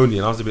R&B only,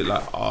 and I was a bit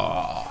like,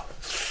 I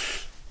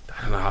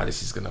don't know how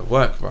this is gonna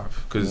work, bruv.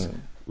 Because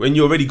when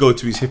you already go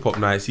to his hip hop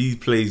nights, he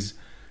plays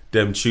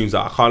them tunes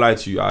that I can't lie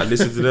to you. I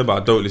listen to them,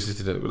 but I don't listen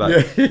to them. Like,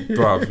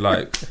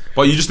 bruv,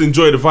 but you just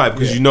enjoy the vibe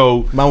because you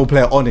know, man will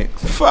play it on it.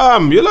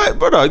 Fam, you're like,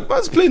 brother,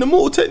 man's playing a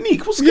Mortal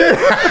Technique. What's going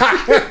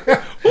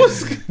on?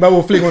 Man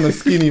will fling on a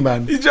skinny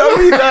man. You know what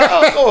I mean? Like,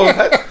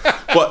 oh,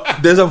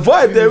 but there's a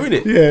vibe there,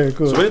 innit? Yeah,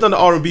 cool. So when they done the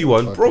R&B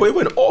one, bro, it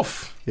went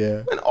off.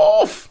 Yeah. Went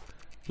off.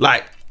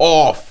 Like,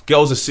 off.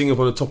 Girls are singing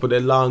from the top of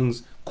their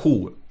lungs.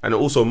 Cool. And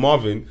also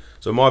Marvin.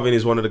 So Marvin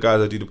is one of the guys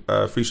I do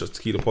the Free Shots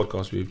Tequila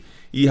podcast with.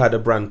 He had a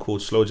brand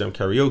called Slow Jam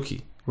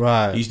Karaoke.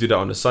 Right. He used to do that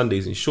on the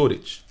Sundays in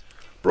Shoreditch.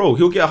 Bro,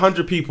 he'll get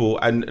 100 people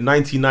and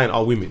 99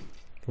 are women.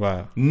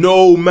 Wow.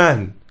 No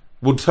man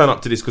would turn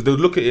up to this because they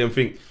would look at it and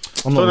think,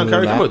 I'm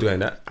not doing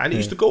that. And it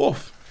used to go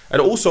off.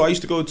 And also, I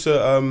used to go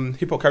to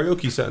hip hop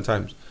karaoke certain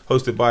times,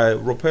 hosted by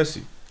Rob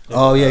Percy.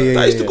 Oh yeah.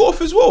 That used to go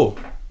off as well.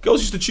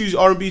 Girls used to choose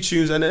R&B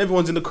tunes, and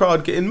everyone's in the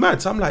crowd getting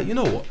mad. So I'm like, you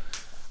know what?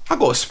 I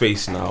got a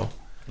space now.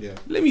 Yeah.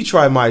 Let me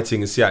try my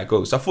thing and see how it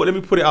goes. So I thought, let me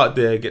put it out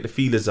there, get the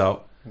feelers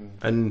out.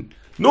 And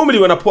normally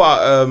when I put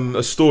out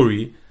a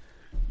story,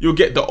 you'll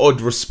get the odd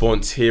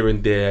response here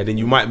and there. And then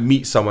you might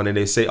meet someone and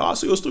they say, I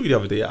saw your story the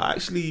other day. I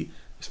actually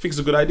think it's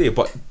a good idea.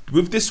 But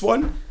with this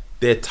one,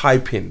 they're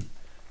typing,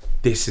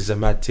 this is a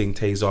mad thing,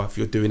 Taser. If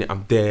you're doing it,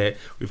 I'm there.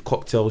 With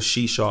cocktails,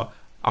 shisha,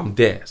 I'm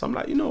there. So I'm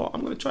like, you know what?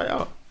 I'm going to try it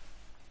out.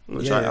 I'm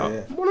going to try it out.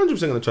 I'm 100%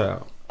 going to try it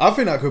out. I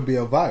think that could be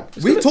a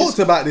vibe. We talked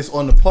about this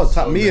on the pod.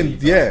 Me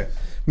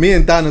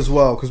and Dan as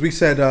well. Because we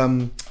said,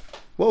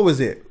 what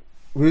was it?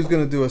 We was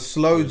going to do a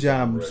slow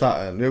jam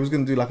something. We was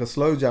going to do like a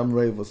slow jam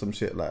rave or some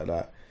shit like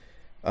that.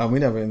 We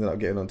never ended up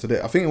getting onto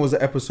that. I think it was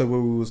an episode where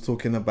we was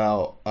talking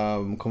about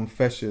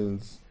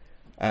Confessions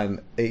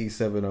and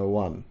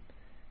 8701.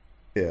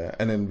 Yeah,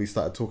 and then we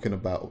started talking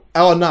about...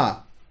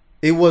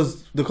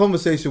 the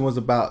conversation was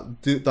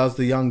about, does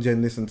the young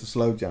gen listen to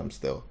slow jams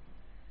still?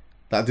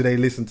 Like, do they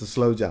listen to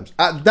slow jams?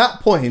 At that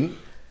point,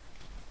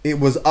 it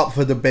was up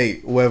for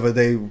debate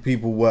whether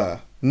people were.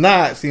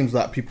 Now it seems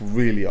like people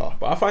really are.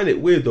 But I find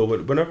it weird though,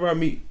 but whenever I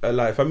meet,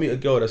 if I meet a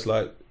girl that's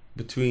like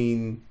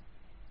between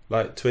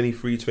like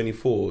 23,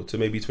 24 to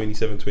maybe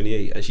 27,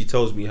 28, and she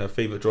tells me her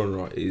favourite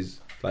genre is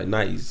like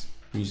 90s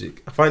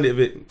music, I find it a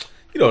bit...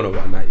 You don't know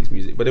about 90s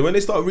music. But then when they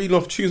start reading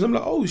off tunes, I'm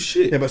like, oh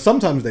shit. Yeah, but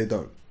sometimes they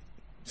don't.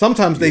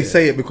 Sometimes they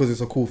say it because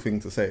it's a cool thing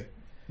to say.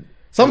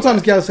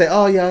 Sometimes girls say,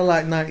 "Oh yeah, I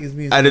like 90s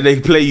music," and then they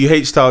play you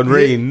H-Town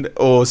Rain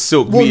or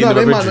Silk. Well, Me no, in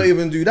they the might not bedroom.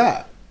 even do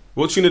that.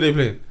 What tune are they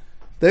playing?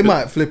 They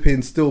might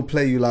flipping still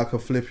play you like a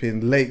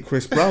flipping late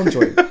Chris Brown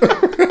joint.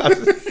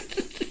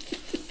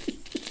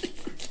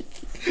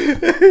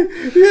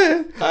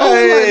 Yeah.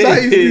 Oh,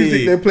 like 90s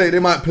music they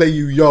might play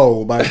you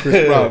Yo by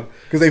Chris Brown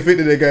because they think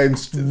that they're going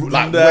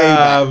like way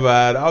back.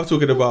 Man, I'm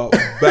talking about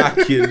back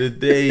in the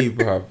day,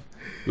 bruv.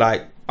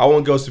 Like, I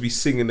want girls to be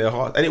singing their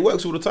heart, and it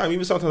works all the time.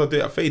 Even sometimes I do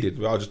it at Faded,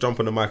 where I'll just jump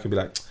on the mic and be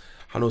like,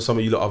 I know some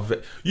of you lot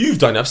you've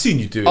done it, I've seen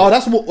you do it. Oh,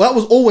 that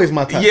was always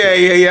my tactic.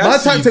 Yeah. My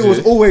tactic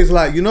was always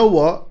like, you know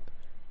what?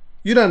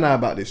 You don't know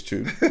about this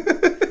tune.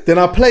 Then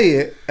I play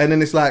it, and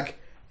then it's like,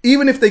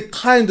 even if they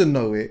kind of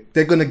know it,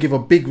 they're gonna give a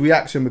big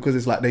reaction because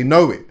it's like they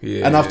know it.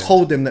 Yeah, and I've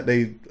told them that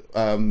they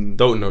don't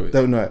know it.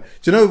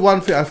 Do you know one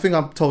thing? I think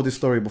I've told this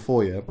story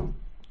before, yeah.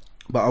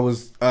 But I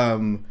was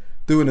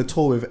doing a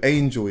tour with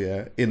Angel,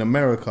 yeah, in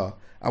America,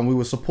 and we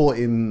were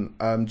supporting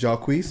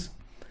Jarquez,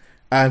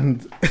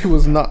 and it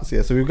was nuts,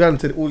 yeah. So we were going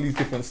to all these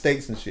different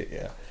states and shit,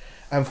 yeah.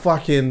 And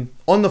fucking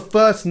on the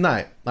first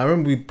night, I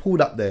remember we pulled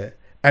up there,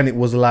 and it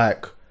was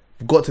like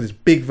we got to this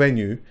big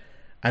venue,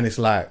 and it's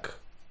like.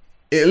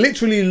 It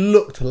literally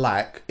looked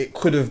like it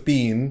could have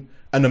been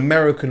an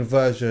American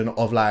version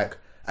of like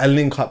a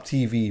Link Up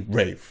TV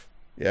rave.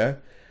 Yeah.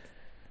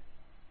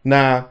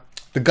 Now,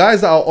 the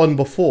guys that are on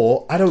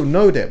before, I don't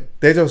know them.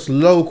 They're just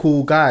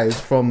local guys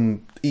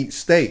from each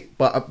state.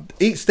 But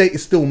each state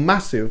is still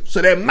massive.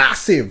 So they're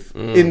massive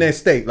in their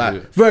state.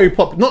 Like very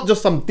popular. Not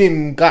just some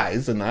dim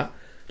guys and that.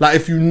 Like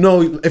if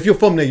you're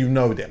from there, you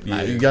know them.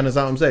 Like, you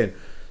understand what I'm saying?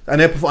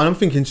 And I'm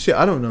thinking, shit,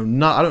 I don't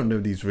know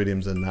these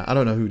rhythms and that. I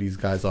don't know who these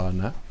guys are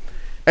and that.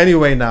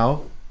 Anyway,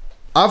 now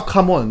I've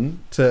come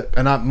on to,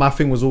 and my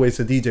thing was always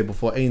to DJ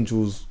before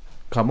Angels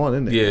come on,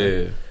 isn't it?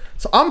 Yeah.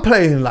 So I'm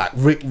playing like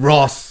Rick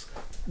Ross,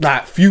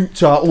 like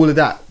Future, all of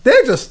that.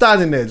 They're just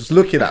standing there, just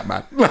looking at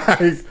man, like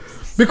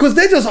because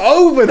they're just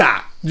over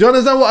that. Do you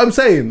understand what I'm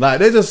saying? Like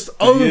they're just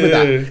over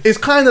that. It's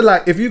kind of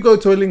like if you go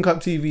to a Link Up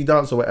TV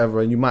dance or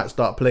whatever, and you might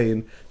start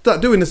doing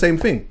the same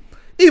thing.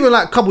 Even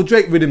like a couple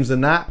Drake rhythms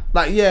and that,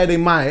 like they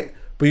might.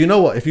 But you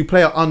know what? If you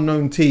play an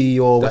Unknown T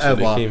or that's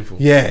whatever, what they came for.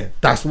 Yeah,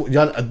 that's what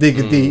a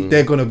Digger D.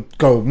 They're gonna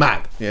go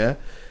mad. Yeah.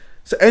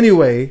 So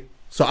anyway,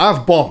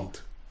 I've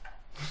bombed.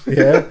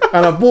 Yeah,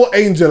 and I bought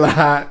Angel a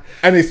hat,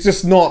 and it's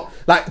just not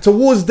like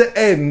towards the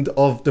end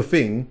of the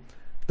thing,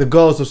 the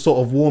girls have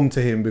sort of warmed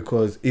to him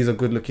because he's a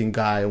good-looking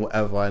guy and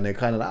whatever, and they're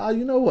kind of like, oh,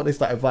 you know what? They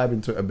started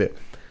vibing to it a bit.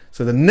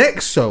 So the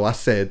next show, I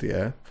said,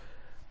 yeah,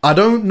 I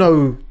don't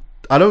know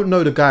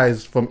the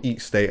guys from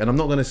each state, and I'm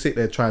not going to sit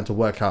there trying to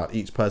work out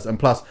each person. And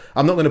plus,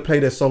 I'm not going to play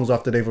their songs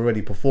after they've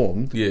already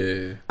performed.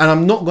 Yeah. And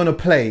I'm not going to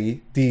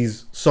play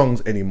these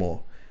songs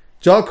anymore.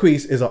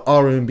 Jarquez is an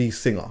R&B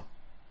singer.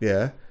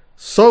 Yeah.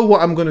 So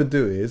what I'm going to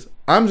do is,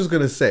 I'm just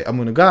going to say, I'm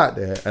going to go out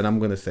there and I'm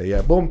going to say,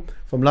 yeah, boom,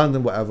 from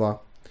London, whatever.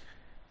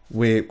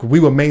 We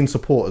were main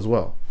support as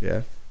well.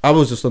 Yeah. I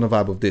was just on the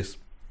vibe of this.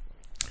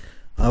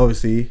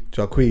 Obviously,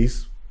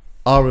 Jarquez,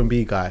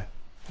 R&B guy.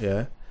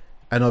 Yeah.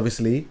 And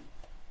obviously,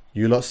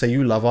 you lot say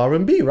you love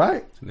R&B,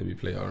 right? So let me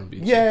play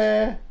R&B.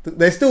 Yeah.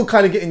 They're still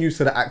kind of getting used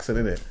to the accent,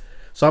 innit?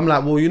 So I'm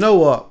like, well, you know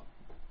what?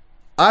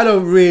 I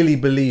don't really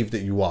believe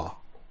that you are.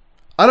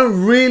 I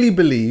don't really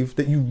believe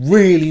that you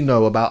really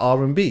know about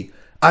R&B.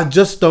 I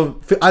just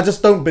don't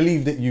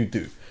believe that you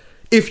do.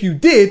 If you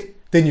did,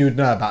 then you'd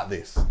know about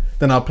this.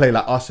 Then I'll play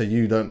like Usher,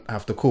 you don't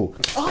have to call.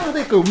 Oh,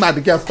 they go mad,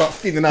 the girls start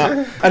skinning out.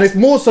 And it's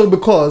more so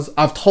because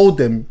I've told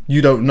them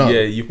you don't know.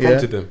 Yeah, you've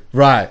prompted them.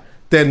 Right.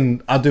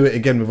 Then I'll do it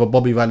again with a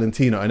Bobby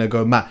Valentino and they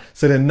go mad.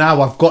 So then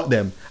now I've got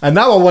them. And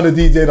now I want to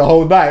DJ the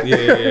whole night.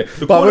 Yeah.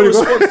 The call and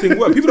response thing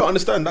works. People don't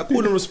understand that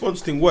call and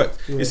response thing works.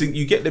 Yeah. It's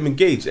you get them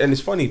engaged. And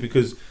it's funny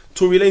because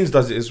Tory Lanez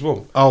does it as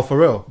well. Oh, for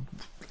real?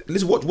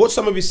 Listen, watch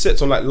some of his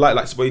sets on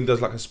like when he does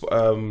like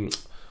a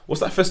what's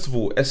that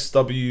festival?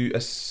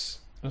 SW4.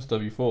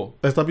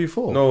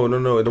 SW4?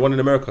 No. The one in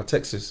America,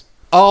 Texas.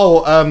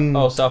 Oh,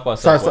 South by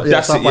Southwest.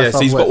 That's it, yeah. So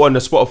he's got one, the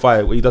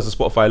Spotify, where he does a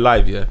Spotify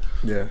live, yeah.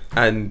 Yeah.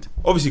 And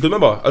obviously, because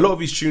remember, a lot of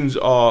his tunes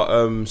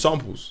are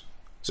samples.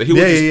 So he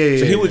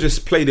will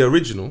just play the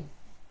original,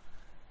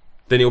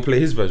 then he'll play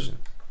his version.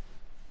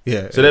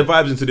 Yeah. So their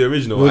vibes into the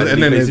original, and then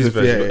he plays his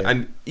version. Yeah.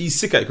 And he's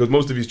sick at it because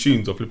most of his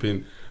tunes are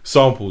flipping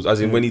samples,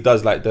 as in when he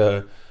does like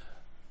the...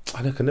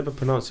 I can never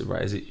pronounce it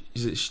right. Is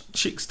it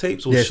Chicks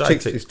Tapes or Shy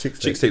Tapes? It's Chicks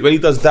Tapes. When he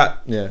does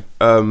that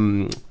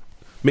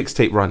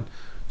mixtape run.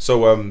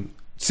 So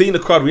seeing the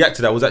crowd react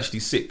to that was actually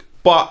sick.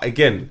 But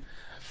again,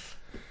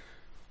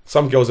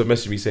 some girls have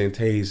messaged me saying,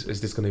 Taze, is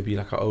this going to be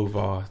like an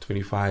over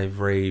 25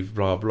 rave,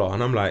 blah, blah.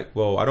 And I'm like,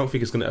 well, I don't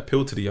think it's going to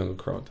appeal to the younger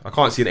crowd. I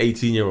can't see an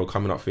 18-year-old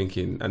coming up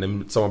thinking, and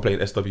then someone playing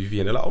SWV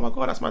and they're like, oh my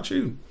God, that's my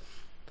tune.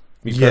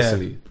 Me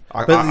personally,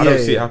 I don't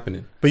see it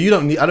happening. But I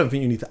don't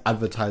think you need to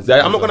advertise it.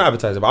 I'm not going to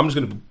advertise it, but I'm just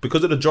going to,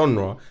 because of the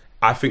genre,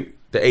 I think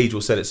the age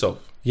will sell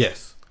itself.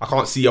 Yes. I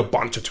can't see a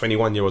bunch of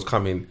 21-year-olds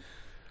coming.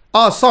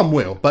 Some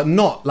will, but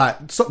not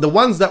like the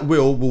ones that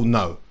will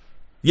know.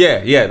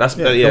 Yeah, that's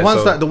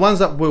the ones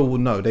that will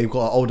know. They've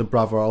got an older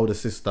brother, older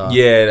sister.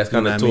 Yeah, that's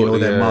kind of taught, or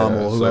their mum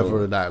or so-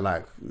 whoever that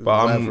like. But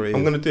I'm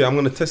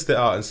gonna test it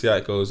out and see how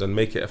it goes and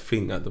make it a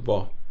thing at the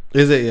bar.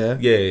 Is it? Yeah.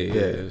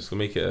 Yeah. So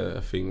make it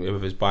a thing,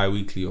 whether it's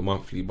bi-weekly or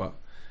monthly, but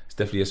it's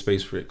definitely a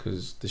space for it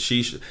because the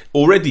shisha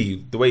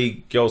already, the way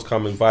girls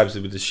come and vibes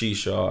with the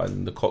shisha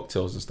and the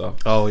cocktails and stuff.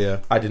 Oh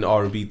yeah. Adding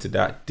R&B to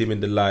that,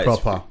 dimming the lights.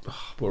 Proper.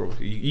 Bro,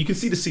 you can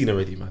see the scene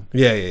already, man.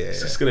 Yeah.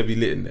 It's just gonna be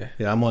lit in there.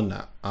 Yeah, I'm on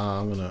that.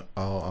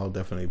 I'll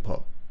definitely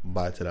pop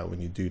by to that when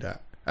you do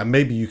that, and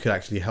maybe you could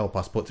actually help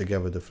us put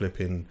together the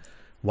flipping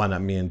one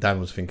that me and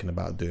Dan was thinking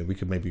about doing. We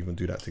could maybe even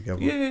do that together.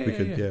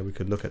 We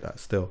could look at that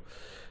still.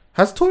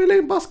 Has Tory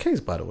Lane bust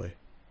case, by the way?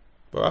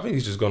 But I think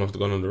he's just gone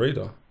on the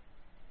radar.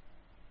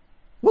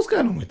 What's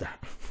going on with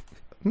that?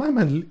 My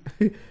man,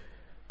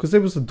 because there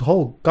was a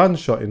whole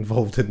gunshot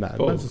involved in that.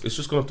 Bro, it's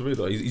just gone off the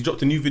radar. He's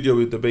dropped a new video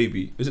with the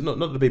baby. Is it not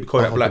the baby?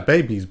 Kodak Black. The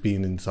baby's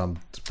been in some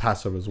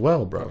passer as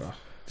well, bro.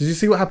 Did you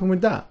see what happened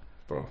with that?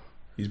 Bro,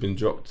 he's been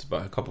dropped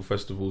by a couple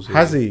festivals here.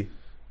 Has he?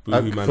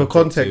 For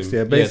context,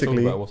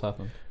 basically. Talk about what's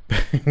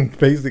happened.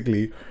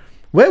 Basically,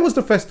 where was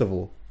the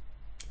festival?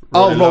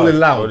 Rolling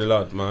Loud. Rolling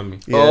Loud, Miami.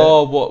 Yeah.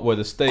 Oh, what? Where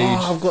the stage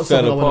I've got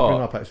fell something I want to apart.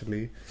 bring up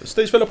actually. The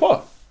stage fell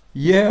apart.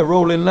 Yeah,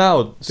 Rolling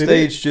Loud.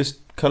 Stage just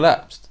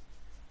collapsed.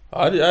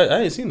 I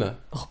ain't seen that.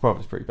 Oh, bro,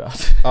 it's pretty bad.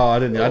 Oh, I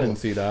didn't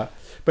see that.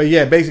 But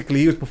yeah, basically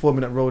he was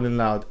performing at Rolling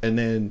Loud, and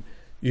then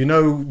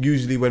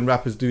usually when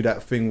rappers do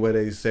that thing where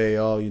they say,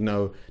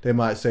 they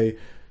might say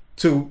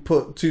to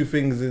put two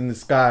things in the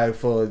sky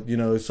for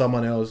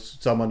someone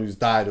who's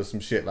died or some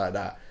shit like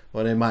that,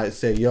 or they might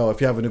say, yo,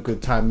 if you're having a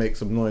good time, make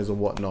some noise or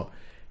whatnot.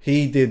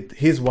 He did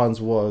his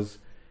ones was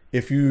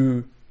if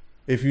you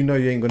know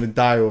you ain't gonna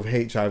die of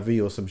HIV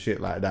or some shit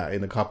like that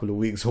in a couple of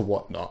weeks or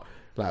whatnot,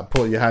 like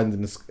put your hand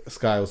in the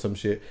sky or some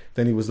shit.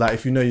 Then he was like,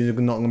 if you know you're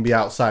not gonna be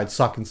outside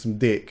sucking some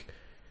dick,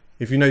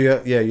 if you know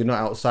you're not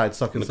outside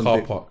sucking some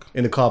dick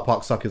in the car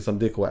park sucking some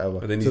dick or whatever.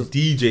 And then his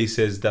DJ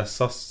says that's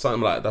something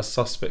like that's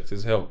suspect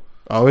as hell.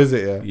 Oh, is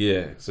it?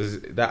 Yeah. So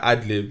that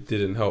ad lib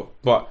didn't help,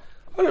 but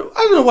I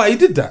don't know why he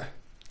did that.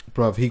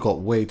 Bruv, he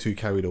got way too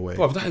carried away.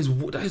 Bruv,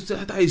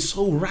 that is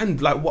so random.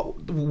 Like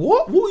what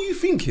were you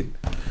thinking?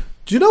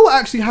 Do you know what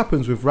actually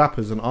happens with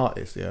rappers and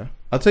artists? Yeah,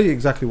 I'll tell you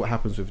exactly what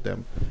happens with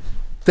them.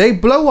 They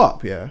blow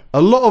up. Yeah,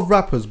 a lot of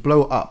rappers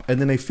blow up,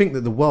 and then they think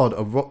that the world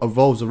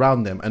evolves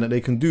around them and that they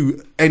can do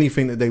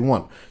anything that they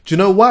want. Do you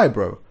know why,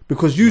 bro?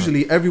 Because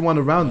usually everyone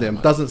around them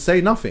doesn't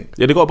say nothing.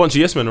 Yeah, they got a bunch of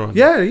yes men around.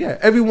 Yeah.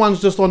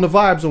 Everyone's just on the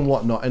vibes and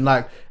whatnot,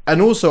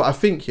 and also I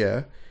think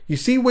you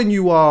see when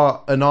you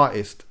are an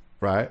artist,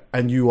 right,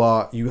 and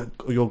you're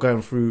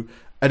going through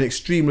an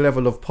extreme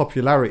level of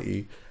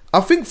popularity,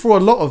 I think for a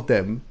lot of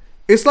them,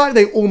 it's like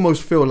they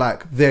almost feel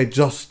like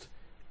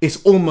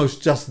it's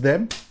almost just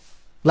them.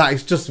 Like,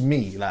 it's just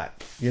me, like,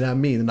 you know what I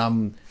mean?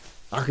 And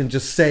I can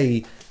just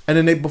say, and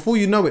then before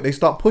you know it, they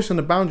start pushing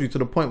the boundary to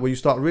the point where you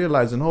start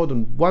realizing, hold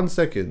on 1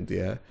 second,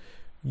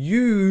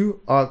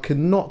 you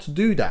cannot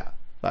do that.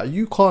 Like,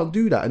 you can't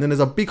do that. And then there's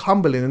a big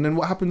humbling, and then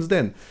what happens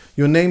then?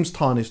 Your name's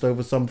tarnished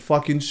over some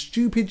fucking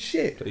stupid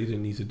shit that he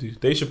didn't need to do.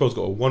 Dave Chappelle's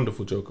got a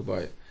wonderful joke about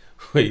it,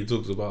 where he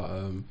talks about, I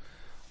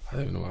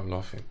don't even know why I'm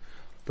laughing,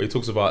 but he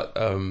talks about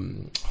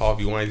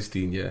Harvey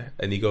Weinstein,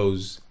 and he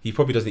goes, he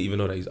probably doesn't even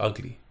know that he's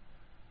ugly.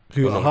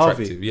 Who, not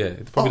Harvey? Attractive. Yeah,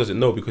 he probably doesn't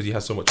know because he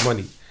has so much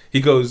money.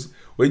 He goes,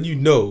 when you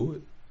know,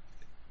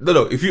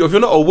 if you're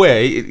not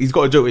aware, he's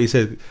got a joke where he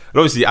said, and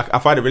obviously I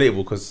find it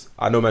relatable because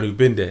I know a man who's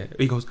been there.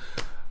 He goes,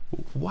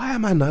 why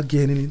am I not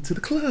getting into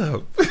the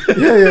club?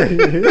 Yeah.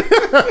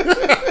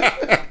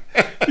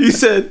 He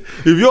said,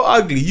 if you're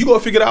ugly, you got to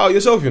figure that out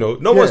yourself,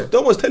 No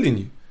one's telling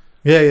you.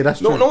 Yeah, that's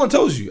true. No one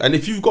tells you. And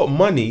if you've got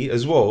money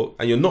as well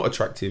and you're not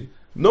attractive,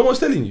 no one's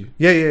telling you.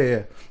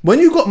 Yeah. When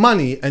you got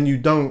money and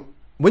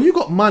when you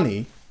got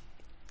money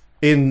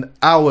in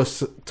our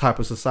type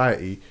of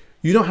society,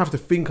 you don't have to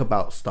think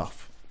about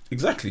stuff.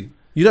 Exactly.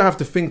 You don't have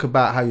to think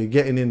about how you're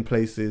getting in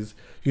places.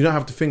 You don't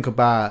have to think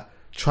about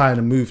trying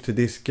to move to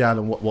this gal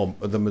and what. Well,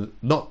 I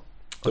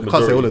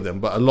can't say all of them,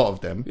 but a lot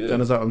of them. Yeah. Do you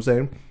understand what I'm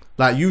saying?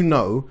 Like,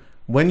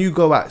 when you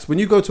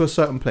go to a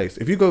certain place,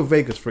 if you go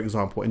Vegas, for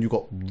example, and you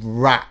got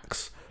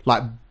racks,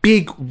 like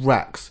big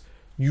racks,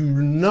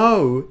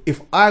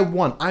 if I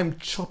want, I'm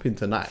chopping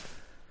tonight.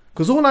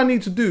 Because all I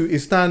need to do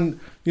is stand.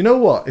 You know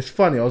what? It's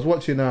funny. I was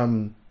watching.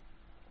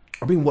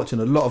 I've been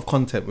watching a lot of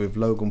content with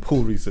Logan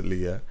Paul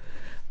recently,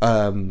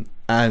 and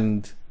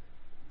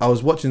I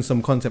was watching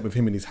some content with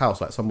him in his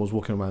house. Like, someone was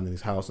walking around in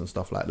his house and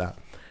stuff like that.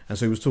 And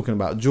so he was talking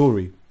about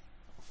jewelry,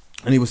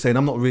 and he was saying,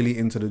 I'm not really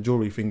into the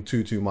jewelry thing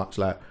too much.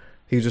 Like,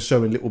 he was just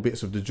showing little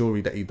bits of the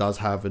jewelry that he does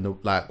have, and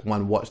like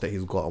one watch that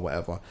he's got or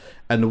whatever.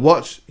 And the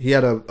watch, he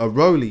had a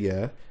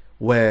Rollie,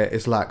 where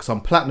it's like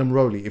some platinum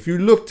Rollie. If you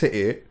looked at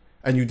it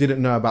and you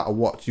didn't know about a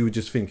watch, you would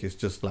just think it's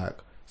just like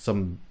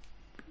some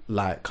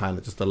light, kind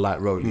of just a light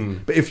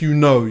Rollie. But if you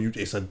know,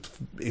 it's a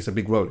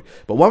big Rollie.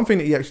 But one thing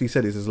that he actually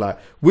said is like,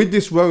 with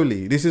this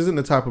Rollie, this isn't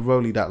the type of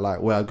Rollie that,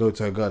 like, where I go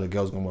to a girl, the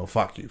girl's going, well,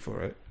 fuck you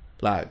for it.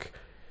 Like,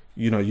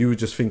 you would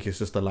just think it's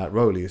just a light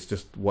rollie. It's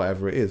just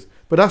whatever it is.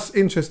 But that's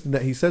interesting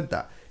that he said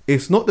that.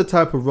 It's not the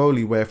type of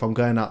rollie where if I'm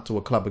going out to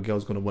a club, a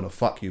girl's going to want to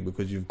fuck you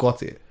because you've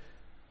got it.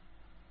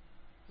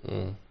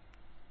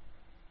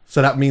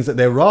 So that means that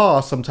there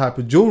are some type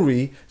of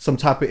jewelry, some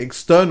type of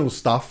external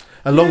stuff,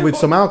 along with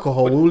some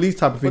alcohol, all these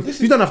type of things.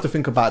 You don't have to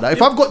think about that.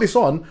 If I've got this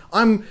on,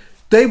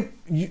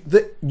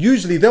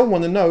 usually they'll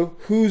want to know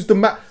who's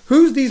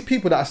these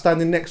people that are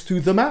standing next to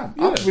the man.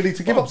 I'm ready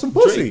to give up some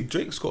pussy.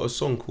 Drake's got a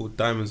song called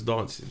Diamonds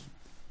Dancing.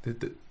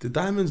 The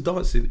Diamonds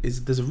Dancing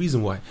there's a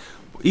reason why.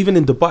 Even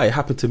in Dubai, it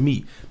happened to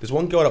me. There's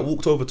one girl that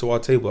walked over to our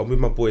table. I'm with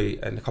my boy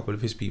and a couple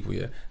of his people.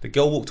 Yeah, the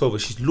girl walked over.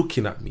 She's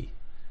looking at me,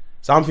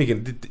 so I'm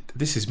thinking,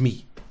 this is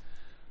me.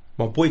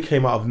 My boy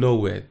came out of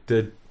nowhere.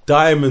 The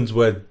diamonds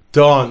were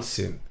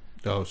dancing.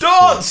 Oh,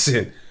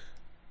 dancing. It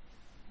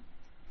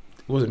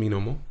wasn't me no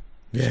more.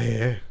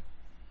 Yeah.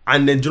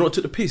 And then do you know what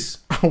took the piss?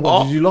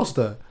 What, did you lost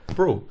her?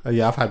 Bro. Oh,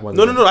 yeah, I've had one.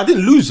 No, I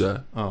didn't lose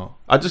her. Oh.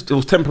 It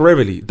was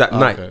temporarily that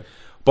night. Okay.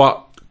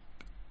 But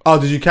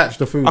did you catch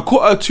the food? I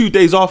caught her 2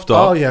 days after.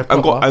 Oh, yeah,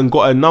 and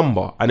got her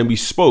number. And then we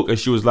spoke and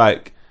she was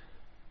like,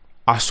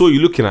 I saw you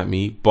looking at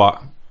me,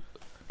 but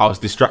I was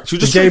distracted. She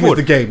was just the game is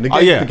the game. The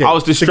game is the game. I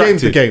was distracted. The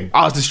game's the game.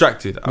 I was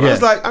distracted. And I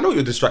was like, I know what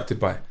you're distracted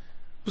by.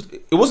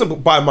 It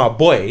wasn't by my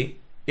boy.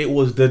 It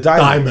was the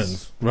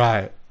diamonds.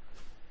 Right.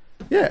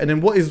 Yeah, and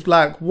then what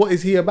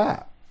is he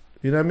about?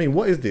 You know what I mean?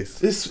 What is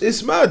this?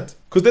 It's mad.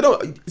 Because they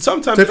don't...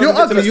 Sometimes... So if you're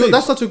ugly,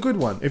 that's such a good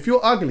one. If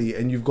you're ugly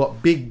and you've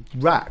got big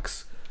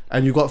racks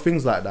and you've got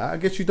things like that, I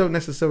guess you don't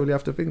necessarily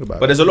have to think about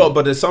it.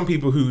 But there's some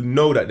people who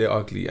know that they're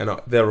ugly and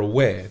they're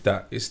aware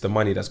that it's the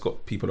money that's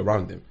got people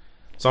around them.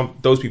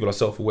 Those people are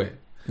self-aware.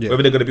 Yeah.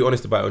 Whether they're going to be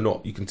honest about it or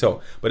not, you can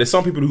tell. But there's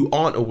some people who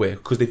aren't aware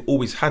because they've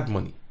always had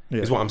money.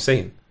 Is what I'm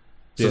saying.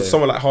 So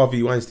someone like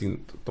Harvey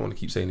Weinstein, don't want to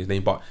keep saying his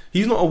name, but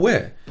he's not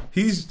aware.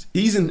 He's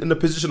in a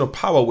position of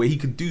power where he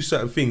could do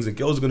certain things and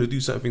girls are going to do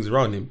certain things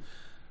around him.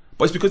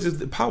 But it's because it's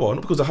the power,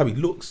 not because of how he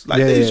looks. Like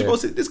they should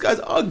say, this guy's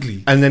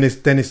ugly. And then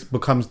it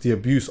becomes the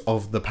abuse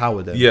of the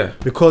power then. Yeah.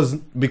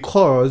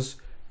 Because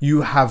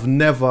you have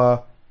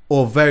never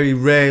or very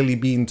rarely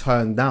been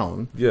turned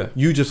down. Yeah.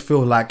 You just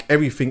feel like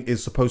everything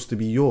is supposed to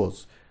be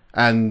yours.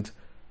 And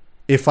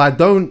if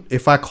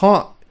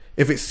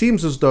it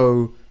seems as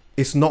though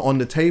it's not on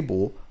the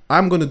table,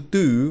 I'm going to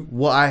do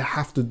what I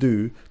have to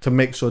do to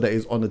make sure that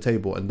it's on the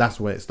table. And that's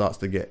where it starts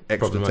to get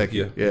extra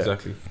techie. Yeah,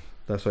 exactly.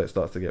 That's where it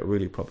starts to get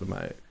really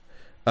problematic.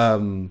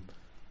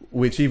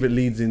 Which even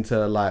leads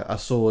into, like, I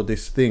saw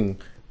this thing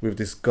with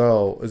this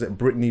girl, is it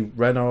Brittany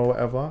Renner or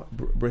whatever?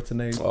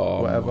 Brittany,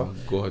 whatever. My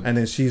God. And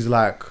then she's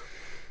like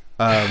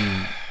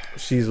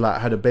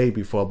had a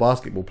baby for a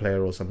basketball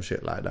player or some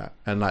shit like that.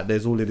 And like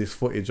there's all of this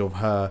footage of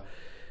her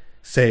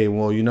saying,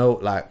 well,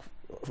 like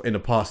in the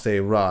past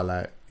saying,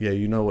 like, yeah,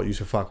 you know what, you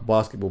should fuck a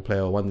basketball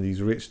player or one of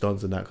these rich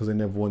dons and that because they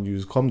never want to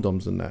use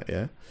condoms and that,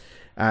 yeah.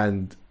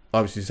 And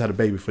obviously she's had a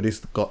baby for this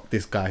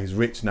guy, he's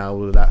rich now,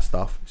 all of that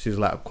stuff. She's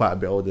like quite a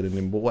bit older than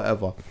him, but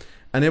whatever.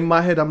 And in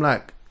my head I'm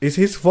like, it's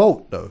his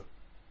fault though.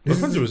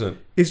 100%.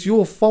 It's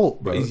your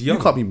fault, bro. But he's young.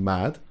 You can't be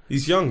mad.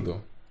 He's young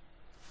though.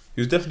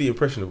 He was definitely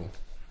impressionable.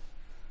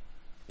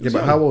 Yeah,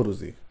 but how old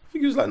was he? I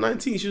think he was like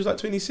 19. She was like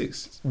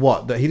 26.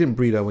 What? That he didn't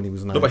breed her when he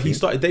was 19? No, but he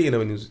started dating her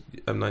when he was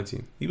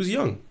 19. He was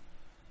young.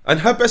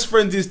 And her best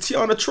friend is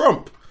Tiana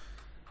Trump.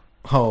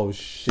 Oh,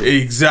 shit.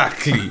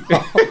 Exactly.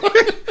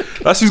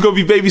 That's who's going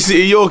to be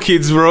babysitting your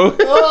kids, bro.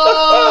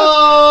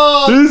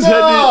 Oh,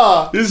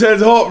 This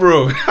head's hot,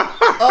 bro.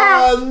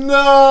 Oh,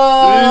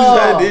 no.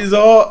 This head is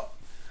hot.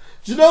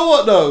 Do you know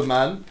what, though,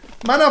 man?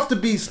 Man have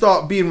to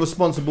start being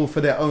responsible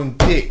for their own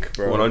dick,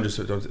 bro.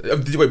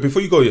 100%. Wait,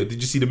 before you go here,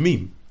 did you see the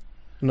meme?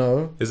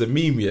 No. There's a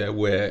meme, yeah,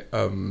 where,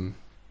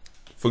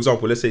 for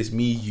example, let's say it's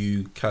me,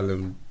 you,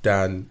 Callum,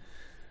 Dan,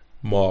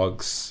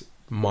 Margs,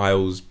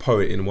 Miles,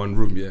 Poet in one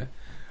room, yeah?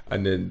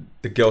 And then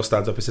the girl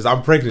stands up and says,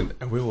 I'm pregnant.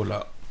 And we're all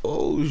like,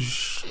 oh,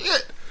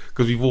 shit.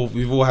 Because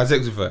we've all had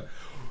sex with her.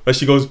 And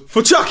she goes,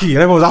 for Chucky.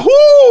 And everyone's like,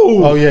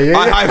 whoo! Oh, yeah.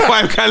 High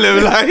five,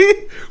 Callum. Like,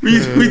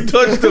 we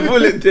dodged the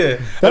bullet there.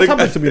 That's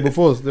happened to me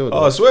before still, though.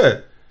 Oh, I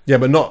swear. Yeah,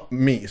 but not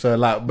me. So,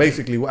 like,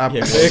 basically what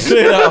happened was...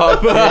 Clear that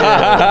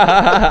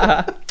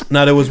up.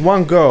 Now, there was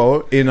one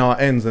girl in our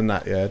ends and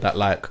that, yeah, that,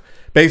 like,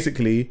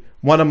 basically,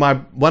 one of my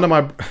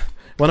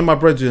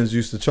brethren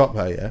used to chop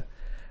her, yeah?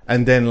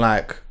 And then,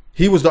 like,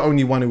 he was the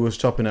only one who was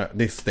chopping her at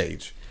this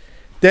stage.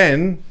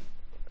 Then,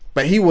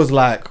 but he was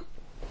like,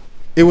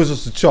 it was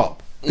just a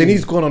chop. Then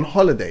he's gone on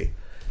holiday.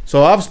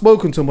 So I've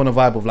spoken to him on a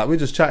vibe of like, we're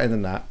just chatting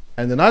and that.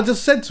 And then I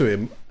just said to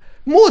him,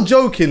 more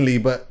jokingly,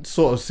 but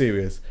sort of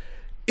serious,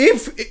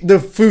 if the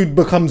food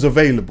becomes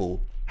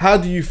available, how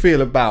do you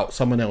feel about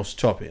someone else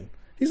chopping?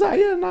 He's like,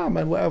 yeah, nah,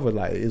 man, whatever.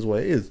 Like, it is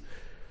what it is.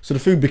 So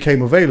the food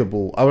became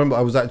available. I remember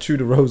I was at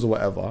Tudor Rose or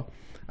whatever,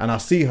 and I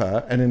see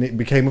her, and then it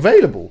became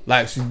available.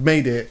 Like, she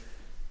made it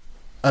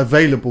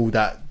available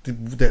that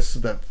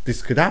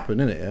this could happen,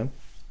 innit? Yeah.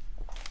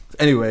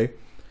 Anyway,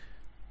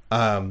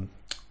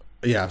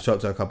 yeah, I've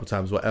shopped her a couple of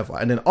times, whatever.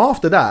 And then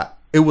after that,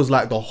 it was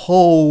like the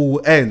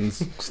whole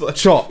ends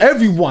chop.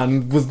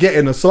 Everyone was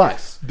getting a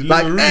slice.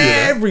 Like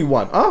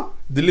everyone, huh?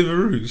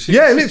 Deliveroo.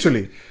 Yeah,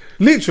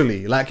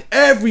 literally, like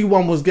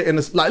everyone was getting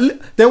a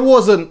like. There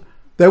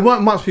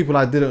weren't much people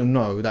I didn't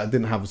know that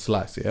didn't have a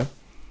slice. Yeah.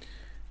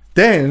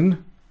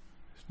 Then,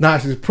 now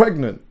she's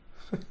pregnant.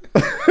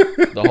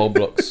 The whole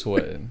block's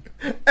sweating.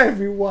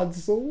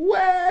 Everyone's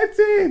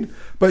sweating,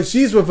 but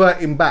she's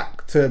reverting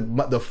back to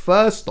the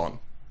first one.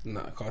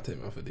 Nah, I can't take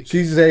me off a dick.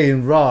 She's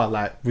saying rah,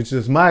 like, which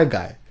is my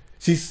guy.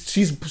 She's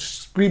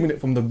screaming it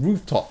from the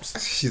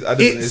rooftops. She's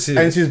adamant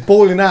and she's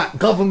bawling out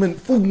government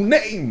full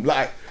name,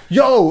 like,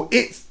 yo,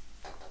 it's.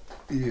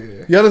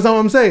 Yeah. You understand what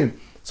I'm saying?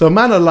 So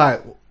man are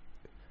like.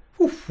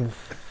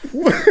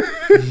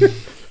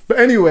 But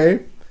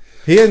anyway,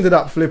 he ended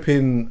up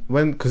flipping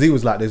because he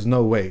was like, "There's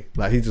no way."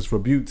 Like he just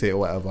rebuked it or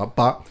whatever.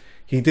 But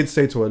he did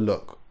say to her,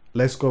 "Look,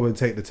 let's go and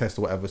take the test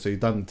or whatever." So he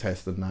done the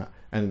test and that,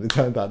 and it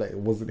turned out that it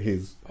wasn't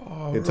his.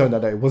 Turned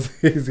out that it wasn't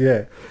his.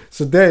 Yeah.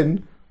 So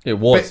then it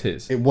was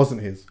his. It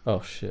wasn't his.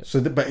 Oh shit.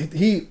 So, but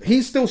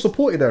he still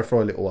supported her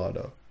for a little while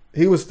though.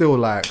 He was still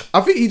like,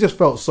 I think he just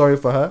felt sorry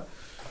for her.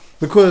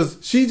 Because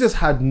she just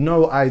had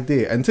no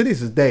idea. And to this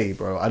day,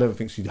 bro, I don't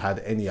think she had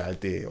any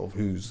idea of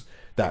whose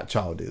that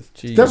child is.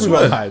 Jeez. Definitely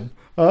not mine.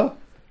 Huh?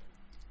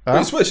 Wait,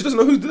 I swear, she doesn't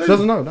know who's the She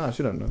doesn't know. Nah,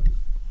 she don't know.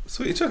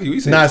 Sweet Chucky, what you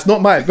saying? Nah, it's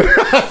not mine.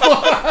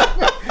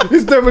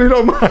 It's definitely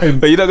not mine.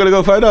 But you're not going to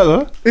go find out,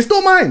 huh? It's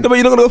not mine. No, but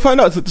you're not going to go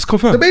find out. Just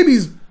confirm. The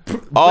baby's...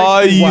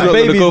 Are you not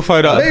going to go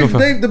find out?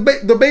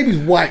 The baby's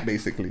white,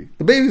 basically.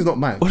 The baby's not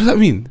mine. What does that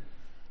mean?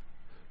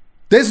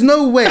 There's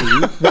no way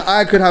that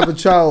I could have a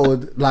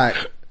child, like...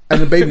 And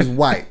the baby's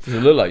white. Does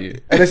it look like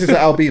you? Unless it's an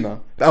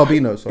albino.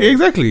 Albino, sorry. Yeah,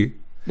 exactly.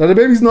 No, the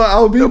baby's not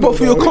albino. No, but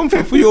for your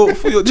comfort, for your, do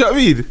you know what I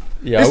mean?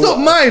 Yeah, it's not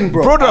mine,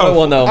 bro. Brother, I don't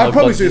want that on I my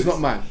promise you budget. it's not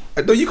mine.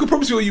 No, you can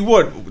promise me what you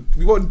want.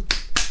 We want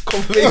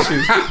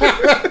confirmation.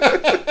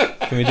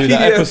 Can we do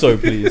that episode,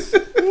 please?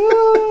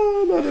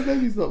 No, the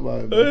baby's not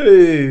mine.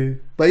 Hey.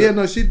 But yeah,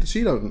 no, she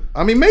don't.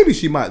 I mean, maybe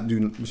she might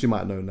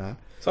know now.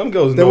 Some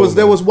girls There know.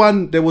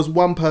 was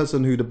one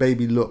person who the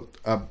baby looked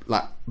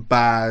like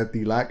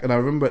badly like, and I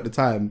remember at the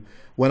time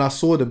when I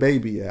saw the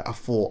baby, yeah, I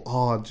thought,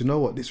 oh, do you know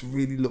what? This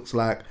really looks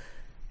like.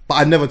 But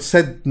I never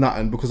said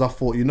nothing because I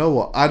thought, you know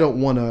what? I don't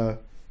want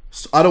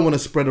to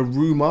spread a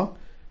rumor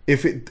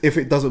if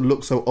it doesn't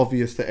look so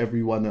obvious to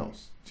everyone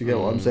else. Do you get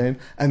what I'm saying?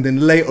 And then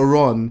later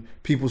on,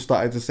 people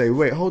started to say,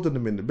 wait, hold on a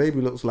minute, the baby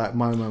looks like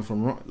my man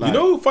from like, you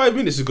know, 5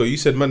 minutes ago you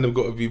said man have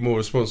got to be more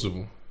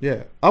responsible.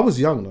 Yeah, I was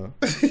young though.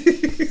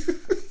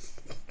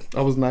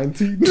 I was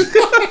 19.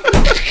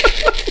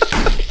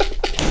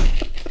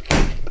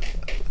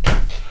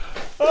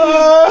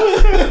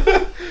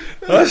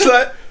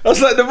 That's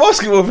like the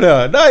basketball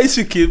player.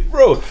 Nice kid,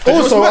 bro.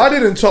 Also, I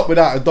didn't chop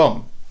without a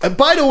dom. And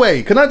by the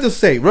way, can I just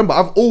say, remember,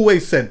 I've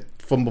always said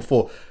from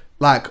before,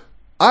 like,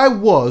 I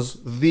was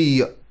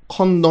the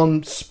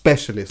condom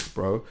specialist,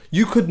 bro.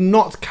 You could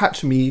not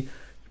catch me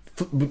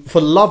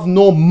for love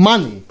nor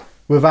money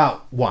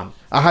without one.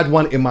 I had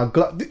one in my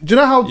glove. Do you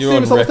know how You're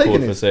serious on I was taking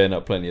record for it? saying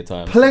that plenty of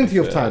times. Plenty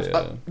of times.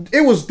 Yeah.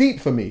 It was deep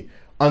for me.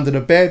 Under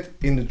the bed,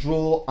 in the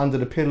drawer, under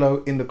the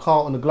pillow, in the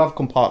car, on the glove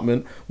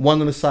compartment,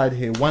 one on the side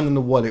here, one in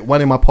the wallet, one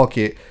in my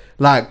pocket.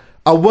 Like,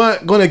 I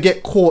weren't going to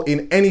get caught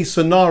in any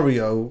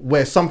scenario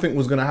where something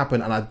was going to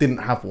happen and I didn't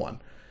have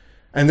one.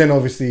 And then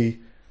obviously,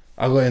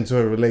 I got into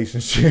a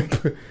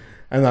relationship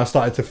and I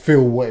started to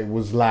feel what it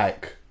was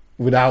like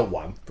without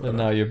one. And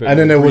now you're a bit and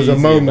then there was a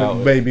breezy moment, about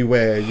it. maybe,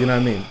 where, you know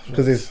what I mean?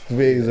 Because it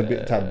is a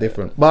bit tad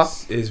different.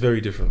 But It's very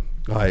different.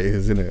 oh, it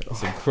is, isn't it?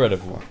 It's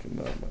incredible.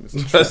 No, man,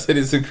 it's a I said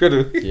it's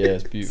incredible. Yeah,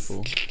 it's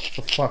beautiful. It's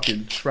a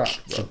fucking trap,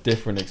 It's bro. a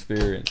different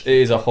experience. It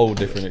is a whole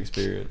different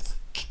experience.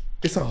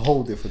 It's a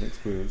whole different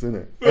experience, isn't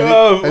it?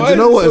 Bro, And why do you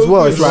know is it what so as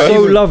well? good, It's bro? like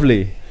So even-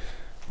 lovely.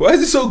 Why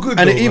is it so good?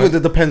 and though, it even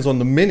man? depends on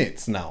the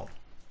minutes now,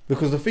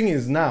 because the thing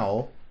is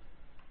now,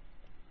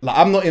 like,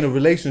 I'm not in a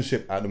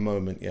relationship at the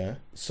moment, yeah.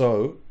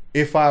 So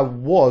if I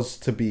was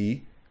to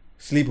be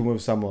sleeping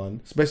with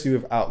someone, especially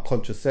without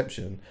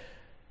contraception,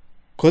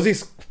 because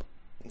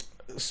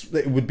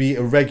it would be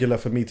irregular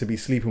for me to be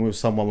sleeping with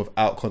someone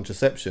without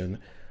contraception,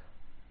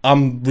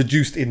 I'm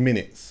reduced in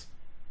minutes.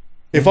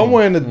 If I'm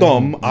wearing a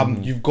dom,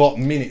 you've got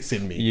minutes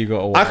in me. You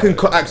got. I can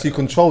actually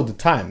control the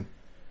time.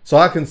 So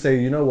I can say,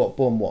 you know what,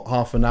 boom, what,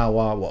 half an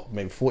hour, what,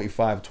 maybe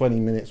 45, 20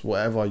 minutes,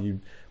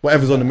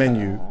 whatever's on the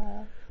menu.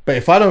 But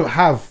if I don't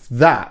have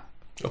that,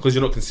 because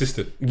you're not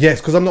consistent. yes,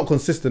 because I'm not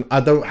consistent,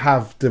 I don't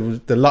have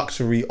the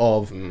luxury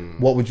of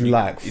what would you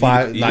like? You need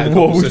a like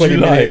couple 20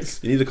 sessions. minutes.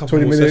 You need a couple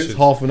 20 more minutes, sessions.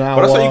 half an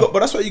hour. But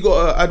that's why you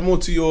got to add more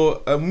to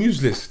your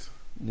muse list.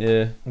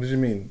 Yeah. What do you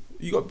mean?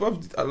 You got.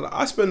 Bruv,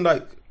 I spend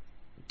like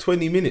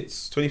 20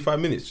 minutes, 25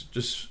 minutes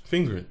just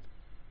fingering.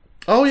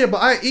 Oh yeah, but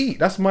I eat.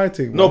 That's my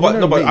thing. No, man. but You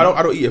know me.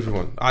 I don't eat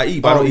everyone. I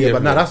eat, but I Oh don't eat yeah, but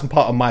everyone. now that's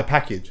part of my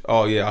package.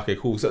 Oh yeah, okay,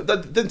 cool. So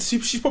then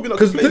she's probably not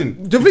Because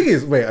complaining. the thing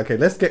is, wait, okay,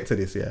 let's get to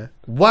this. Yeah,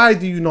 why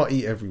do you not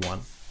eat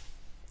everyone?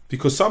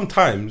 Because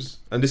sometimes,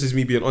 and this is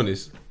me being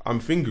honest, I'm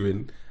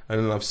fingering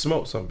and then I've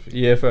smelt something.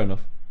 Yeah, fair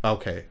enough.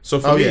 Okay. So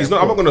for me, yeah, it's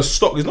not. I'm not gonna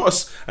stop. It's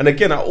not. And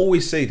again, I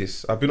always say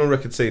this. I've been on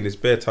record saying this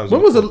bare times.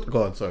 When was it?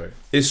 Go on, sorry.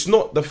 It's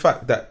not the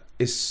fact that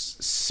it's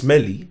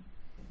smelly.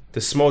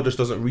 The smell just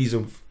doesn't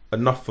reason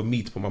enough for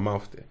me to put my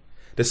mouth there.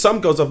 There's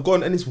some girls I've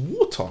gone and it's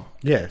water.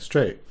 Yeah,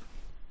 straight.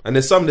 And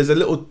there's a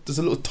little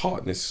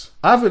tartness.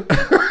 I haven't.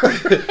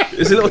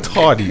 It's a little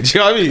tardy. Do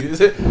you know what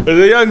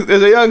I mean?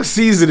 There's a young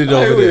seasoning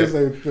over there.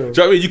 Do you know what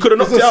I mean? You could have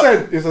knocked it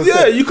out.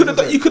 Yeah, you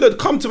could have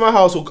come to my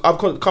house or I've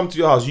come to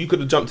your house. You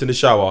could have jumped in the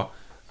shower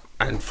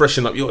and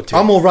freshen up your tape.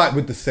 I'm all right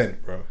with the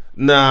scent, bro.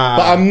 Nah,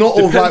 but I'm not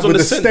all right with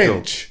the scent,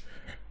 stench.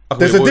 Okay,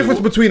 There's a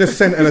difference between a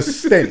scent and a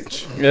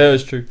stench. Yeah,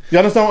 it's true. You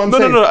understand what I'm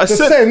saying? No.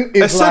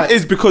 A scent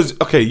is because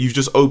you've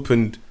just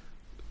opened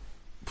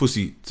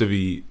pussy to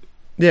be.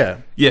 Yeah,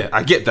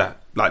 I get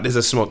that. Like, there's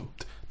a smell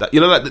that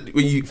like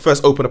when you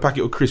first open a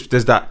packet of crisps,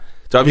 there's that.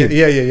 Do you know what I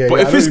mean? Yeah. But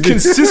if it's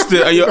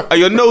consistent and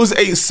your nose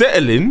ain't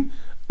settling,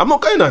 I'm not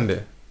going on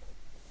there.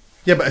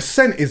 Yeah, but a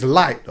scent is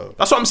light though.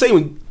 That's what I'm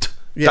saying.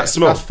 That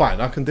smell. That's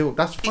fine. I can do.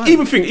 That's fine.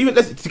 Even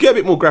to get a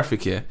bit more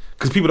graphic here,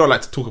 because people don't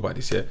like to talk about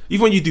this. Yeah,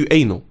 even when you do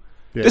anal,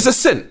 there's a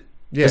scent.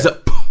 Yeah. There's a.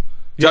 Do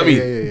you know what I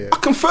mean? Yeah. I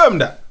confirm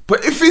that.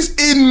 But if it's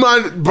in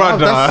my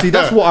brother,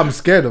 that's what I'm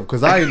scared of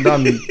because I ain't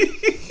done.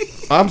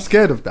 I'm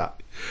scared of that.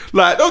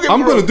 Like, don't get me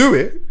wrong. I'm gonna do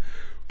it,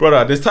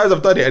 brother. There's times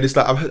I've done it and it's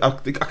like I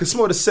can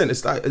smell the scent.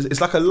 It's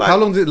like a light. How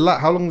long does it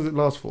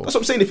last for? That's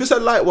what I'm saying. If it's a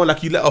light one,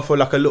 like you let off for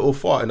like a little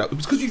fart, and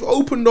it's because you've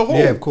opened the hole.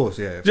 Yeah, of course.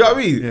 Yeah. Do you know what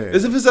I mean? Yeah.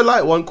 As if it's a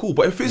light one, cool.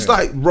 But if it's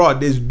like, rah,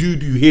 there's doo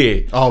doo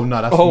here. Oh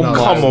no, that's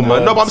come on,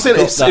 man. No, but I'm saying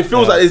it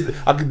feels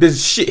like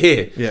there's shit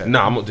here. Yeah.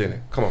 Nah, I'm not doing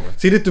it. Come on, man.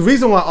 See, the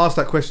reason why I asked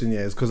that question,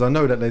 is because I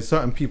know that there's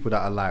certain people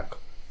that are like,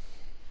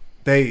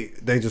 they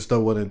just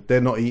don't want to. They're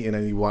not eating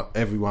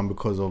everyone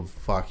because of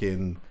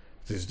fucking.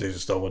 They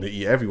just don't want to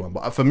eat everyone.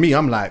 But for me,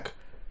 I'm like,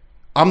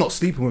 I'm not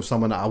sleeping with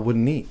someone that I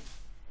wouldn't eat.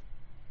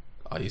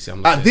 Oh, you see,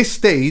 At this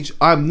stage,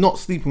 I'm not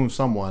sleeping with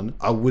someone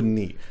I wouldn't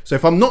eat. So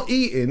if I'm not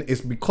eating, it's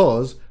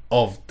because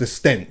of the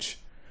stench.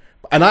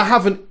 And I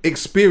haven't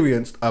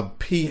experienced a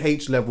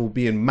pH level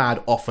being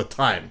mad off a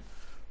time.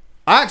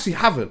 I actually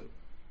haven't.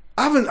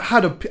 I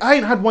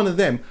ain't had one of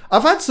them.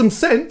 I've had some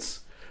sense,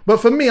 but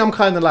for me, I'm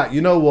kind of like,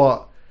 you know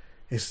what?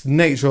 It's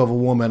nature of a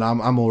woman.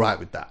 I'm all right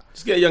with that.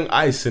 Just get a young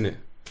ice in it.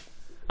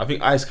 I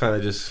think ice kind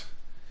of just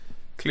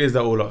clears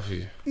that all up for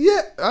you.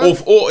 Yeah, or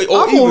even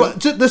all right.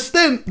 The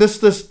stench,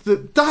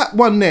 that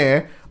one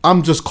there,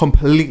 I'm just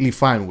completely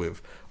fine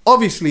with.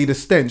 Obviously, the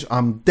stench,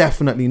 I'm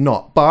definitely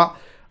not. But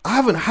I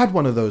haven't had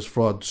one of those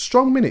for a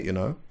strong minute, you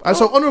know. And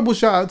so, honourable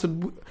shout out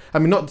to. I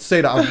mean, not to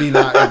say that I've been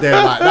out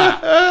there like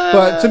that,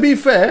 but to be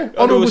fair,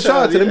 honourable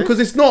shout out to them because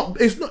it's not.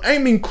 I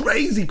mean,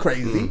 crazy.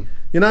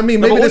 You know what I mean?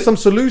 Maybe there's some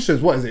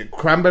solutions. What is it?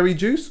 Cranberry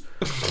juice?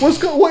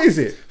 What is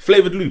it?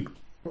 Flavoured lube.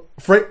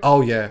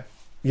 Oh yeah,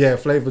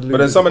 flavoured lube. But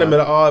then some of them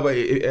are like, but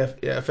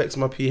it affects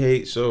my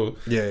pH, so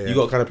yeah. You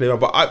got to kind of play around.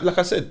 But like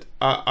I said,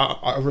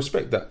 I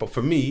respect that. But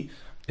for me,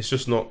 it's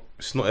just not.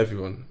 It's not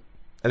everyone,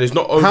 and it's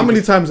not. Only How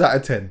many times out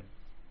of 10?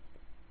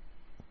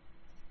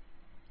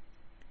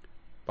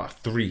 About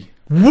 3.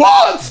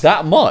 What?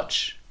 That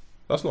much?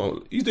 That's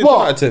not. You did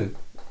 1 out of 10.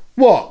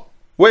 What?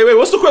 Wait.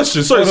 What's the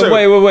question? Sorry.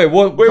 Wait.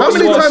 What? How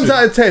many times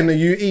out of 10 are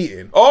you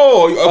eating?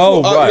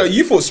 Right.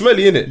 You thought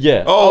smelly, innit?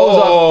 Yeah.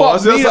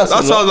 That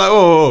sounds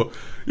like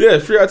yeah,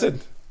 3 out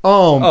of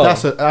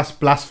 10. That's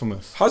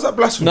blasphemous. How's that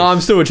blasphemous? No,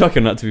 I'm still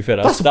chucking that. To be fair,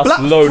 that's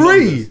low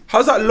 3. numbers.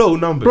 How's that low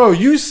number, bro?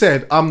 You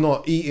said I'm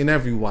not eating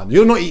everyone.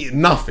 You're not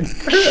eating nothing.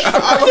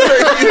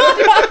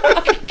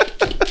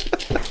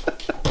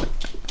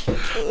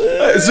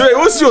 So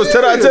what's yours?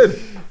 10 out of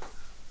 10.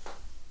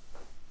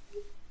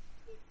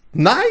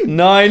 9.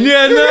 9.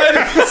 Yeah, 9. 9.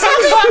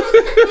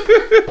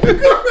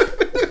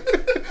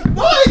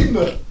 What are you talking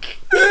about?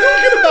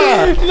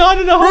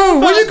 9.5. Bro,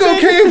 when you go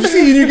KFC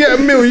and you get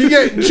a meal, you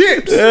get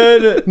chips.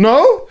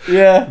 No?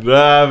 Yeah.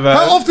 Nah, man.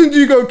 How often do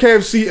you go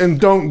KFC and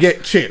don't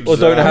get chips? Or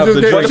don't have the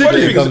But the funny thing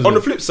is, chicken. on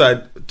the flip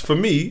side, for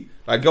me,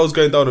 like girls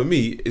going down on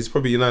me is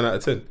probably a 9 out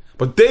of 10.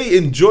 But they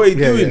enjoy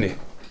doing it.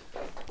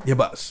 Yeah,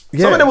 but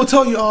some of them will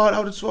tell you, I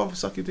would just rather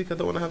suck your dick. I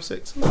don't want to have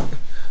sex. I'm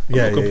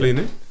not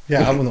complaining.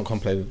 Yeah, I'm not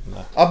complaining on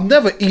that. I've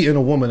never eaten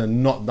a woman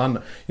and not done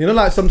that. You know,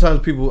 like sometimes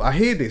people, I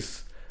hear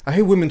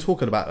women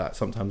talking about that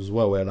sometimes as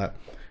well, where like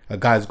a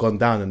guy's gone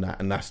down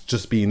and that's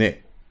just been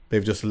it.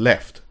 They've just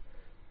left.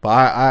 But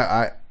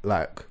I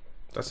like.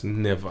 That's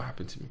never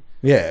happened to me.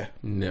 Yeah.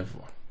 Never.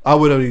 I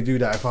would only do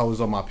that if I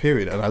was on my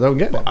period, and I don't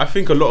get that. I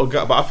think a lot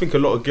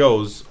of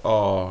girls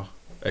are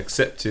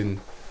accepting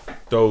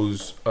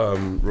those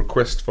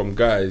requests from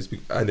guys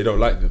and they don't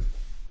like them.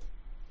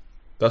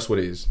 That's what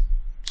it is.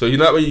 So you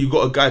know when you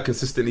got a guy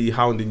consistently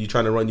hounding you,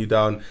 trying to run you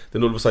down,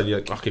 then all of a sudden you're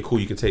like, okay, cool,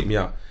 you can take me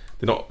out.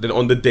 Then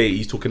on the date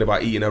he's talking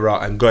about eating her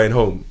out and going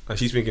home, and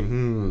she's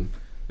thinking,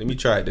 let me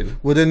try it then.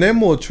 Well, then they're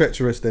more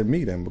treacherous than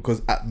me then,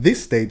 because at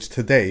this stage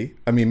today,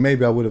 I mean,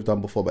 maybe I would have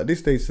done before, but at this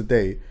stage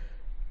today,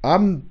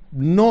 I'm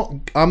not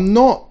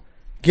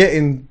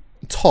getting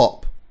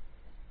top.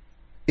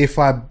 If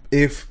I'm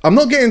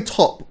not getting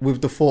top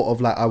with the thought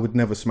of like I would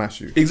never smash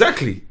you.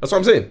 Exactly, that's what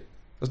I'm saying.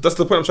 That's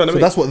the point I'm trying to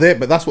make. That's what they're.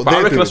 But that's what they're I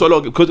reckon doing. that's what a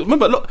lot. Because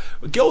remember,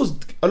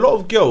 a lot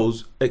of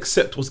girls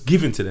accept what's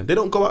given to them. They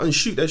don't go out and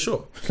shoot their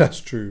shot. That's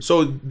true.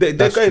 So they're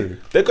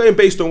going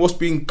based on what's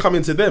been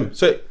coming to them.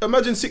 So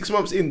imagine 6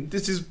 months in,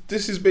 this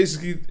is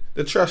basically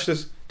the trash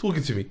that's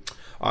talking to me.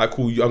 Alright,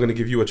 cool. I'm gonna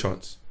give you a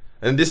chance.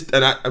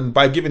 And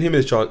by giving him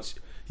a chance,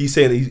 he's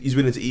saying he's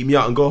willing to eat me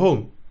out and go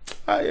home.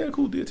 Alright, yeah,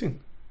 cool. Do your thing.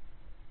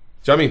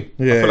 Do you know what I mean?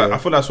 Yeah. I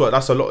feel that's what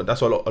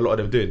a lot of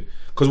them doing.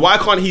 Because why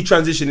can't he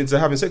transition into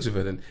having sex with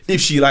her then?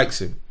 If she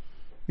likes him,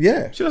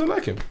 Yeah. she doesn't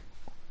like him.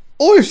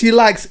 Or if she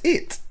likes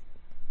it.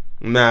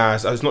 Nah,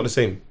 it's not the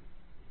same.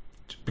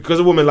 Because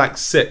a woman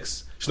likes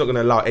sex, she's not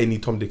gonna allow any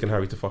Tom, Dick, and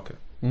Harry to fuck her.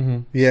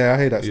 Yeah, I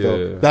hear that still.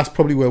 Yeah. That's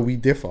probably where we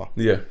differ.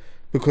 Yeah.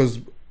 Because,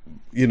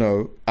 you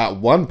know, at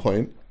one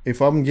point,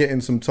 if I'm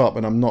getting some top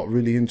and I'm not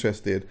really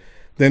interested,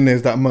 then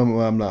there's that moment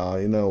where I'm like, oh,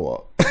 you know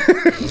what?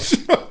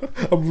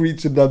 I'm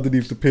reaching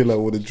underneath the pillow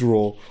or the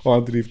drawer or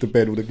underneath the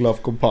bed or the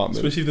glove compartment.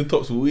 Especially if the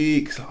top's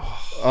weak. It's like,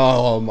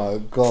 Oh my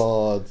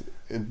God.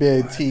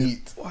 Bare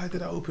teeth. why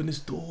did I open this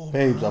door?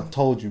 Babes, I've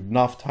told you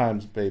enough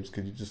times, babes.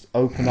 Could you just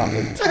open up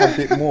a tad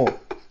bit more?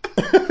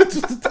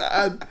 Just a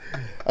tad.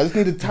 I just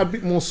need a tad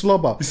bit more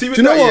slobber. You see, do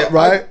you know what,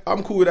 right?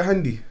 I'm cool with a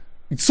handy.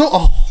 I'm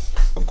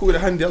cool with a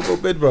handy. I'll go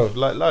to bed, bro.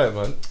 Like,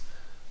 man.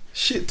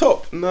 Shit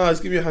top. Nah,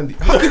 just give me a handy.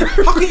 How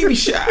can you be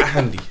shit at a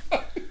handy?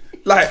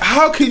 Like,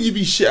 how can you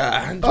be shit at a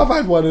handy? I've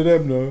had one of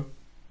them, though.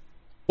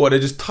 Or they're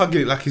just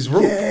tugging it like his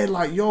rope. Yeah,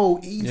 like, yo,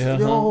 ease,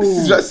 yo.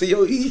 Should I say,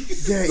 yo,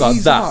 ease? Yeah, Like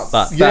ease that, up.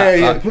 that,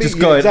 yeah, please. just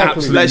going exactly.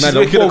 absolutely Like she's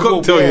mental. making a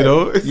cocktail, you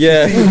know?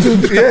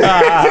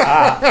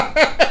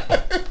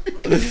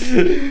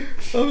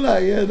 I'm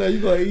like, yeah, no, you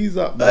gotta ease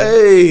up, man.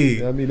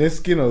 Hey. I mean, there's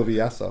skin over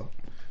your ass up.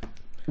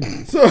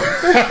 So,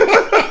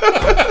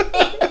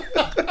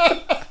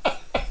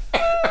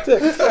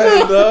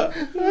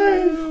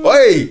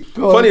 Hey,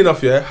 funny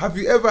enough, yeah. Have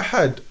you ever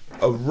had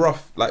a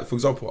rough, like for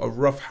example, a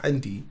rough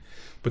handy,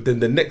 but then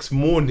the next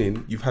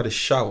morning you've had a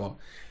shower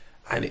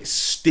and it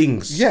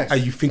stings? Yes.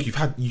 And you think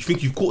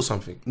you've caught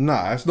something?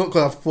 nah, it's not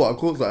because I thought I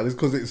caught that. It's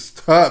because it's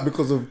hurt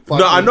because of.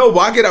 No, I know, but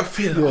I get that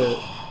feeling. Yeah.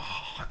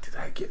 Oh, did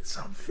I get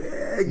something?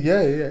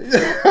 Yeah.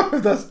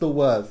 That's the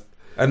worst.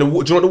 And do you know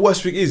what the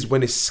worst thing is?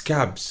 When it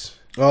scabs.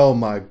 Oh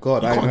my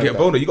God. You I can't heard get that.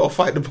 boner. You gotta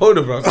fight the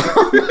boner, bro.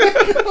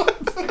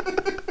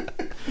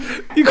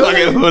 You can't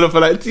get boner for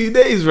like 2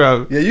 days,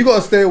 bro. Yeah, you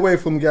gotta stay away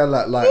from girl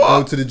like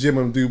go to the gym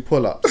and do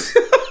pull-ups.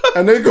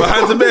 And then go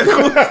Hands are bare.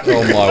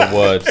 Oh my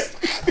word.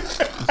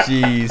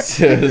 Jesus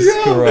They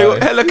got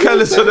Christ. hella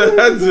callous on their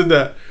hands and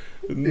that.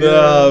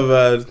 Nah,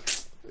 man.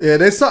 Yeah,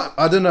 there's some,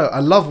 I don't know.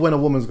 I love when a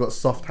woman's got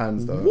soft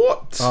hands though.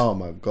 What? Oh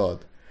my God.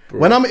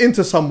 When I'm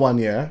into someone,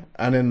 yeah,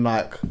 and then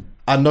like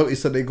I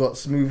notice that they got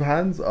smooth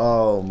hands,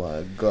 oh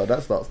my God,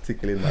 that starts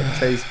tickling my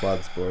taste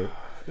buds, bro.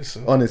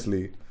 Listen,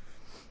 Honestly.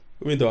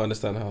 we don't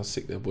understand how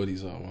sick their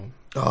bodies are, man.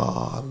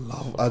 Oh, I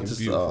love I just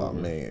beautiful,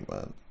 man.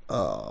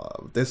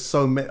 Oh, there's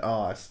so many.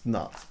 Oh, it's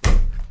nuts.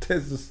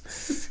 There's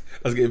just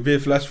I was getting bare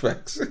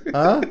flashbacks.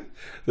 huh?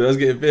 I was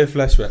getting bare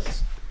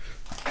flashbacks.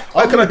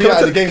 I'll be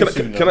out of the game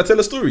soon, Can I tell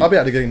a story? I'll be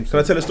at the game. Can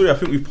I tell a story? I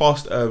think we've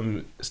passed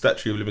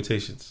statute of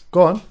limitations.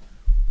 Go on.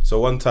 So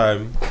one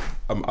time,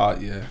 I'm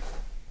out, yeah.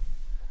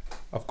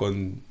 I've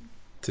gone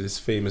to this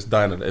famous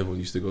diner that everyone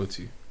used to go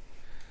to.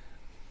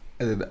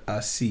 And then I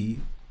see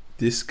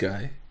this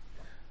guy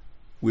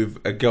with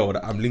a girl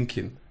that I'm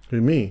linking.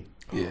 Who, me?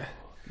 Yeah.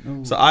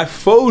 So I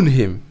phone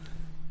him.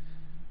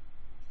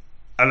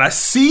 And I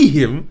see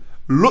him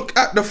look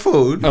at the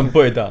phone. And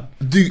put it down.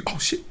 Oh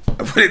shit.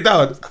 I put it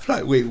down. I'm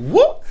like, wait,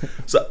 what?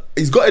 So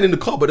he's got it in the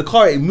car, but the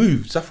car ain't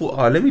moved. So I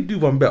thought, let me do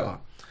one better.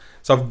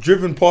 So I've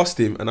driven past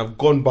him and I've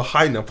gone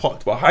behind him,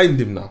 parked behind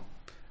him now.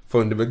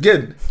 Phoned him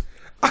again.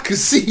 I can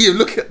see him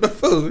look at the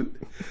phone.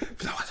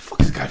 Be like, what the fuck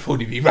is this guy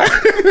phoning me, man?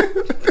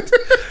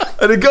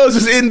 And the girl's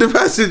just in the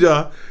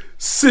passenger,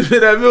 sipping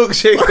that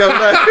milkshake. I'm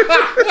like,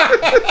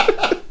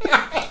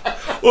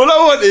 all I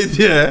wanted,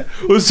 yeah,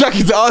 was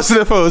Jackie to answer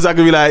the phone so I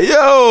could be like,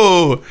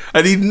 yo!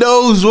 And he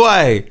knows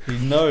why. He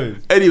knows.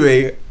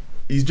 Anyway,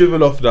 he's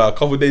driven off now. A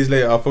couple of days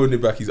later, I phoned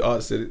him back. He's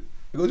answered it.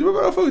 He goes, you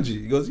remember I phoned you?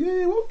 He goes,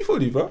 yeah, what you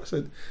phoned me, bro? I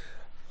said,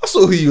 I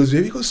saw who you was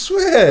with. He goes,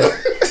 swear.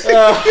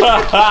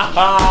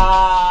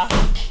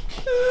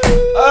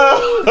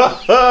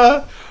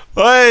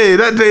 Hey,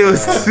 that day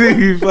was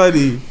too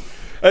funny.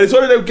 And it's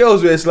one of them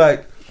girls where it's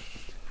like,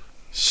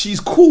 she's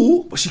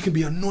cool, but she can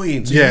be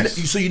annoying. So, Yes.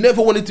 so you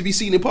never wanted to be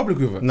seen in public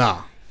with her.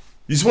 Nah.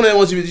 You just wanted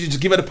to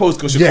just give her the post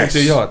because she'll come Yes.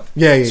 to your yard.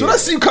 Yeah. So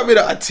that's you coming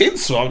out of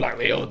tinsel. I'm like,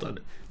 wait, hold on.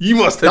 You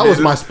must have That was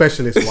been- my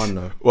specialist one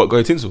though. What,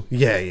 going tinsel?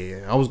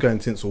 Yeah. I was going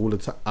tinsel all the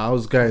time. I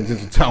was going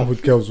tinsel town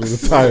with girls all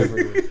the time.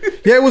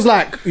 Yeah, it was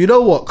like, you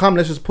know what? Come,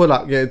 let's just pull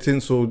up, get a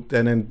tinsel,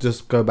 and then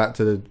just go back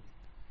to the.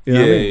 You know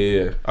what I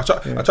mean? Yeah.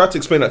 I try to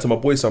explain that to my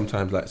boys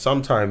sometimes. Like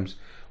sometimes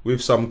with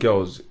some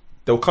girls,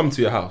 they'll come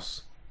to your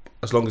house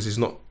as long as it's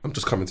not, I'm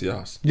just coming to your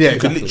house. Yeah, you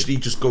can exactly. literally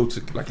just go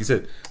to, like you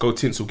said, go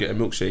tinsel, get a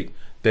milkshake,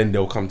 then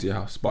they'll come to your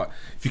house. But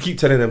if you keep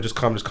telling them just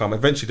come,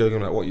 eventually they're gonna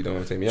be like, what, you don't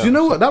want to take me out? Do you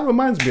know what? That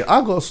reminds me.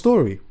 I got a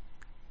story.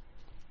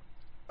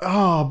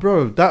 Oh,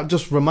 bro, that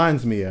just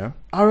reminds me, yeah.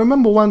 I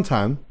remember one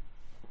time,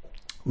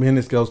 me and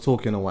this girl's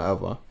talking or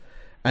whatever,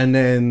 and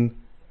then,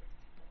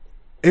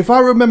 if I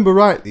remember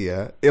rightly,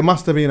 yeah, it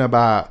must have been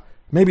about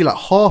maybe like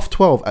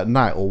 12:30 at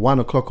night or 1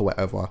 o'clock or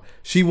whatever.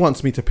 She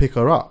wants me to pick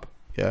her up,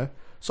 yeah.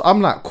 So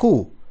I'm like,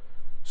 cool.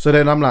 So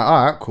then I'm like,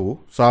 all right,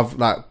 cool. So I've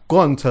like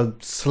gone to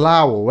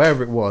Slough or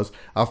wherever it was.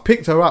 I've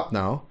picked her up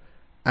now,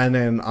 and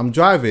then I'm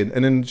driving,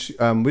 and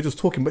then we're just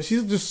talking, but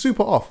she's just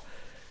super off.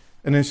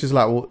 And then she's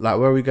like, well, like,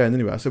 where are we going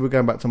anyway? I said, we're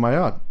going back to my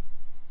yard.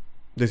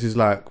 This is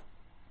like,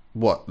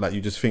 what? Like,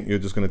 you just think you're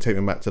just going to take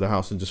me back to the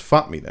house and just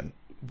fuck me then?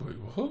 Wait,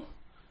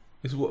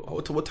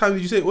 what? What time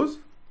did you say it was?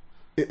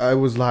 I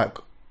was like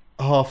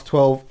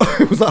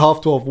 12:30. It was like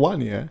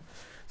 12:30, yeah.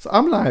 So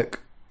I'm like,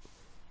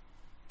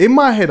 in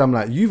my head, I'm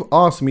like, you've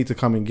asked me to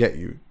come and get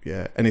you,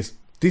 yeah. And it's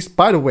this,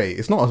 by the way,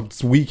 it's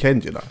not a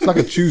weekend, you know. It's like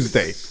a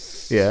Tuesday,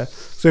 yeah.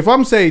 So if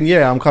I'm saying,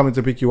 yeah, I'm coming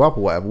to pick you up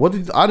or whatever,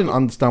 I didn't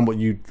understand what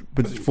you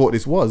thought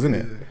this was,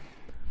 innit?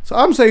 So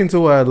I'm saying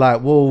to her,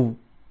 like, well,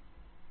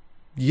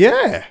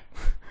 yeah.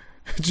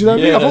 Do you know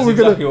what I mean? I thought we were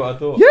exactly what I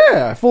thought.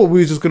 Yeah, I thought we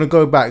were just gonna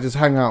go back, just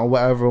hang out or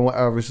whatever and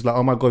whatever. She's like,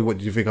 oh my god, what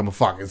do you think? I'm a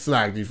fucking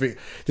slag? Do you think?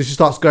 Then she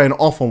starts going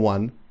off on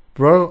one,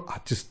 bro. I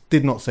just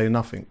did not say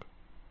nothing.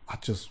 I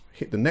just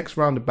hit the next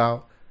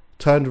roundabout,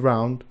 turned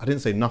around. I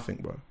didn't say nothing,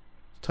 bro.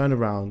 Turned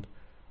around,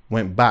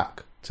 went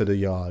back to the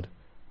yard,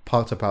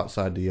 parked up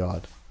outside the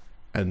yard,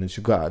 and then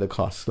she got out of the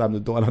car, slammed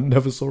the door, and I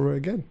never saw her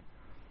again.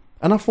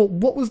 And I thought,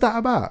 what was that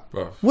about?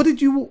 Bro. What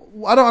did you?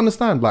 I don't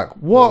understand. Like,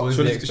 what was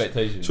the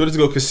expectation? She wanted to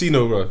go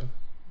casino, bro.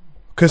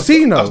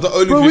 Casino. That's the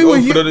only bro, thing we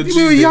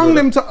were young. bro.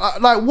 Them to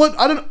like what?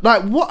 I don't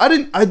like what. I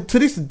didn't. To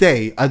this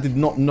day, I did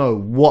not know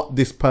what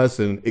this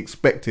person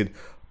expected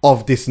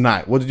of this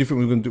night. What did you think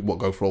we were gonna do? What,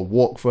 go for a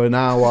walk for an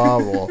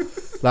hour or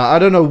like I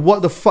don't know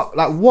what the fuck.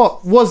 Like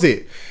what was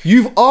it?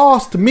 You've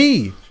asked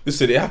me.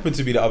 Listen, it happened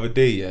to me the other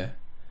day. Yeah,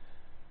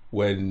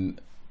 when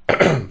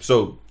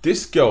so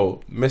this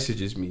girl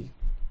messages me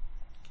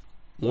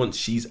once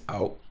she's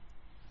out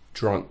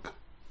drunk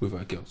with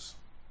her girls.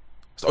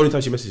 It's the only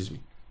time she messages me.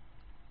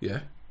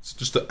 Yeah, so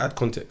just to add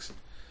context.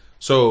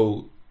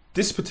 So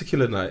this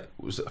particular night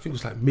I think it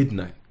was like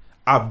midnight.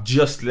 I've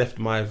just left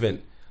my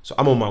event, so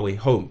I'm on my way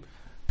home.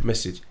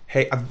 Message,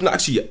 hey,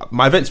 actually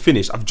my event's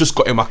finished. I've just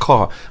got in my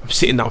car. I'm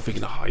sitting down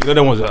thinking, you know,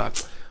 the ones that are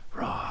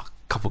like,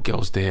 couple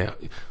girls there.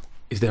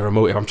 Is there a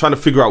motive? I'm trying to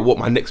figure out what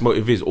my next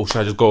motive is, or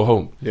should I just go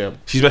home? Yeah.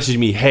 She's messaging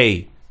me,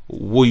 hey,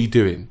 what are you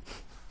doing?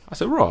 I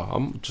said,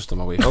 I'm just on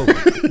my way home.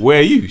 Where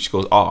are you? She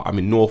goes, I'm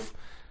in North.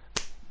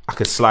 I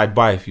could slide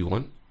by if you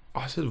want.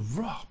 I said,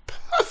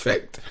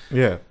 perfect.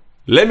 Yeah.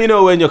 Let me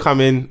know when you're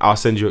coming. I'll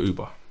send you an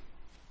Uber.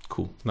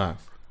 Cool. Nice.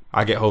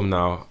 I get home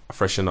now. I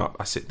freshen up.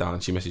 I sit down.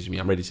 She messages me.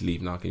 I'm ready to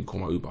leave now. Can you call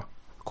my Uber?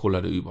 I call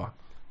her the Uber.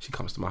 She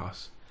comes to my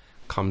house.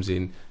 Comes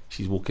in.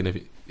 She's walking a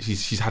bit.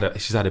 She's had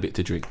a bit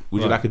to drink.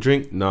 Would you like a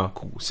drink? Nah.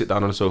 Cool. Sit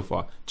down on the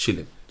sofa,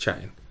 chilling,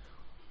 chatting.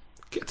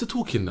 Get to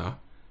talking now.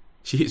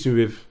 She hits me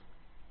with,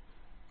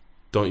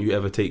 don't you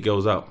ever take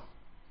girls out?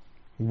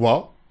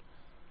 What?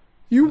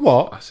 You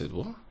what? I said,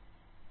 what?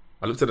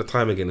 I looked at the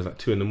time again, it's like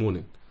 2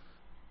 a.m.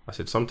 I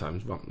said,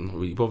 sometimes, but I'm not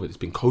really bothered. It's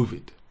been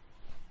COVID.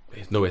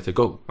 There's nowhere to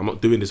go. I'm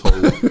not doing this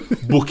whole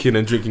booking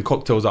and drinking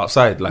cocktails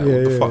outside. Like,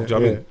 what the fuck do you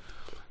know what I mean?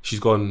 She's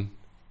gone,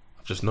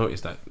 I've just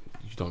noticed that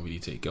you don't really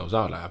take girls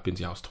out. Like, I've been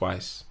to your house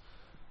twice.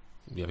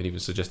 You haven't even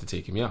suggested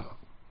taking me out.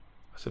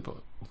 I said, but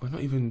we're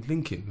not even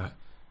linking. Like,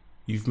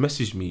 you've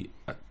messaged me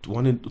at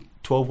 1 in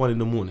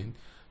the morning.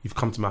 You've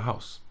come to my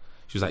house.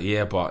 She was like,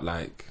 yeah, but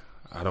like,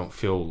 I don't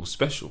feel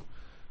special.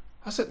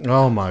 I said,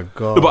 "Oh my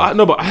god!"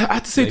 No, but I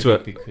had to say to her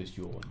because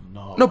you're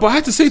not. No, but I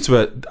had to say to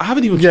her, I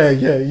haven't even. Yeah.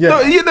 There's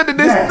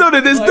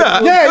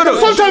that. Yeah,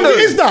 sometimes it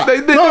is that.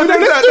 Let's do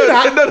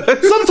that.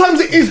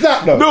 Sometimes it is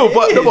that. Though.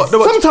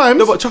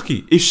 No, but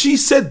Chucky, if she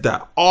said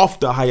that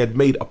after I had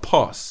made a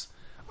pass,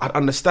 I'd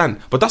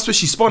understand. But that's where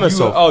she spun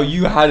herself.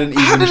 You hadn't even.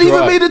 I hadn't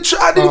even made a.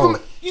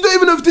 You don't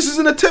even know if this is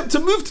an attempt to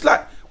move to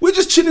like. We're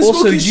just chilling,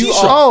 smoking shisha.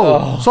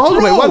 So hold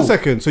on, wait 1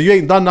 second. So you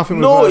ain't done nothing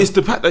with her? No, it's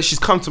the fact that she's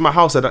come to my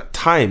house at that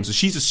time. So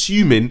she's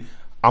assuming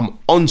I'm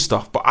on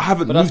stuff, but I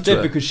haven't moved to her. But that's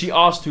dead because she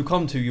asked to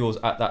come to yours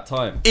at that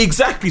time.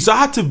 Exactly. So I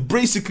had to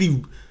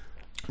basically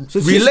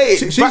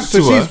relate it back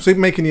to her. She's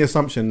making the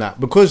assumption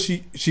that because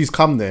she's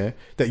come there,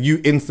 that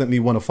you instantly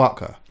want to fuck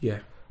her. Yeah.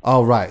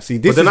 Oh, right. See,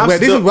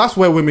 that's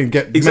where women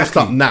get messed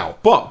up now.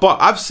 But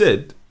I've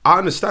said, I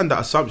understand that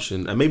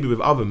assumption, and maybe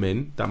with other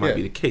men, that might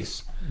be the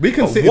case. We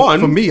can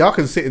for me, I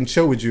can sit and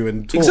chill with you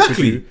and talk with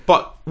you.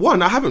 But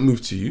 1, I haven't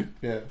moved to you.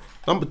 Yeah.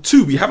 Number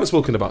 2, we haven't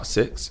spoken about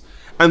sex.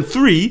 And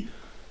 3,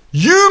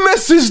 you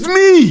messaged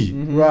me.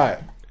 Mm-hmm. Right.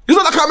 It's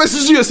not like I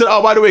messaged you and said,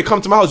 by the way,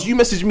 come to my house. You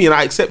messaged me and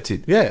I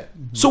accepted. Yeah.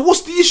 So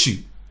what's the issue?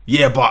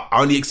 Yeah, but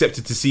I only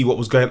accepted to see what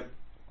was going on.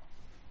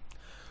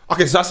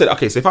 Okay, so I said,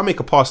 so if I make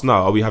a pass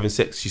now, are we having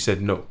sex? She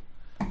said no.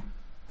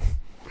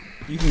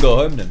 You can go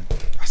home then.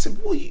 I said,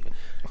 what?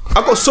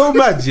 I got so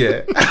mad,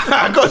 yeah.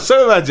 I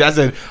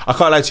said, I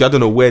can't lie to you. I don't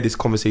know where this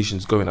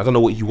conversation's going. I don't know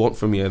what you want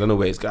from me. I don't know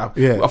where it's going.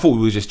 Yeah. I thought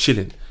we were just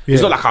chilling. Yeah.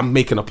 It's not like I'm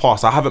making a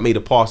pass. I haven't made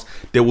a pass.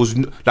 There was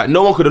like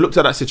no one could have looked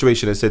at that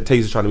situation and said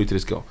Taser's trying to move to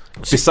this girl.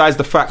 Besides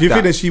the fact Do you that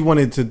think that she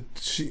wanted to?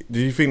 Do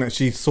you think that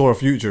she saw a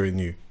future in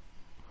you?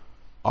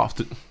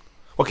 after,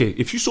 okay,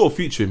 if you saw a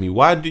future in me,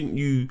 why didn't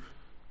you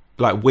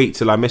like wait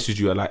till I messaged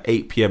you at like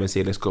 8 p.m. and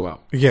say let's go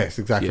out? Yes,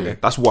 exactly. Yeah,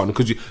 that's one,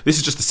 because this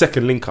is just the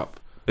second link up.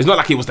 It's not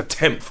like it was the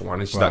 10th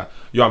one. It's just like,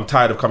 yo, I'm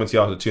tired of coming to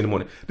your house at 2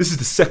 a.m. This is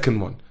the second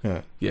one.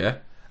 Yeah.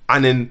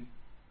 And then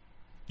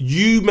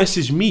you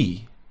messaged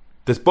me.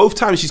 There's both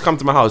times she's come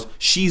to my house,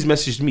 she's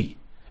messaged me.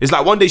 It's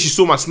like one day she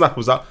saw my snap,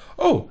 was like,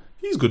 oh,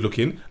 he's good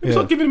looking. He's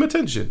not giving him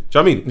attention. Do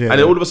you know what I mean? Yeah, and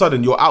then all of a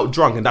sudden you're out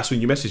drunk and that's when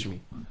you message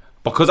me.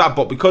 Because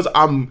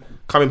I'm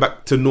coming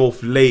back to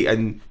North late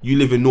and you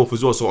live in North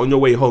as well. So on your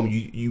way home,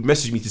 you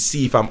message me to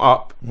see if I'm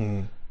up.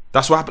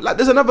 That's what happened. Like,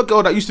 there's another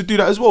girl that used to do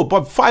that as well.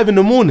 But 5 a.m.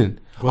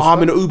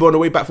 I'm in an Uber on the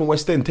way back from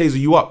West End. Taser,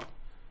 you up?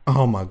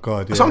 Oh my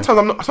god! Yeah. Sometimes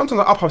I'm not.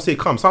 Sometimes I'm up. I say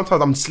come.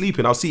 Sometimes I'm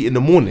sleeping. I'll see it in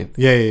the morning.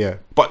 Yeah.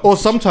 But or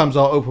sometimes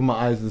I'll open my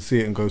eyes and see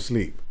it and go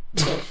sleep.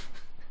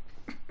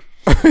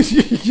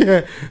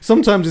 Yeah.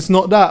 Sometimes it's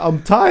not that.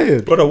 I'm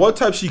tired. Brother, what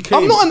time she came?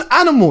 I'm not an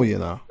animal, you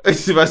know.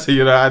 If I say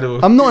you're an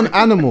animal, I'm not an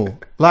animal.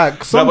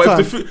 Like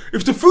sometimes, but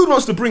if the food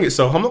wants to bring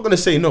itself, I'm not gonna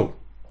say no.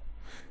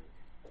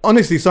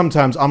 Honestly,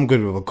 sometimes I'm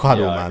good with a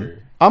cuddle, Yeah, I man. agree.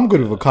 I'm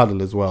good with a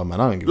cuddle as well, man.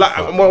 I don't give a Like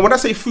fuck. when I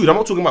say food, I'm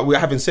not talking about we're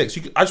having sex.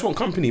 I just want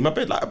company in my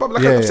bed. Like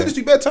I've said this to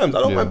you bedtimes.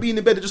 I don't mind being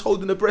in bed and just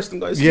holding the breast and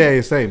going.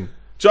 Yeah, same.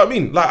 Do you know what I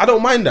mean? Like I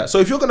don't mind that. So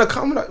if you're gonna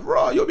come, like,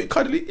 raw, you're a bit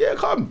cuddly. Yeah,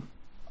 come.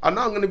 I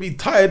know I'm gonna be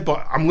tired,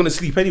 but I'm gonna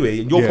sleep anyway,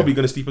 and you're probably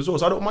gonna sleep as well.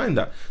 So I don't mind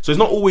that. So it's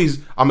not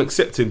always I'm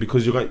accepting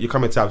because you're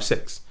coming to have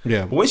sex.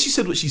 Yeah. But when she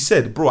said what she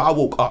said, bro, I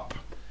woke up.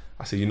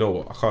 I said, you know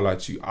what? I can't lie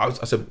to you. I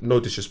said, no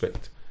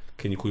disrespect.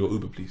 Can you call your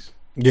Uber, please?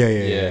 Yeah, Can you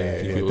call your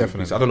Uber, please?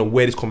 definitely. I don't know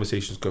where this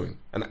conversation's going.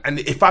 And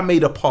if I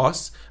made a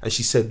pass and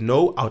she said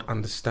no, I would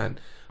understand.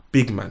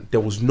 Big man,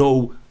 there was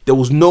no.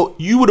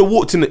 You would have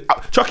walked in.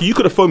 Chucky, you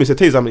could have phoned me and said,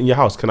 Taser, I'm in your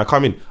house. Can I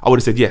come in? I would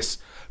have said yes.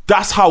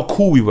 That's how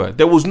cool we were.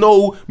 There was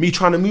no me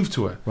trying to move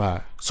to her.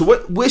 Right. So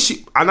where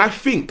she, and I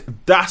think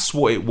that's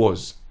what it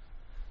was.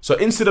 So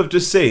instead of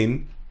just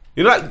saying,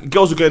 you know, like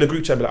girls would go in a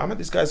group chat and be like, I'm at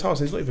this guy's house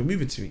and he's not even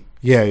moving to me.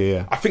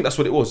 Yeah. I think that's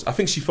what it was. I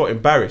think she felt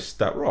embarrassed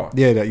that I've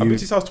been to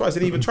his house twice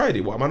and he even tried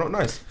it. What, am I not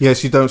nice? Yeah,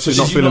 she's not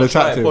feeling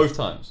attractive. Both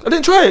times. I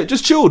didn't try it,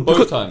 just chilled.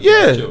 Both times, you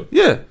just chilled.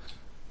 Yeah.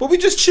 But we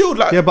just chilled.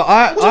 Like, Yeah, but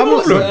what's the I'm problem?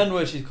 also, Understand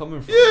where she's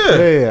coming from.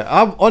 Yeah.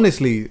 I'm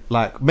honestly,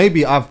 like,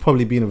 maybe I've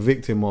probably been a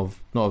victim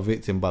of, not a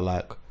victim, but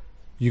like,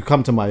 you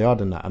come to my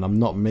yard and that, and I'm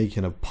not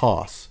making a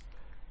pass,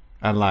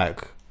 and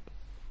like,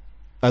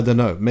 I don't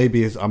know,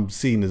 maybe I'm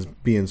seen as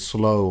being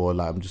slow, or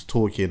like I'm just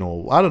talking,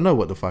 or I don't know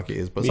what the fuck it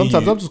is, but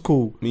sometimes I'm just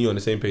cool. Me, you on the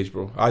same page,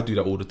 bro. I do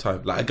that all the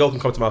time. Like, a girl can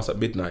come to my house at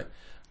midnight.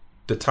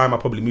 The time I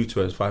probably move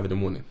to her is 5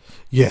 a.m.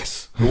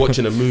 Yes. We're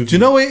watching a movie. Do you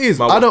know what it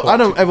is? I don't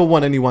watch ever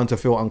want anyone to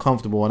feel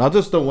uncomfortable, and I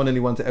just don't want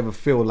anyone to ever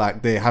feel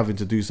like they're having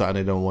to do something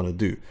they don't want to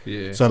do.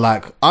 Yeah. So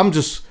like,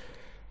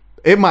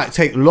 it might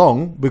take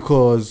long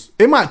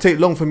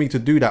for me to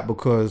do that,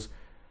 because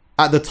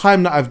at the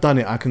time that I've done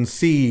it, I can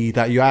see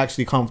that you're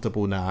actually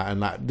comfortable now, and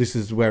like this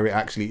is where it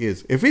actually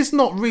is. If it's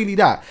not really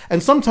that,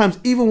 and sometimes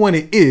even when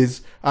it is,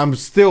 I'm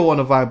still on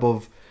a vibe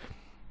of,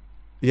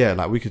 yeah,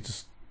 like we could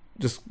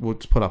we'll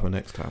just put up a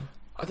next time.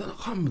 I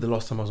can't remember the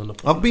last time I was on the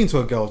podcast. I've been to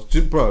a girl's,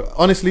 bro.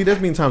 Honestly, there's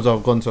been times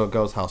I've gone to a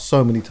girl's house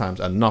so many times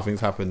and nothing's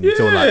happened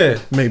until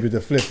like maybe the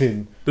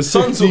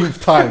sun's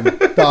 15th time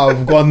that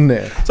I've gone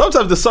there.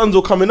 Sometimes the sun's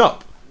all coming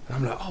up. And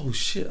I'm like, oh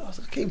shit, I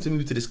came to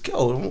move to this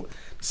girl. The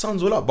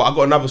sun's all up. But I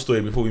got another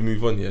story before we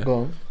move on, yeah? Go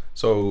on.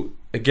 So,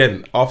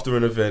 again, after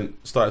an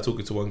event, started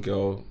talking to one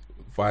girl,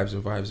 vibes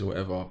and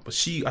whatever. But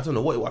she, I don't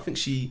know what, I think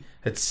she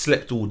had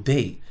slept all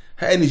day.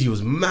 Her energy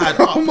was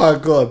mad up. Oh my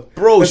God.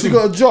 Bro, has she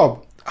got a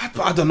job?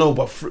 I don't know,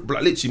 but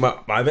like literally,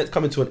 my event's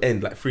coming to an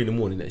end like 3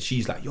 a.m, and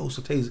she's like, "Yo,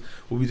 so Taze,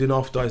 what we doing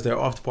after? Is there an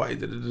after party?"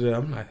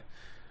 I'm like,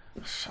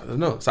 I don't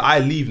know. So I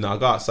leave now. I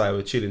go outside.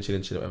 We're chilling.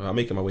 Whatever. I'm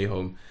making my way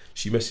home.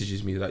 She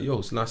messages me like,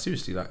 "Yo, so now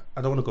seriously, like,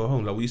 I don't want to go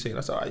home. Like, what are you saying?"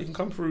 I said, "Alright, you can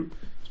come through,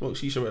 smoke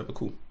shisha, whatever.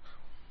 Cool."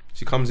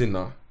 She comes in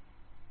now,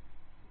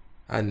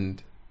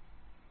 and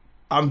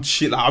I'm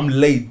chill. Like, I'm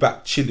laid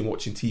back, chilling,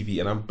 watching TV,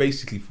 and I'm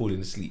basically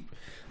falling asleep.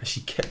 And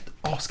she kept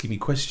asking me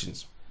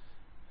questions.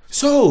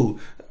 So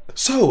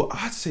I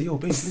had to say, yo,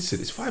 babe,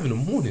 listen, it's 5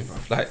 a.m, bro.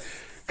 Like,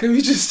 can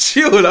we just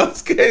chill? Like,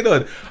 what's going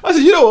on? I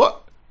said, you know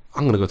what?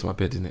 I'm gonna go to my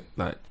bed, innit?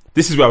 Like,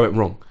 this is where I went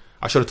wrong.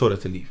 I should have told her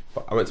to leave,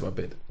 but I went to my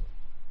bed.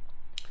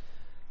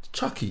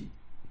 Chucky,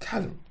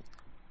 Callum,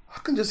 I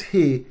can just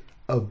hear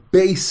a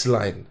bass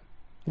line.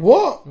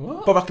 What?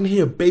 But I can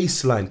hear a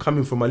bass line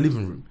coming from my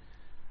living room.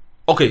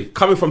 Okay,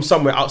 coming from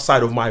somewhere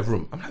outside of my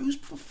room. I'm like, who the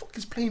fuck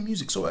is playing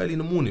music so early in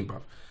the morning,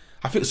 bro?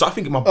 I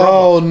think my brother.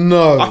 Oh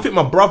no! I think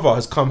my brother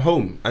has come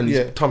home and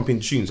he's thumping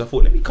tunes. I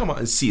thought, let me come out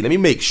and see. Let me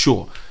make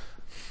sure.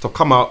 So I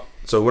come out.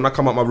 So when I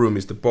come out my room,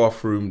 it's the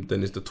bathroom,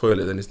 then it's the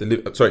toilet, then it's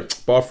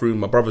the bathroom,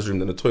 my brother's room,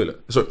 then the toilet.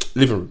 Sorry,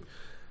 living room.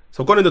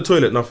 So I've gone in the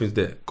toilet, nothing's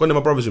there. Gone in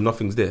my brother's room,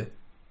 nothing's there.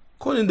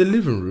 Gone in the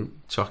living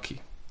room,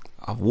 Chucky.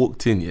 I've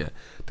walked in, yeah.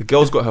 The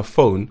girl's got her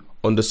phone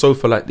on the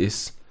sofa like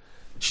this.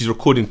 She's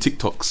recording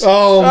TikToks.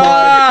 Oh my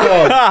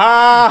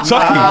God.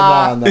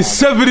 Chucky, it's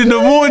 7 in the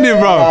morning,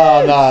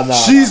 bro.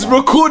 She's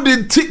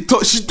recording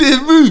TikTok. She's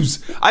doing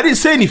moves. I didn't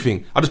say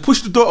anything. I just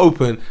pushed the door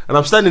open and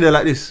I'm standing there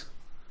like this.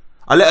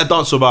 I let her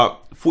dance for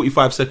about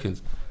 45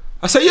 seconds.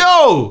 I say,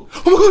 yo,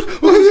 oh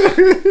my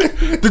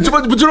God. But do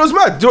you know what's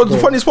mad? Do you know what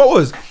the funniest part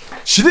was?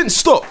 She didn't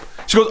stop.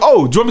 She goes,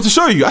 oh, do you want me to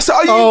show you? I said,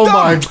 are you dumb?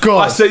 My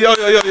God. I said, yo,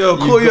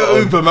 call your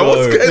Uber, man.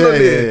 What's going on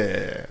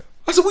here?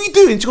 I said, what are you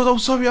doing? She goes, oh,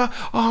 sorry,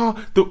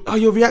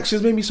 your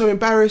reactions made me so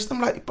embarrassed.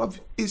 I'm like, bruv,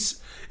 if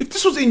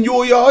this was in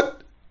your yard,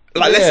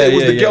 like let's say it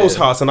was the girl's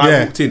house and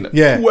I walked in,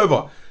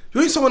 whoever,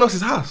 you're in someone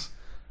else's house.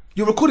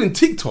 You're recording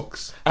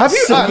TikToks. Have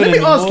you? Let me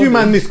ask you,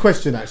 man, this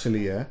question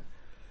actually, yeah?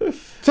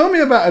 Tell me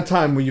about a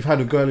time where you've had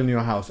a girl in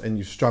your house and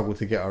you struggled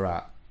to get her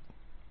out.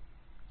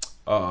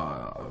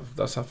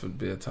 That's happened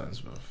bare times,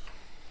 bro.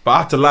 But I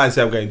had to lie and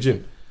say I'm going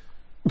gym.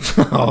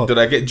 Did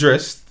I get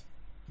dressed,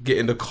 get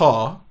in the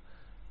car,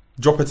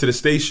 drop her to the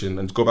station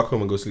and go back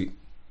home and go sleep?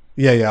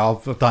 Yeah,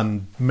 I've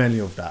done many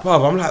of that.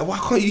 Bro, I'm like, why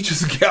can't you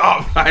just get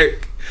up?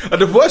 Like,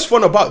 and the worst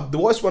one about the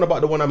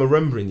one I'm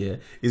remembering, yeah,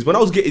 is when I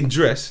was getting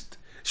dressed,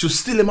 she was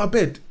still in my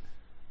bed.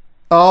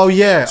 Oh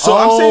yeah. So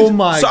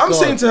I'm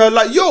saying to her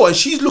like, yo, and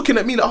she's looking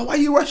at me like, oh, why are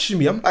you rushing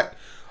me? I'm like,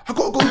 I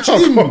gotta go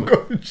gym.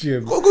 Gotta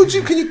go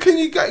gym. Can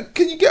you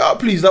get up,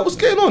 please? Like, what's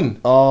going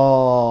on?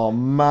 Oh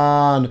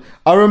man,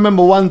 I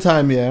remember one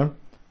time, yeah,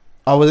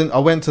 I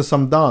went to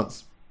some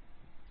dance.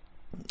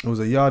 It was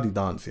a yardie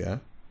dance, yeah,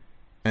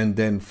 and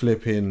then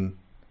flipping,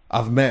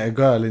 I've met a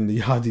girl in the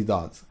yardie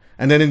dance,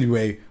 and then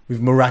anyway,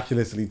 we've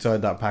miraculously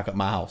turned up back at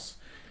my house.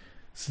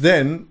 So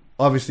then,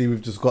 obviously,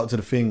 we've just got to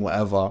the thing,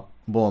 whatever,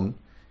 boom.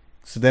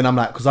 So then I'm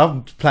like, because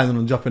I'm planning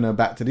on dropping her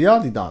back to the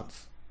yardie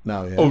dance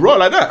now, yeah. Oh, right,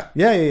 like that?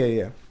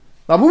 Yeah.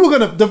 Like, we were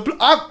gonna. Do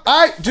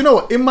you know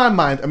what? In my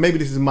mind, and maybe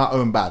this is my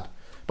own bad,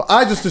 but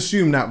I just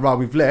assumed that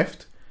we've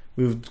left.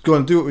 We were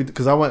going to do it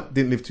because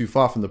didn't live too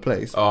far from the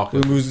place. Oh,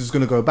 okay. We was just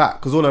going to go back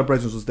because all our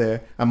brethren was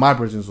there and my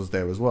brethren was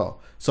there as well.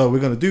 So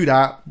we're going to do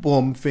that,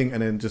 boom, thing,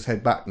 and then just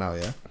head back now,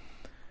 yeah?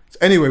 So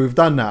anyway, we've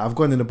done that. I've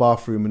gone in the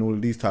bathroom and all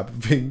of these type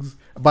of things.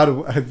 By the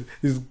way,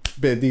 this is a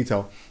bit of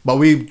detail, but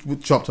we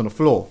chopped on the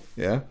floor,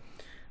 yeah?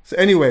 So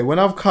anyway, when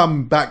I've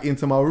come back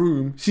into my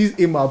room, she's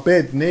in my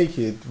bed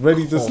naked,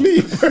 ready to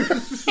sleep.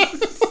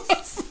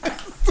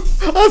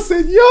 I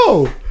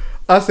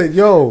said,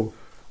 yo,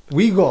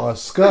 we got a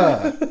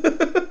skirt.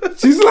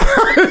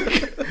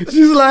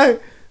 She's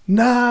like,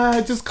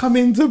 nah, just come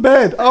into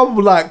bed. I'm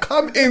like,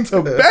 come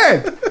into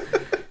bed.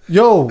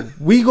 Yo,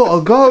 we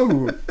gotta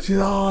go. She's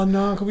like, oh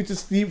no, can we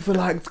just sleep for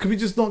can we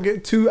just not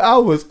get 2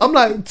 hours? I'm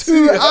like,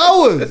 2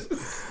 hours?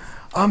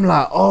 I'm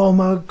like, oh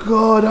my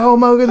God, how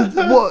am I gonna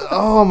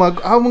how am I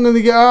gonna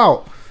get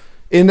out?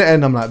 In the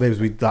end, I'm like, babes,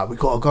 we gotta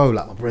go.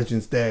 Like, my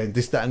brethren's there,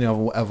 this, that, and the other,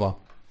 whatever.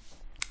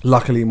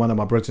 Luckily, one of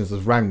my brethren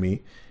has rang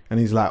me, and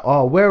he's like,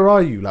 oh, where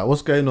are you? Like,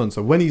 what's going on?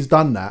 So when he's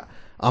done that,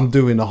 I'm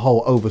doing the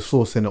whole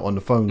oversourcing it on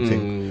the phone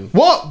thing.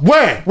 What?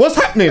 Where? What's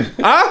happening?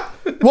 Huh?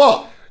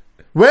 What?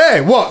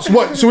 Where? What?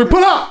 Should we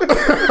pull up?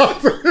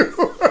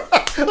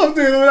 I'm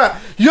doing all that.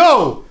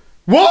 Yo,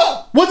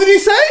 what? What did he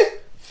say?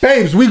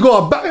 Babes, we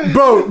got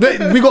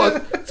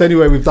So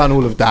anyway, we've done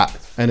all of that,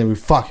 and then we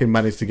fucking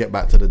managed to get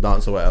back to the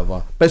dance or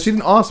whatever. But she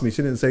didn't ask me.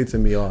 She didn't say to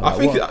me, "Oh, I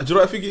think." Do you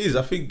know what I think it is?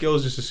 I think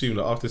girls just assume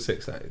that after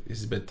sex, like,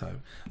 it's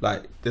bedtime.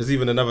 Like, there's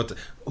even another.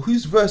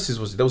 Whose verses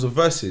was it? There was a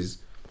verses.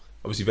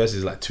 Obviously, verses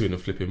is like 2 in the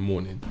flipping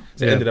morning.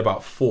 So it ended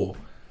about 4.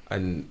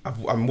 And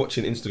I'm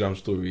watching Instagram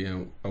story,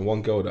 and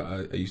one girl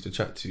that I used to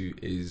chat to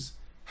is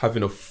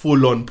having a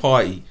full-on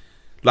party.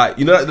 Like,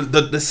 you know,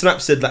 like the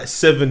snap said like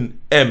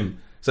 7M.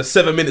 So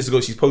 7 minutes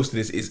ago, she's posted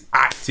this, is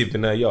active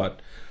in her yard.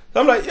 So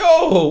I'm like,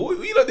 yo,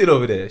 what you lot did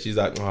over there? She's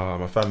like, oh,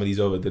 my family's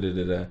over,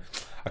 da-da-da-da.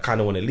 I kind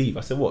of want to leave.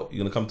 I said, what? You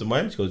going to come to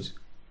mine? She goes,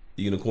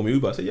 you going to call me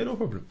Uber? I said, yeah, no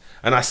problem.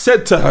 And I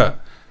said to her,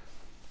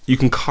 you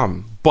can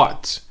come,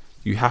 but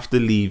you have to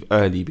leave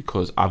early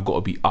because I've got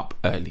to be up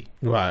early.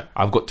 Right.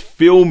 I've got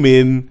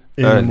filming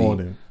in early. The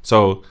morning.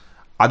 So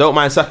I don't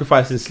mind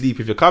sacrificing sleep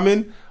if you're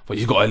coming, but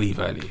you got to leave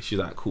early. She's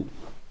like, cool.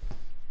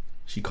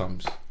 She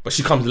comes. But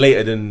she comes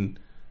later than...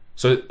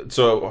 So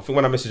I think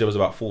when I messaged her it was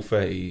about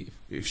 4:30.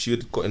 If she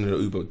had got in the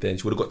Uber then,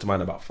 she would have got to mine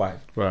about 5.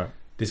 Right.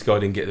 This girl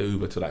didn't get the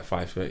Uber till like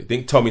 5:30.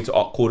 Didn't tell me to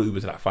call the Uber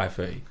till like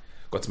 5:30.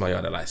 Got to my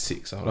yard at like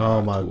 6. Like,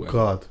 oh my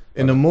God.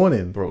 In the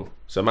morning? Bro.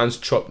 So man's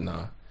chopped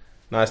now.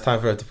 Now it's time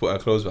for her to put her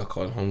clothes back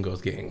on.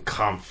 Homegirl's getting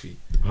comfy.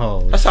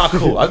 Oh, that's how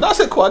cool. I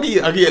said cool. I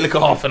get like a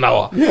half an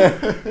hour. Yeah.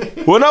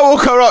 When I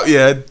woke her up,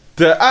 yeah,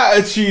 the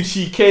attitude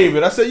she came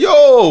in, I said,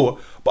 yo,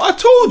 but I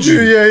told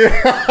you. Yeah.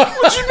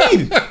 What do you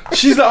mean?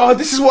 She's like, oh,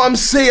 this is what I'm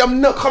saying.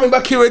 I'm not coming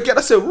back here again.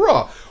 I said,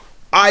 raw.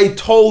 I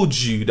told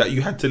you that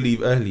you had to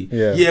leave early.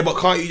 Yeah, but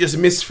can't you just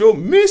miss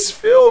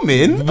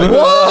filming? What?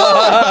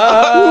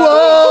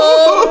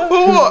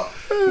 What?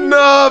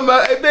 No,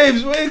 man. Hey,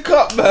 babes, wake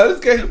up, man. Let's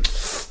go.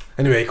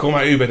 Anyway, call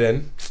my Uber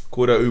then.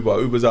 Called her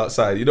Uber. Uber's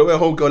outside. You know where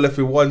homegirl left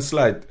with one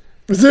slide?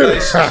 She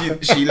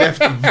left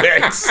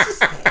vexed.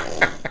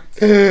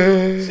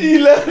 She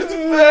left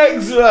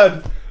vexed,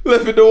 man.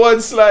 Left with the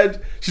one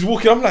slide. She's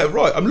walking. I'm like,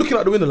 right. I'm looking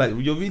out the window like,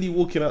 you're really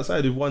walking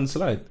outside with one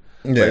slide.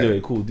 Yeah. But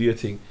anyway, cool. Do your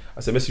thing. I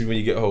said, message me when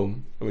you get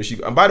home.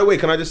 And by the way,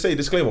 can I just say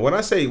disclaimer? When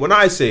I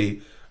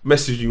say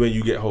message you when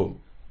you get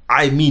home,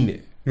 I mean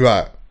it.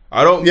 Right.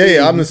 I don't.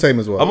 Yeah, I'm the same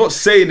as well. I'm not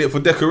saying it for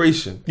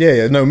decoration.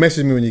 Yeah. No,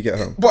 message me when you get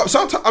home. But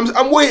sometimes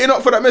I'm waiting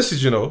up for that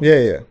message, you know.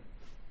 Yeah.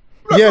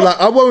 Like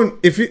I won't.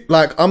 If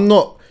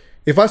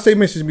I say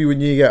message me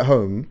when you get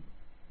home,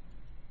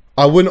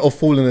 I wouldn't have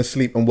fallen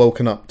asleep and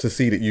woken up to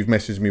see that you've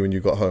messaged me when you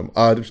got home.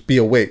 I'd be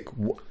awake,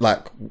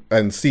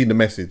 and seen the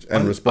message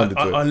and responded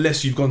to it.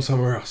 Unless you've gone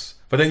somewhere else.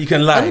 But then you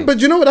can lie. But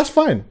you know what? That's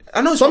fine.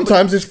 I know.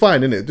 Sometimes it's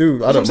fine, isn't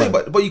it? I don't mind.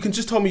 But you can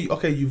just tell me,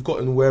 okay, you've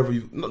gotten wherever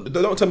you.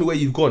 Don't tell me where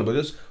you've gone, but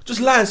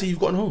just lie and say you've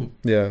gotten home.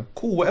 Yeah.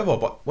 Cool, whatever.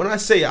 But when I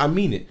say it, I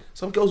mean it.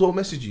 Some girls won't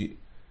message you.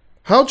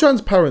 How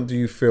transparent do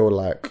you feel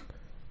like?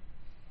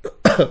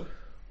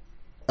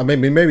 I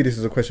mean, maybe this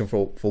is a question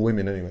for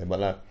women anyway. But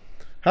like,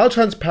 how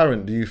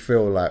transparent do you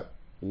feel like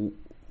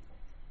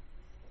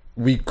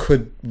we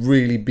could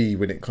really be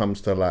when it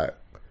comes to like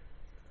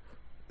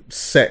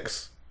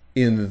sex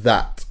in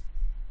that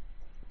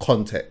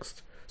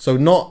context? So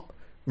not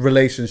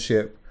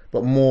relationship,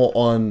 but more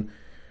on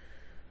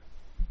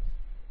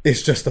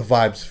it's just a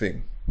vibes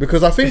thing.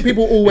 Because I think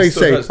people always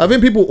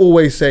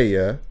say,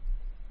 yeah,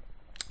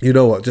 you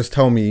know what, just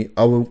tell me,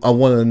 I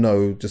want to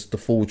know just the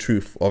full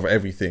truth of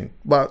everything.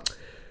 But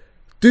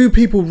do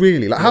people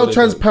really? Like, how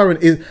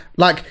transparent is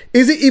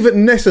it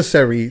even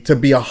necessary to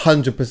be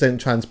 100%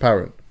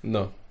 transparent?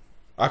 No.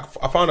 I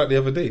found out the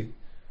other day.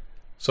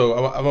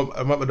 So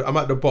I'm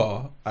at the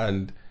bar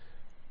and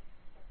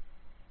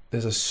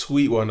there's a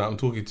sweet one that I'm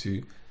talking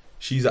to.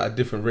 She's at a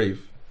different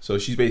rave. So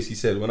she basically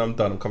said, when I'm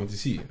done, I'm coming to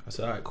see you. I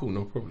said, all right, cool,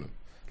 no problem.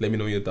 Let me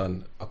know when you're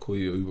done. I'll call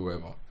you Uber,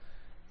 whatever.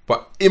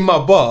 But in my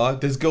bar,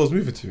 there's girls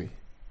moving to me.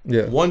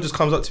 Yeah. One just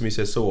comes up to me and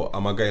says, so what?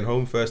 Am I going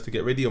home first to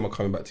get ready or am I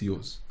coming back to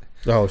yours?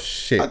 Oh,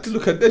 shit. I had to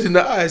look her dead in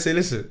the eye and say,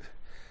 listen,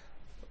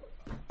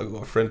 I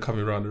got a friend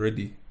coming around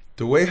already.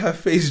 The way her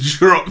face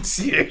dropped,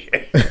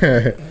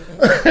 yeah.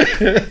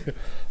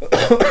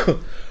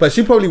 But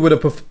she probably would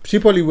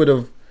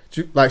have,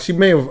 like, she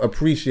may have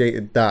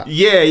appreciated that.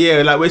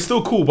 Yeah, like, we're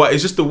still cool, but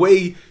it's just the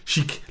way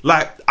she,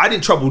 like, I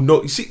didn't trouble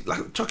no, you see,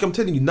 like, Chucky, I'm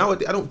telling you,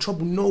 nowadays, I don't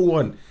trouble no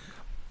one.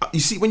 You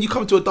see, when you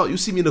come to adult, you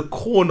see me in the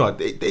corner,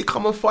 they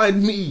come and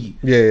find me.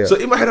 Yeah. So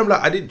in my head, I'm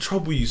like, I didn't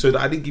trouble you, so that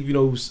I didn't give you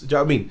no, do you know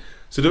what I mean?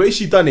 So the way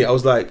she done it, I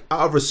was like,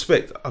 out of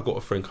respect, I got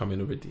a friend coming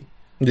already.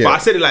 Yeah. But I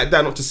said it like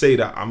that, not to say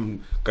that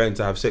I'm going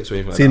to have sex or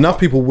anything like that. See, enough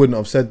people wouldn't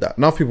have said that.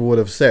 Enough people would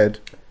have said,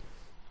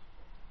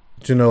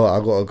 do you know what, I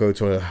got to go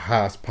to a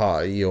house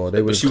party, or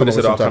they would have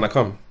said, oh, can I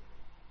come?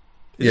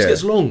 It just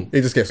gets long.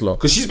 It just gets long.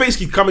 Because she's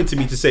basically coming to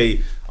me to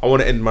say, I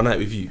want to end my night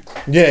with you.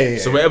 Yeah.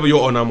 So wherever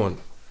you're on, I'm on.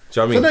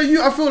 Do you know what I mean?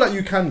 So no, I feel like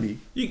you can be.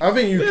 I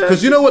think you,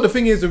 because you know what the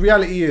thing is, the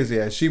reality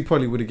is, she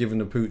probably would have given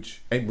the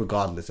pooch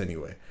regardless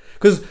anyway.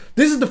 Because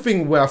this is the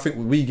thing where I think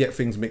we get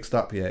things mixed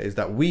up here, is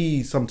that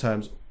we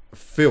sometimes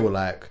feel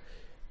like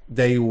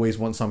they always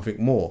want something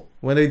more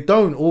when they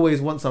don't always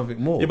want something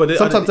more. Yeah, but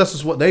sometimes that's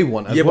just what they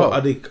want as well. But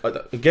are they,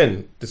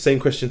 again, the same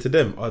question to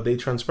them, are they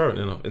transparent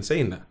enough in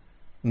saying that?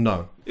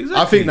 No.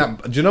 Exactly. I think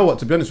that, do you know what,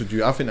 to be honest with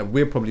you, I think that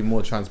we're probably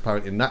more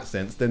transparent in that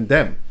sense than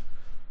them.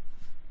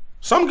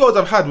 Some girls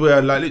I've had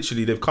where, like,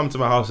 literally they've come to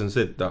my house and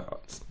said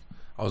that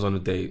I was on a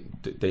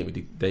date,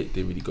 didn't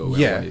really go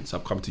where I wanted, so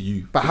I've come to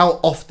you. But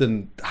how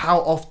often?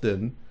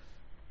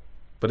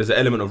 But there's an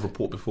element of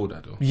report before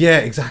that, though. Yeah,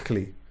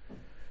 exactly.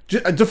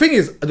 The thing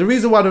is, the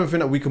reason why I don't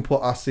think that we can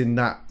put us in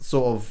that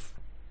sort of,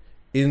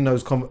 in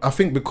those, I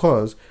think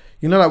because,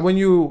 you know, like when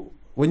you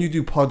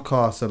do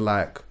podcasts and,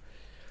 like,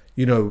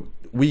 you know,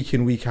 week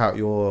in, week out,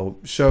 you're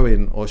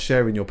showing or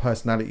sharing your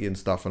personality and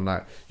stuff, and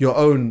like your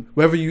own,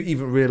 whether you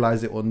even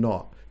realize it or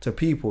not, to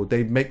people,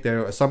 they make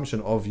their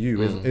assumption of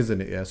you,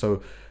 isn't it? Yeah.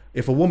 So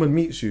if a woman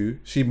meets you,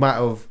 she might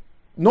have,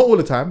 not all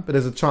the time, but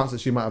there's a chance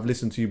that she might have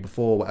listened to you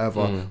before, or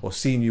whatever, or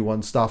seen you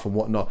on stuff and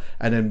whatnot,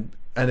 and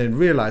then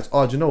realize,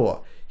 oh, do you know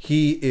what?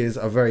 He is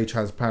a very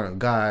transparent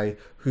guy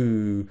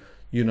who,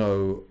 you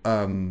know,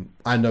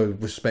 I know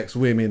respects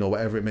women or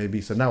whatever it may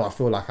be. So now I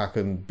feel like I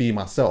can be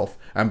myself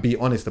and be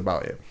honest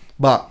about it.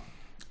 But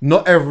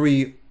not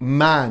every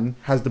man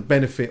has the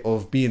benefit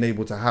of being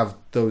able to have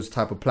those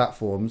type of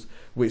platforms,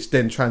 which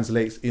then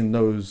translates in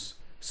those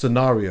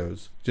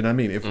scenarios. Do you know what I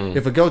mean?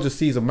 If a girl just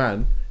sees a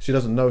man, she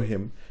doesn't know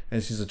him,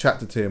 and she's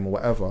attracted to him or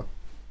whatever,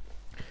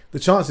 the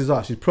chances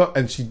are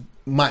and she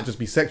might just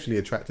be sexually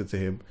attracted to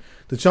him.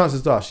 The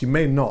chances are she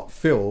may not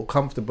feel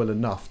comfortable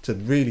enough to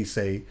really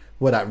say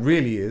what that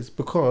really is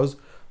because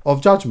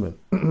of judgment.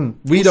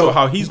 We don't know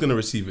how he's going to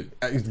receive it.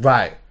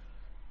 Right.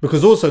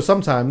 Because also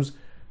sometimes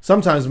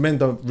men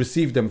don't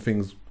receive them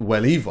things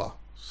well either.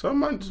 Some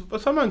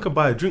man can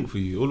buy a drink for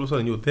you. All of a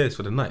sudden you're theirs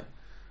for the night.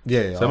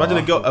 Yeah. So imagine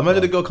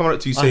a girl coming up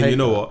to you saying, you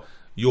know what,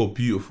 you're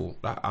beautiful.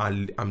 Like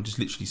I'm just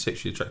literally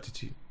sexually attracted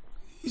to you.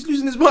 He's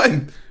losing his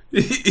mind. Do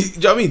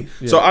you know what I mean?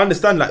 So I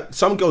understand, like,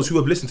 some girls who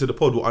have listened to the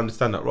pod will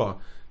understand that, raw.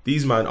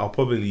 These men are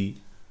probably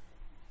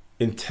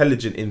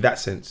intelligent in that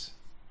sense.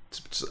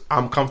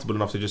 I'm comfortable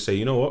enough to just say,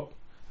 you know what?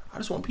 I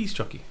just want peace,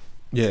 Chucky.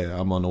 Yeah,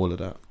 I'm on all of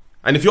that.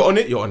 And if you're on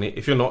it, you're on it.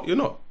 If you're not, you're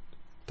not.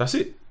 That's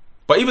it.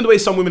 But even the way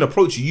some women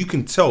approach you, you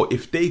can tell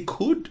if they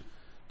could,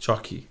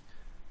 Chucky,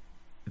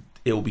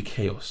 it will be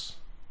chaos.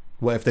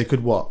 What if they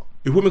could what?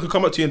 If women could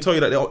come up to you and tell you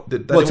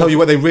that tell you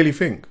what they really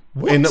think?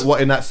 What?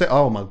 In that set?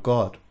 Oh my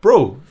god,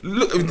 bro!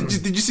 Look,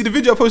 did you see the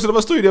video I posted on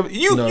my story?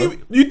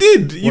 You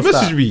did. You What's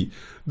messaged that? me.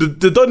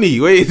 The Donny,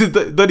 where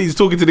Donny's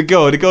talking to the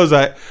girl, and the girl's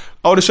like,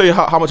 "I want to show you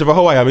how much of a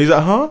hoe I am." He's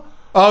like, "Huh?"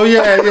 Oh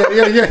yeah.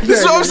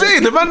 That's what I'm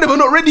saying. The man them are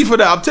not ready for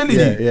that. I'm telling you.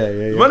 Yeah.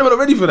 The man them are not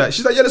ready for that.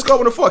 She's like, "Yeah, let's go. I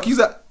want to fuck." He's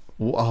like,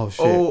 "Oh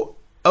shit." Oh,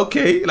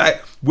 okay.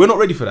 Like, we're not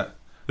ready for that.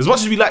 As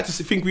much as we like to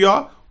think we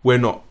are, we're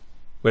not.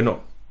 We're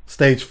not.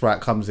 Stage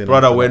fright comes in,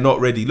 brother. We're not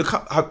ready. Look,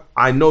 how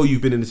I know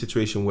you've been in a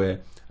situation where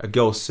a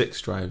girl's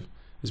sex drive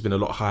has been a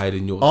lot higher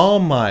than yours. Oh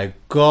my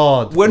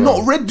god, we're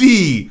not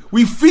ready.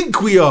 We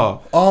think we are.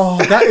 Oh,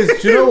 that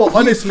is. Do you know what?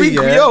 Honestly,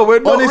 we are.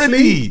 We're not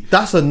ready.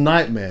 That's a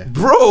nightmare,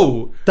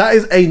 bro. That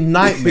is a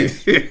nightmare.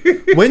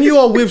 When you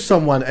are with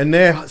someone and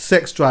their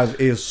sex drive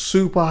is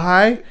super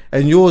high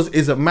and yours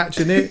isn't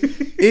matching it,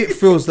 it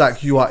feels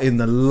like you are in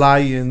the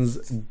lion's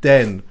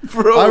den.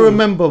 Bro. I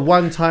remember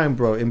one time,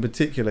 bro, in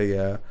particular,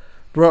 yeah.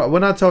 Bro,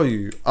 when I tell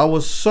you, I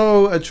was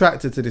so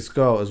attracted to this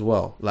girl as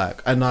well.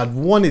 Like, and I'd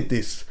wanted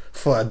this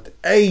for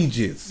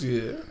ages.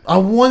 Yeah. I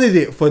wanted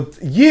it for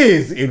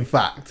years, in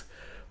fact.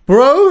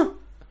 Bro,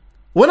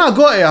 when I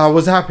got it, I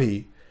was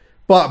happy.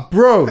 But,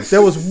 bro,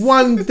 there was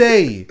one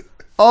day.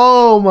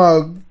 Oh,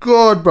 my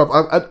God, bro.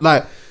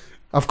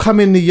 I've come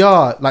in the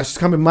yard. Like, she's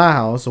come in my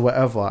house or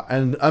whatever.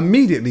 And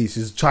immediately,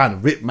 she's trying to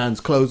rip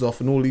man's clothes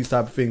off and all these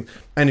type of things.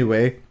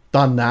 Anyway,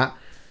 done that.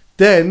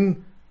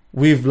 Then,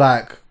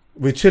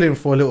 we're chilling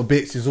for a little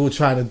bit. She's all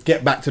trying to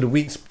get back to the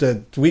weak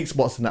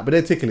spots and that, but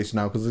they're ticklish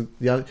now because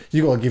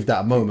you got to give that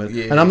a moment.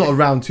 Yeah, and I'm not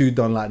around too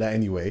done like that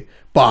anyway.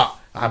 But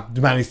I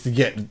managed to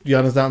get. You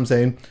understand what I'm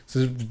saying?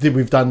 So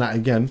we've done that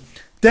again.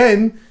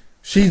 Then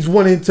she's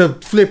wanting to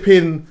flip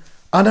in,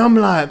 and I'm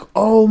like,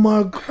 oh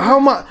my god, how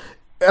much?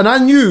 And I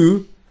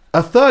knew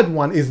a third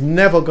one is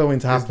never going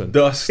to happen. It's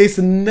dust. It's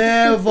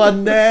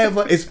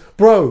never.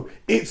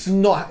 It's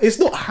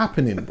not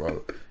happening,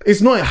 bro.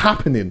 It's not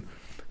happening.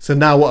 So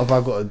now what have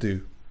I got to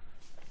do?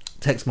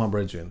 Text my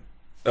brethren.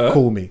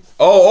 Call me.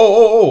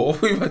 Oh.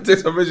 We might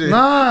text my brethren.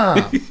 Nah.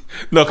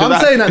 No,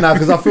 I'm saying that now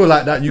because I feel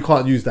like that you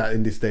can't use that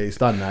in this day. It's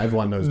done now.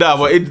 Everyone knows. Nah,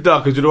 but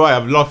because you know why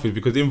I'm laughing?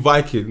 Because in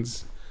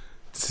Vikings,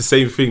 it's the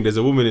same thing. There's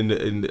a woman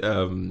in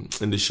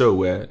the show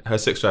where her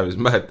sex drive is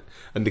mad,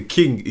 and the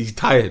king is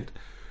tired,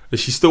 and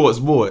she still wants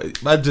more.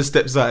 Man just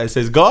steps out and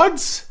says,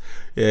 "Gods,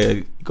 yeah,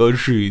 go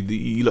through.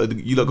 You lot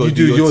go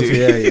do your thing."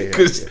 Yeah.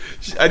 Because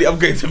I'm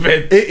going to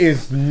bed. It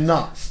is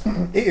nuts.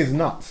 It is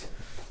nuts.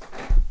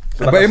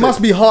 Like but it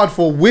must be hard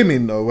for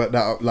women though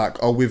that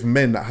are with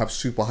men that have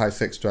super high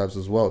sex drives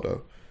as well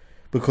though,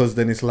 because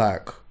then it's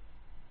like.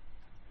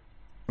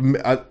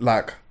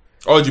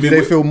 Oh, do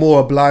they feel more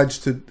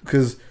obliged to?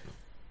 Because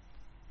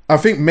I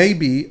think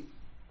maybe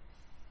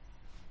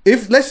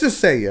let's just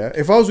say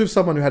if I was with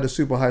someone who had a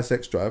super high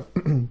sex drive.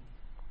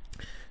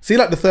 See,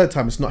 like the third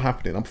time, it's not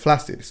happening. I'm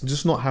flaccid. It's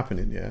just not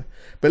happening, yeah?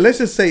 But let's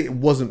just say it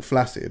wasn't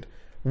flaccid.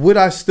 Would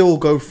I still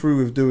go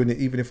through with doing it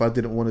even if I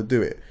didn't want to do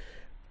it?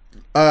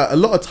 A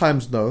lot of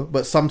times, no.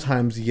 But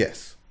sometimes,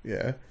 yes,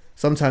 yeah?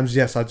 Sometimes,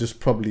 yes, I just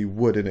probably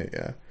would, innit,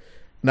 yeah?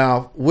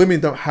 Now, women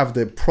don't have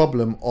the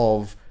problem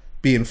of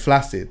being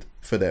flaccid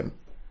for them.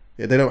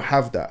 Yeah, they don't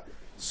have that.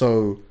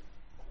 So,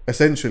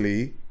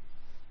 essentially,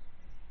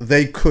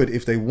 they could,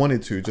 if they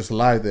wanted to, just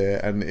lie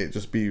there and it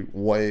just be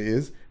what it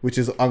is, which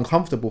is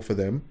uncomfortable for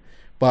them.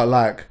 But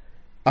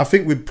I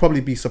think we'd probably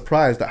be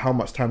surprised at how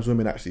much times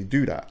women actually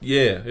do that.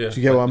 Yeah. Do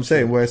you get what I'm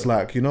saying? Where it's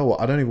like, you know what,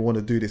 I don't even want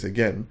to do this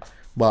again.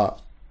 But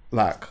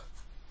I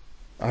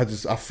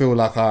feel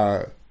like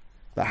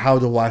how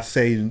do I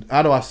say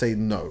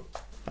no?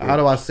 How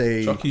do I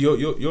say? Chucky,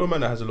 you're a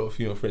man that has a lot of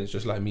female friends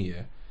just like me,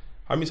 yeah?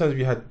 How many times have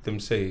you had them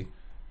say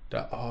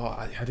that,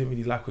 I didn't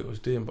really like what he was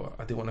doing, but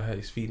I didn't want to hurt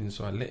his feelings,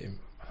 so I let him?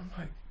 I'm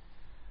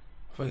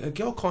like, a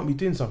girl can't be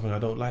doing something I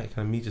don't like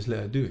and me just let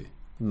her do it.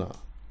 No.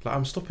 Like,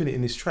 I'm stopping it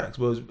in his tracks.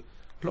 Whereas a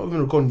lot of women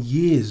have gone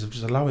years of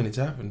just allowing it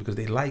to happen because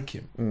they like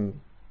him.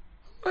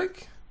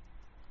 Like,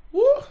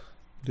 what?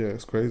 Yeah,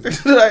 it's crazy.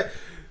 Like,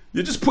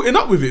 you're just putting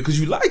up with it because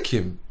you like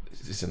him.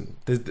 Listen,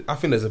 I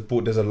think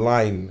there's a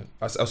line.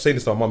 I was saying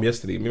this to my mum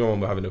yesterday. Me and my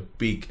mum were having a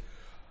big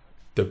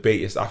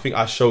debate. I think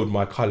I showed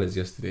my colours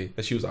yesterday,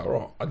 and she was like,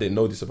 "Oh, I didn't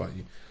know this about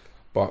you,"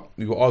 but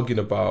we were arguing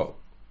about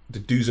the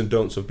do's and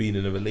don'ts of being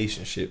in a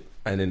relationship,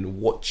 and then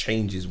what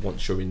changes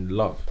once you're in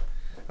love.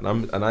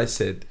 And I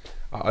said,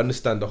 I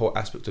understand the whole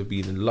aspect of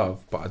being in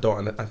love, but I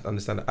don't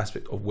understand the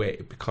aspect of where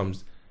it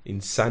becomes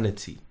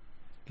insanity.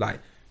 Like,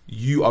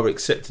 you are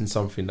accepting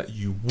something that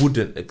you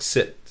wouldn't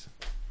accept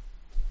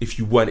if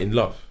you weren't in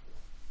love.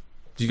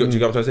 Do you get what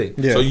I'm trying to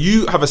say? Yeah. So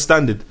you have a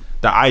standard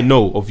that I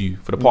know of you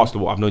for the past,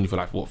 I've known you for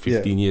like,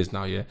 15 years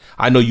now, yeah?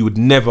 I know you would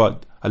never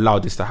allow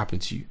this to happen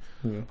to you.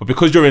 Yeah. But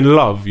because you're in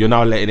love, you're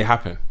now letting it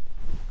happen.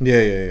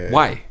 Yeah.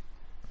 Why?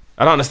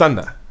 I don't understand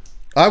that.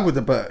 I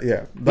would, but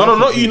yeah. No,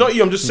 not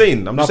you. I'm just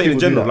saying. I'm just saying in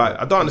general. Like,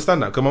 I don't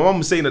understand that because my mum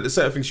was saying that there's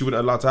certain things she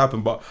wouldn't allow to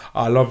happen, but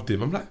I loved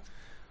him. I'm like,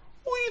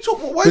 what are you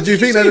talking? Why? Do you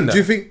think that? Do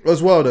you think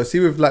as well though? See,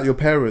 with like your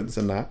parents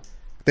and that,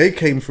 they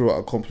came through at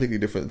a completely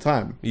different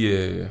time.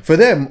 Yeah. For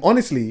them,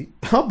 honestly,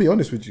 I'll be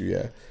honest with you.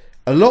 Yeah,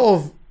 a lot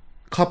of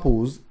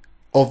couples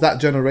of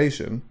that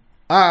generation,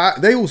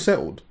 they all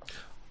settled.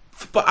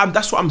 But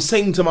that's what I'm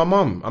saying to my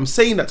mum. I'm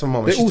saying that to my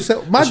mum. They all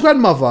settled. My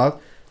grandmother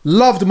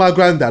loved my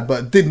granddad,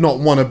 but did not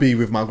want to be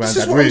with my granddad.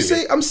 This is what I'm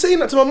saying. I'm saying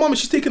that to my mum, and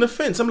she's taking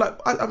offense. I'm like,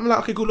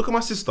 okay, go look at my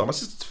sister. My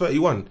sister's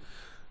 31.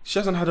 She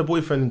hasn't had a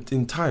boyfriend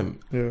in time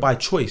by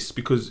choice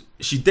because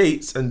she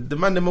dates, and the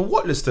man them are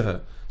whatless to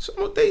her. So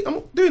I'm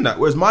not doing that.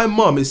 Whereas my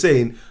mum is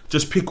saying,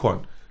 just pick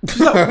one. She's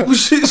like,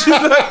 she's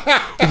like,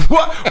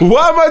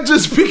 why am I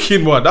just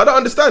picking one? I don't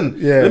understand.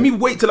 Yeah. Let me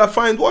wait till I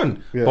find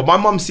one. Yeah. But my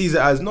mum sees it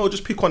as, no,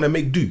 just pick one and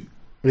make do.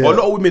 Yeah. But a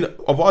lot of women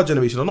of our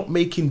generation are not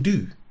making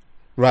do.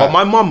 Right.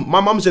 But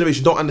my mum's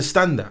generation don't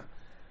understand that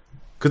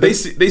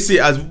because they see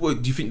it as, well,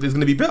 do you think there's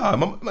going to be better?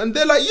 And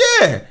they're like,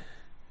 yeah.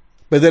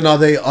 But then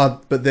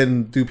But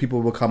then do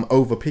people become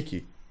over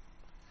picky?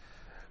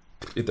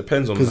 It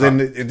depends on. Because then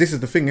this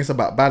is the thing. It's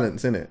about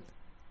balance, isn't it?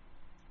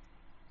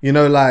 You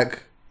know,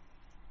 like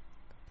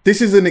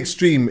this is an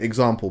extreme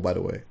example, by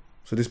the way.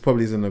 So this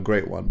probably isn't a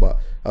great one. But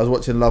I was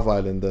watching Love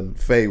Island and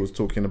Faye was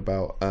talking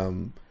about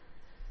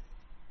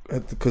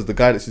because the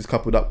guy that she's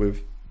coupled up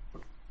with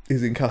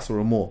is in Casa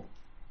Amor.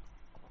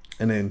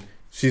 And then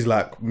she's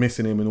like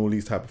missing him and all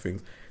these type of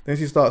things. Then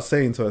she starts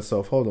saying to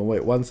herself, hold on,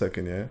 wait 1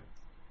 second, yeah?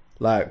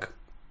 Like,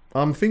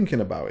 I'm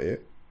thinking about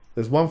it.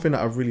 There's one thing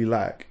that I really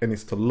like, and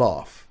it's to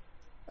laugh.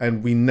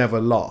 And we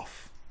never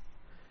laugh.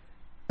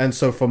 And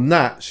so from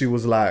that, she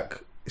was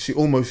like, she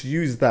almost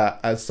used that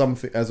as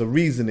something, as a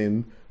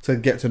reasoning to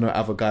get to know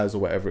other guys or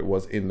whatever it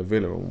was in the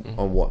villa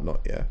and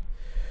whatnot, yeah?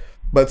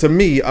 But to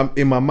me,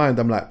 in my mind,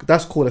 I'm like,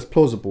 that's cool, that's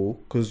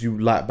plausible, because you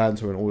like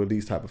banter and all of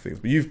these type of things.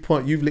 But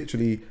you've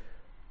literally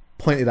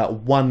pointed out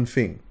one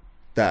thing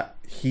that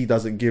he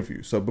doesn't give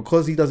you. So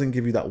because he doesn't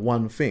give you that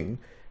one thing,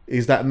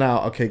 is that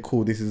now, okay,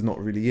 cool, this is not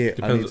really it.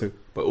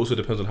 But also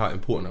depends on how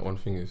important that one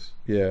thing is.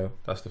 Yeah.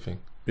 That's the thing.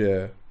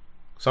 Yeah.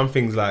 Some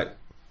things like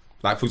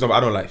for example, I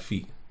don't like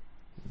feet.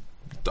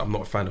 I'm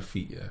not a fan of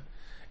feet, yeah.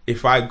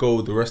 If I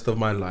go the rest of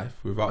my life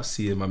without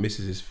seeing my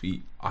missus's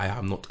feet, I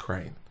am not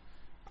crying.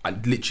 I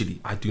do not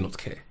care. Do you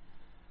know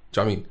what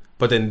I mean?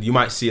 But then you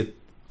might see it,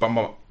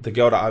 but the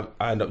girl that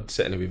I end up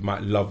settling with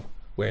might love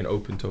wearing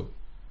open toe.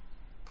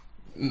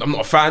 I'm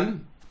not a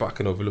fan, but I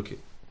can overlook it.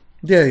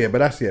 Yeah, but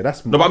that's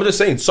no, but I'm just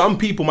saying, some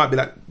people might be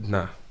like,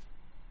 nah,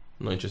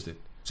 I'm not interested.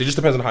 So it just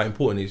depends on how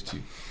important it is to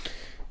you.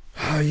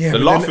 Yeah, the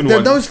laughing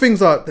one. Those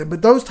things are,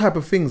 but those type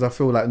of things I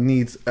feel like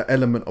needs an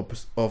element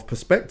of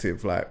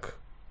perspective. Like,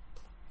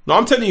 no,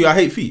 I'm telling you, I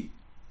hate feet.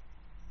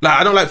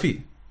 Like, I don't like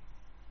feet.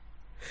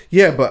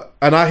 Yeah,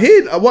 and I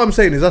hear what I'm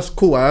saying is that's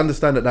cool. I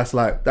understand that's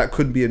like that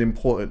could be an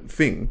important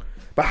thing,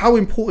 but how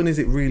important is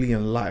it really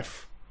in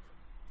life?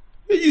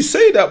 Yeah, you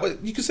say that,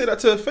 but you can say that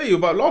to Faye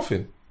about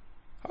laughing.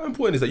 How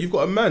important is that? You've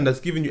got a man that's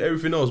giving you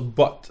everything else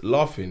but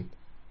laughing.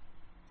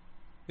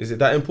 Is it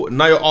that important?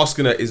 Now you're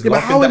asking her, is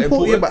laughing that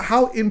important? Yeah, but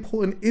how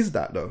important is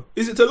that though?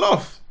 Is it to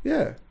laugh?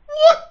 Yeah.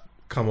 What?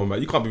 Come on,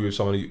 man. You can't be with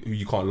someone who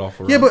you can't laugh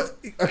around. Yeah, but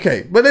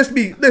okay. But let's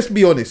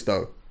be honest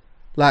though.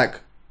 Like,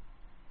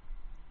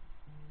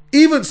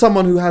 even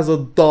someone who has a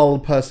dull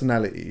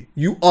personality,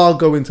 you are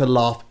going to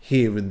laugh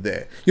here and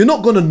there. You're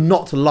not going to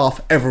not laugh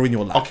ever in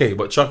your life. Okay,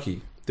 but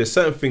Chucky, there's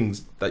certain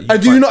things that you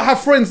And do you not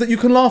have friends that you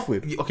can laugh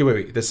with? Okay,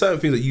 wait. There's certain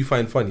things that you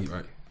find funny,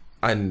 right?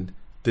 And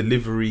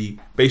delivery,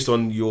 based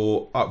on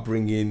your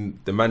upbringing,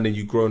 the man that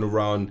you've grown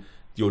around,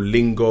 your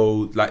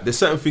lingo, like there's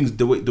certain things,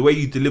 the way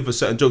you deliver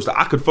certain jokes. Like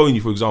I could phone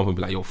you, for example, and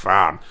be like, yo,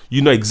 fam,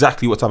 you know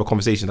exactly what type of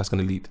conversation that's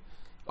going to lead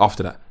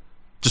after that.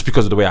 Just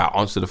because of the way I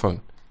answer the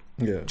phone.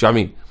 Yeah. Do you know what I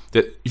mean?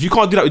 If you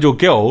can't do that with your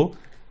girl...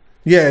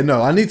 Yeah,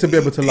 no, I need to be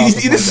able to laugh with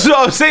my girl. This is what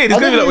I'm saying. It's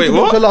going to be like, wait,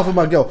 what? I need to laugh with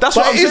my girl. That's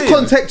what I'm saying.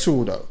 But it is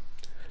contextual though.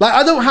 Like,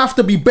 I don't have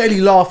to be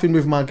belly laughing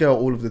with my girl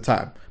all of the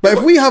time. But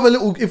if we have a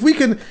little...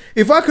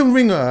 If I can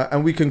ring her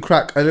and we can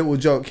crack a little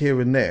joke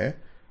here and there,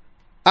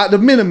 at the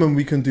minimum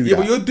we can do that. Yeah,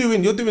 but you're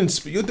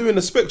doing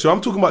the spectrum.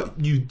 I'm talking about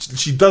you.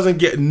 She doesn't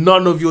get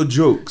none of your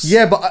jokes.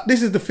 Yeah, but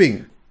this is the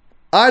thing.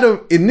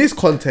 In this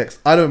context,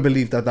 I don't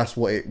believe that that's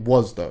what it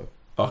was though.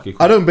 Okay,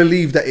 cool. I don't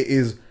believe that it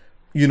is,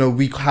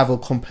 we have a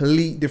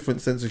complete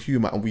different sense of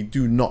humor and we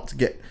do not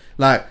get,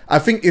 like, I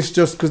think it's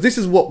just because this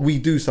is what we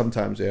do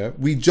sometimes, yeah?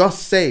 We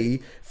just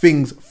say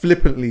things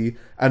flippantly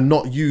and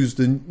not use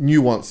the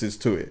nuances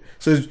to it.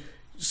 So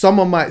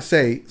someone might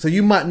say, so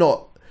you might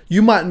not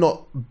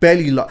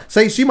belly laugh.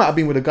 Say she might have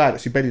been with a guy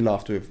that she belly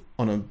laughed with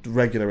on a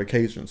regular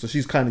occasion. So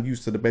she's kind of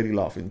used to the belly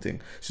laughing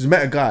thing. She's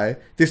met a guy,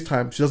 this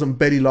time she doesn't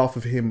belly laugh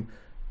with him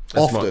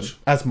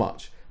as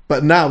much.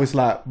 But now it's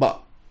like,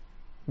 but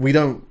we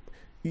don't,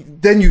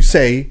 then you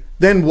say,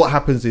 then what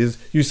happens is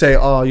you say,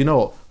 oh, you know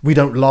what? We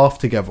don't laugh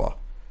together.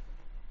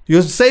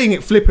 You're saying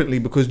it flippantly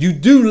because you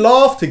do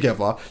laugh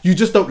together. You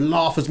just don't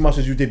laugh as much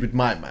as you did with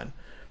my man.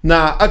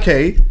 Now,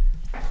 okay,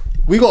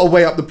 we got to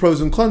weigh up the pros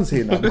and cons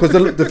here now, because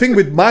the thing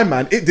with my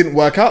man, it didn't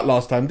work out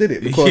last time, did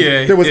it? Because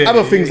there was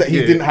other things that he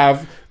didn't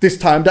have this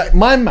time that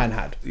my man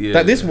had,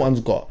 that this one's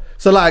got.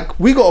 So like,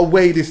 we got to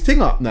weigh this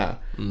thing up now,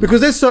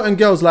 because there's certain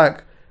girls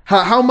like,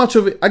 how much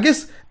of it, I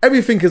guess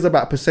everything is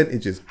about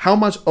percentages. How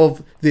much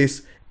of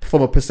this,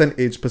 from a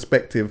percentage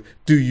perspective,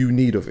 do you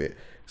need of it?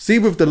 See,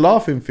 with the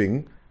laughing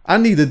thing, I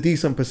need a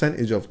decent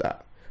percentage of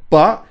that.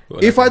 But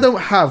if I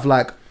don't have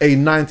like a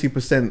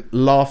 90%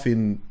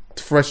 laughing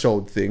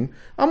threshold thing,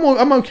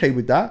 I'm okay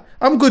with that.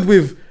 I'm good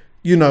with,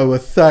 you know, a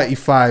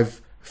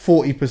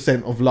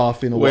 35-40% of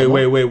laughing. Or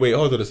wait.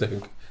 Hold on a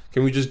second.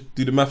 Can we just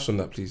do the maths on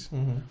that, please?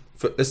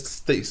 Let's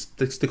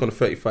stick on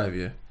 35.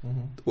 Yeah.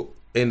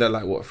 Ain't that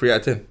like what, 3 out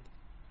of 10?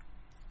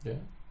 Yeah.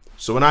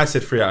 So when I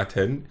said 3 out of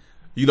 10,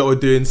 you lot were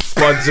doing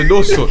spuds and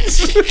all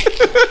sorts.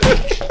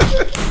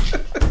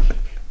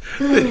 You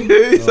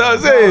know what I'm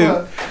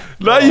saying?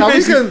 Now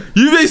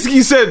you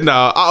basically said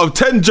now, out of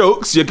 10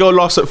 jokes, your girl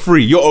laughs at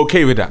 3. You're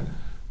okay with that?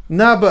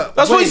 Nah, but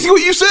that's what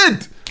you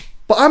said.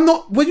 But I'm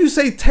not. When you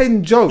say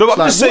 10 jokes, no, but I'm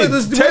like, just saying,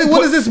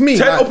 what does this mean?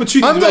 10 like,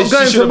 opportunities. I'm not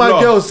going to my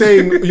girl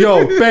saying,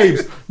 "Yo,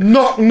 babes,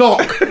 knock,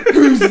 knock,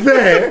 who's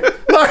there?"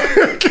 Like,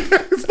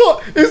 it's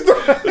not.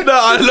 No,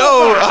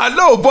 I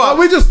know, but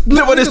we just.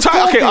 But there's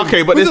times.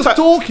 Okay, but there's times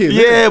talking.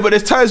 Yeah, but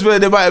there's times where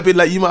there might have been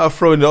like, you might have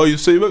thrown. Oh,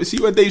 so you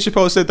see when Dave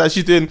Chappelle said that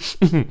she's doing.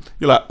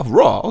 You're like, oh,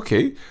 raw,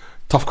 okay.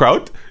 Tough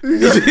crowd. You're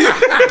gonna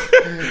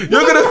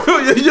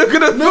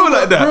feel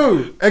like that,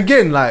 bro.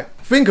 Again, like,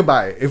 think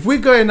about it. If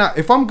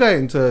I'm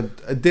going to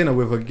a dinner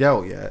with a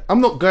girl, yeah,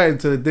 I'm not going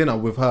to the dinner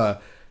with her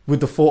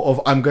with the thought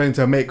of I'm going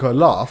to make her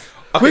laugh.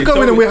 Okay, we're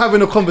going and we're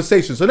having a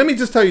conversation. So let me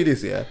just tell you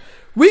this, yeah.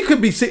 We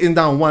could be sitting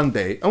down one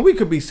day and we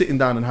could be sitting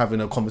down and having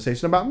a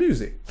conversation about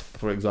music,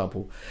 for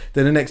example.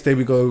 Then the next day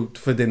we go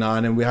for dinner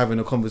and then we're having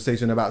a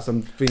conversation about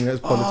something that's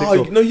politics.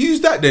 Oh, no,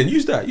 use that then.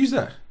 Use that.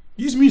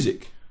 Use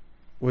music.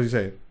 What are you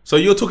saying? So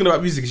you're talking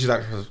about music and she's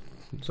like,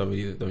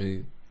 somebody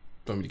don't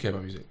really care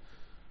about music.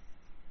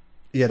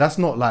 Yeah, that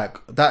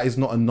is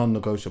not a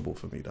non-negotiable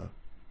for me though.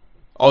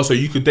 Oh, so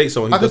you could date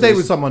someone who I could date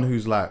with someone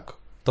who's like...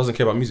 doesn't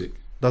care about music?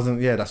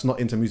 That's not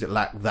into music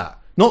like that.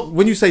 Not,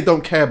 when you say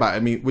don't care about it, I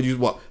mean, when you,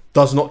 what?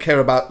 Does not care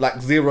about like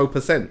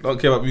 0%. Don't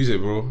care about music,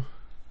 bro.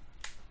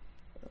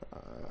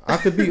 I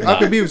could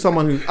be with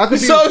someone who... I could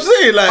be, so I'm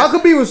saying, like... I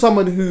could be with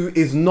someone who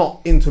is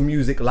not into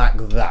music like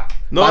that.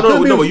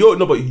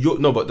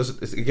 But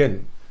that's,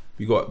 again,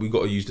 we got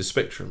to use the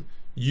spectrum.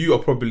 You are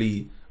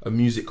probably a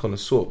music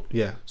connoisseur.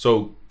 Yeah.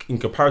 So in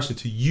comparison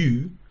to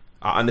you,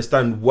 I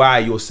understand why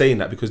you're saying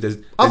that, because there's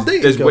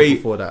way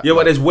before that. Yeah,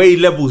 but there's way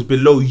levels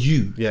below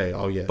you. Yeah.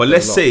 Oh yeah. But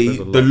let's say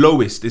the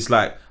lowest is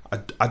like,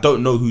 I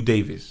don't know who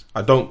Dave is.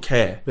 I don't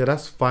care. Yeah,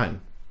 that's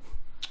fine.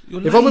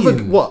 If I'm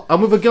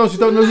with a girl, she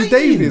don't know who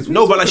Dave is.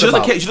 No, but like, she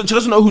doesn't care. She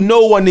doesn't know who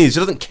no one is. She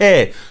doesn't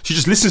care. She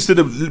just listens to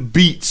the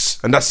beats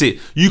and that's it.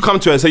 You come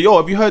to her and say, "Yo,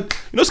 have you heard?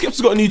 You know,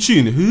 Skepta's got a new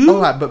tune." Who?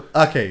 Alright, but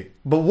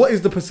what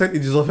is the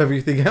percentages of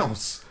everything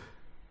else?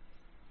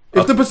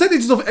 If the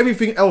percentages of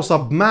everything else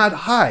are mad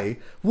high,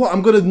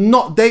 I'm gonna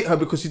not date her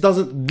because she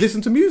doesn't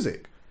listen to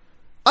music?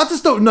 I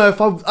just don't know if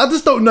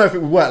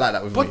it would work like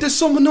that with me. But there's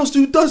someone else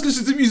who does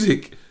listen to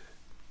music.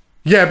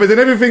 Yeah, but then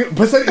everything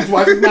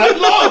percentage-wise is mad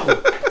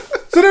low.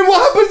 So then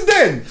what happens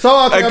then? So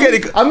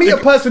I meet a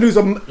person who's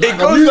a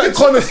music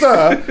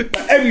connoisseur,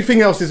 but everything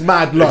else is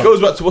mad low. It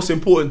goes back to what's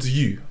important to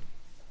you.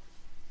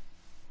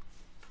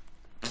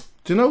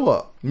 Do you know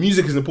what?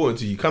 Music is important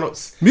to you.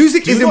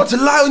 Music is not to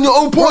lie on your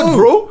own pod,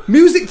 bro.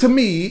 Music to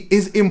me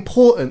is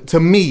important to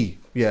me,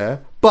 yeah.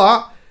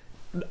 But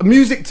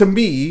music to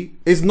me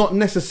is not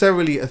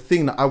necessarily a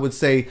thing that I would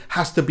say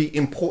has to be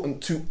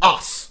important to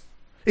us.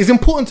 It's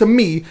important to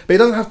me, but it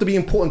doesn't have to be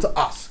important to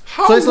us.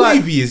 How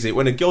wavy is it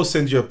when a girl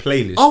sends you a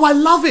playlist? Oh, I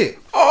love it.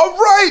 All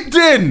right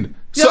then.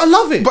 Yeah, I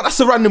love it. But that's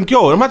a random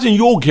girl. Imagine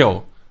your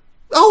girl.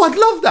 Oh, I'd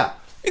love that.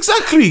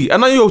 Exactly.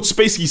 And now you're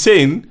basically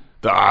saying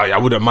that I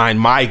wouldn't mind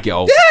my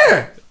girl.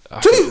 Yeah.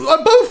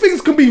 Both things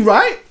can be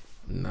right.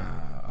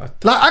 Nah.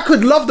 Like, I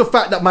could love the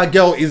fact that my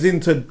girl is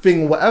into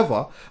thing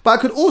whatever, but I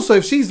could also,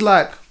 if she's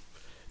not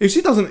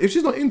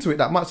into it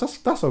that much,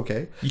 that's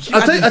okay.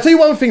 I tell you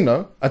one thing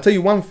though. I tell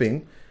you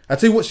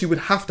what she would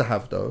have to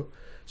have though.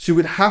 She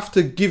would have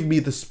to give me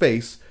the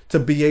space to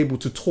be able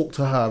to talk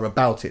to her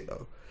about it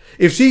though.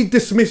 If she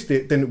dismissed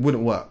it, then it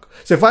wouldn't work.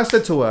 So if I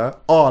said to her,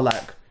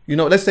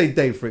 let's say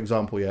Dave, for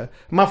example, yeah,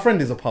 my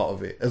friend is a part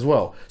of it as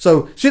well.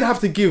 So I'd have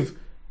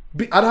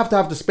to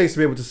have the space to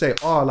be able to say,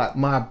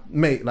 my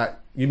mate, like,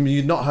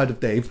 you've not heard of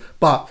Dave,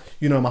 but,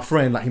 my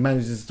friend, like, he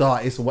manages this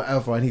artist or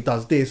whatever, and he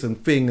does this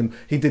and thing, and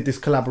he did this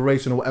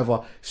collaboration or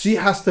whatever. She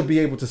has to be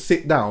able to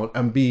sit down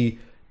and be,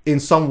 in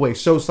some way,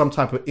 show some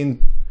type of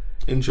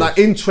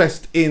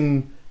interest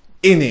in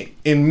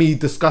in me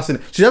discussing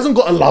it. She hasn't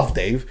got to love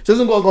Dave. She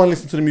hasn't got to go and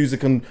listen to the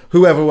music and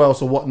whoever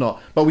else or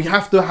whatnot. But we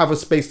have to have a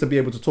space to be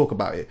able to talk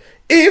about it.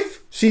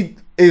 If she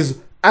is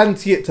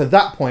anti it to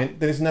that point,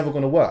 then it's never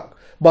going to work.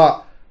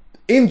 But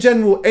in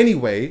general,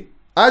 anyway,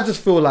 I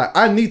just feel like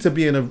I need to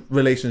be in a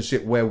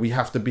relationship where we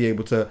have to be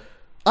able to.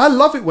 I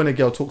love it when a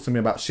girl talks to me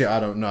about shit I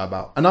don't know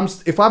about. And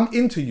if I'm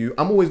into you,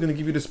 I'm always going to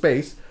give you the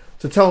space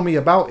to tell me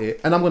about it,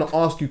 and I'm going to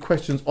ask you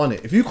questions on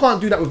it. If you can't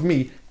do that with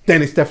me,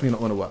 then it's definitely not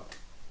going to work.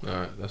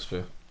 Alright, that's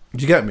fair.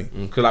 Do you get me?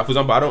 Because, like, for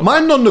example, I don't. My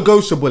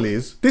non-negotiable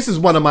this is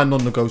one of my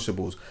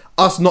non-negotiables.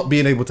 Us not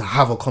being able to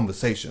have a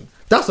conversation.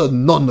 That's a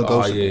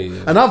non-negotiable.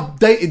 Yeah. And I've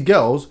dated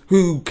girls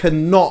who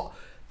cannot.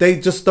 They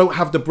just don't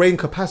have the brain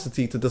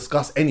capacity to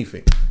discuss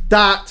anything.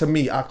 That to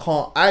me, I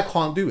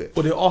can't do it.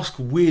 But they ask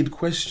weird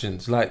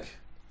questions. Like,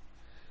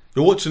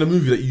 you're watching a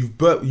movie that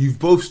you've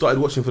both started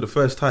watching for the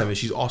first time, and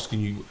she's asking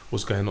you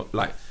what's going on.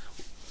 Like,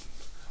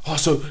 oh,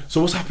 so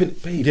what's happening,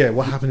 babe? Yeah,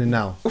 what's happening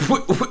now?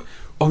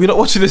 Are we not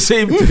watching the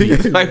same movie?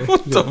 Like,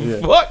 what the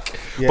fuck?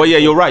 Yeah. But yeah,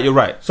 you're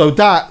right. So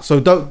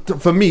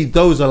for me,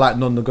 those are like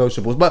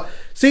non-negotiables. But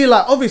see,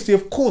 like, obviously,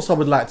 of course, I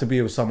would like to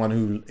be with someone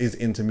who is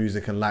into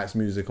music and likes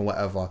music and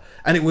whatever.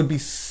 And it would be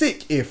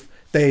sick if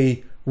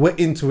they were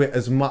into it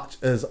as much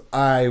as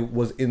I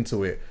was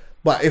into it.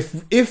 But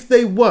if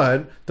they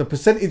weren't, the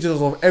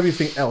percentages of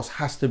everything else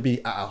has to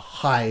be at a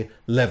high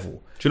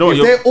level. Do you know what?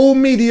 If they're all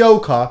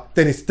mediocre,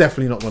 then it's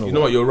definitely not going to work. You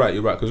know what?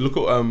 You're right. Because look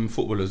at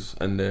footballers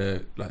and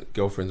their like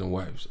girlfriends and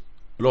wives.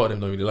 A lot of them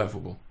don't really like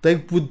football. They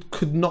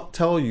could not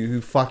tell you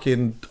who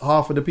fucking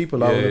half of the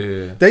people are.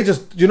 Yeah. They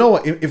just, you know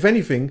what? If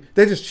anything,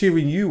 they're just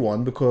cheering you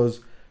on because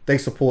they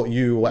support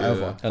you or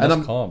whatever. Yeah. And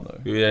that's calm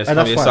though. Yeah, and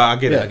that's fine. I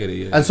get it.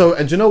 Yeah.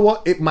 And do you know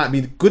what? It might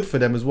be good for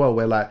them as well.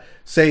 Where like,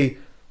 say,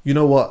 you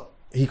know what?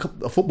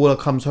 A footballer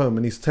comes home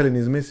and he's telling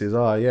his missus,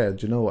 "Oh yeah,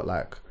 do you know what?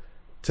 Like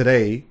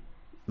today,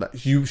 like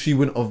she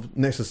wouldn't have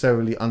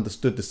necessarily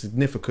understood the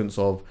significance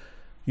of,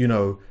 you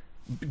know,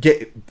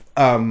 getting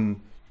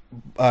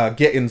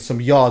some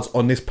yards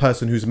on this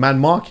person who's man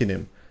marking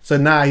him. So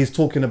now he's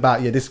talking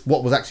about this.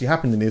 What was actually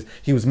happening is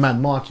he was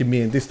man marking me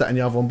and this, that, and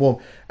the other on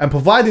board. And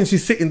providing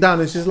she's sitting down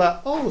and she's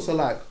like, oh, so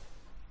like,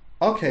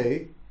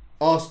 okay,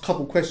 ask a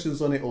couple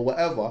questions on it or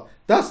whatever.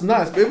 That's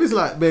nice. But if it's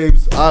like,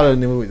 babes, I don't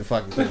know what the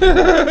fuck you're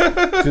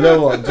talking. Do you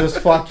know what? Just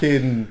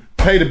fucking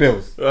pay the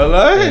bills.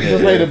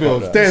 Just pay the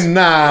bills. Then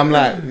I'm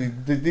like,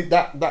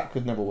 that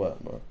could never work,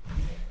 bro.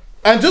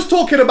 And just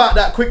talking about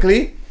that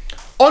quickly,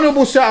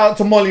 honourable shout out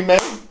to Molly May.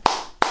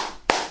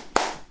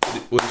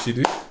 What did she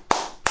do?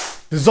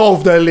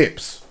 Dissolved her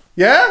lips.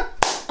 Yeah?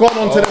 Gone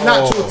on to the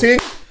natural thing.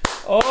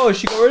 Oh,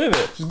 she got rid of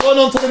it. She's gone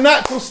on to the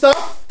natural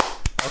stuff.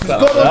 She's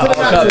gone on to the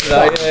natural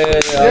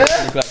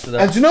stuff.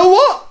 Yeah. And do you know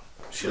what?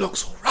 She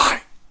looks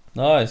alright.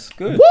 Nice,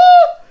 good.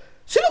 What?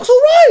 She looks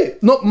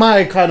alright. Not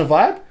my kind of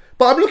vibe.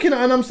 But I'm looking at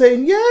her and I'm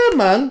saying, yeah,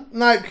 man.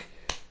 Like,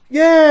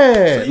 yeah.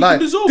 So you like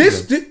can dissolve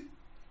this.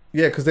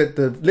 Yeah, because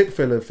the lip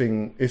filler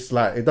thing, it's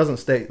like, it doesn't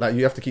stay, like,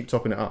 you have to keep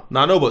topping it up.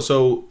 No, but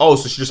so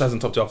she just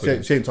hasn't topped it up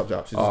again. She ain't topped it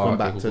up. She's just gone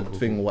back to the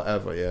thing or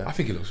whatever, yeah. I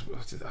think it looks...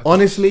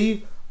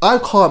 Honestly, I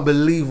can't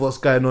believe what's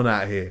going on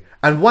out here.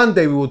 And one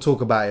day we will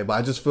talk about it, but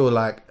I just feel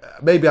like,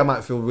 maybe I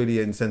might feel really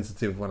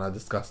insensitive when I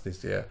discuss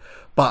this, yeah.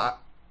 But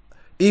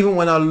even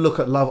when I look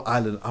at Love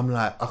Island, I'm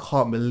like, I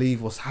can't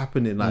believe what's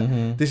happening.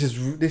 Like, this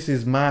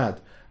is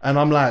mad. And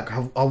I'm like,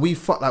 are we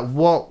what?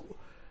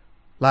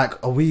 Like,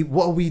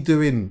 what are we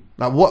doing?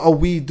 Like, what are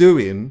we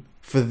doing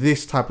for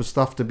this type of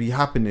stuff to be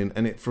happening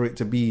and for it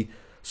to be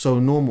so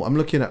normal? I'm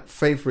looking at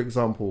Faith, for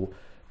example.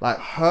 Like,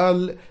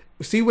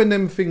 see when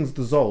them things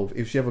dissolve,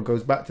 if she ever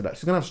goes back to that,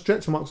 she's going to have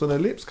stretch marks on her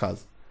lips,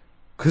 cuz.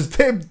 Because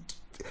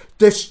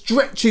they're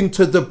stretching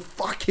to the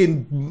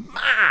fucking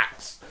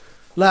max.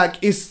 Like,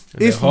 it's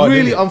hard,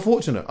 really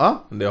unfortunate.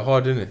 Huh? And they're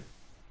hard, innit?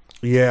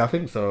 Yeah, I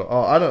think so.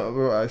 Oh, I don't...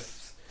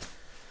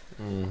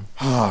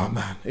 Oh,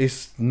 man.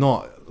 It's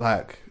not,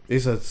 like...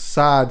 It's a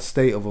sad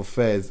state of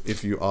affairs,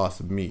 if you ask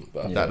me.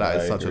 That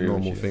is such a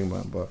normal thing,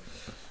 man. But,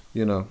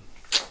 you know,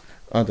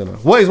 I don't know.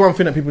 What is one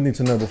thing that people need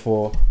to know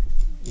before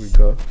we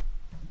go?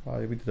 Oh,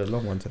 we did a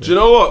long one today. Do you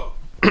know what?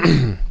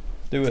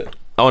 Do it.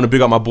 I want to big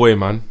up my boy,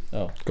 man.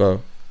 Oh,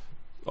 go.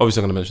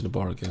 Obviously, I'm going to mention the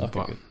bar again, okay,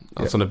 but good.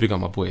 I just want to big up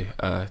my boy,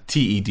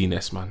 TED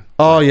Ness, man.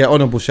 Oh, yeah,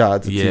 honourable shout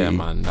out to Yeah, TE.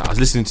 man. I was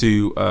listening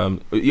to,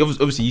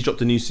 obviously, he dropped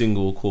a new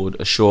single called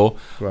Ashore,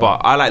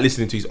 but I like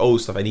listening to his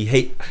old stuff, and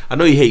I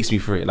know he hates me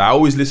for it. Like, I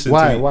always listen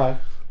to it. Why?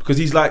 Because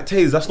he's like,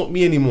 Taze, that's not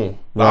me anymore.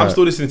 Like, I'm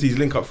still listening to his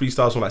link up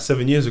freestyles from like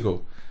 7 years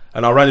ago.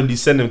 And I randomly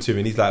send them to him,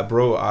 and he's like,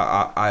 bro,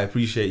 I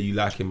appreciate you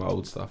liking my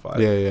old stuff. I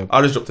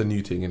just dropped a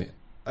new thing, innit?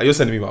 You're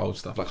sending me my old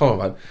stuff. Like, come on,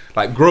 man.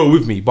 Like, grow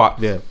with me.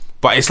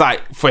 But it's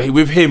like,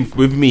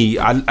 with me,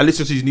 I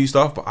listen to his new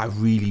stuff, but I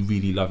really,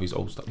 really love his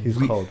old stuff. He's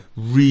cold.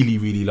 Really,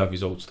 really love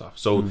his old stuff.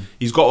 So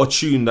he's got a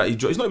tune that he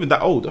dropped. It's not even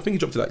that old. I think he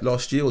dropped it like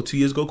last year or 2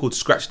 years ago, called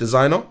Scratch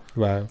Designer.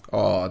 Right.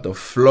 Oh, the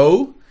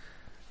flow,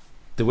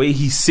 the way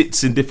he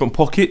sits in different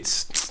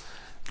pockets,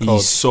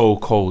 he's so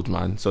cold,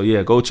 man. So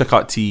yeah, go check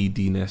out TED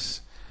Ness.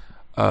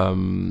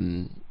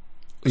 Spotify,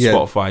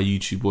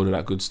 YouTube, all of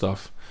that good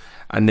stuff.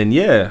 And then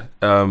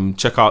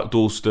check out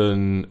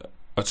Junction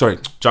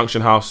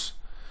House.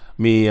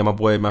 Me and my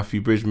boy Matthew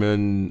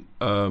Bridgman,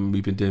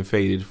 we've been doing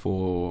Faded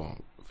for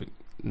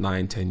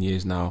 9-10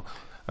 years now,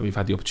 and we've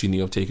had the opportunity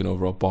of taking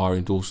over a bar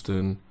in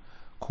Dalston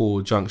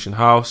called Junction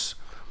House.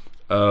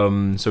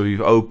 So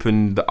we've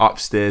opened the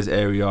upstairs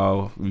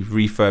area, we've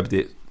refurbed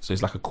it, so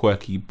it's like a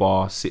quirky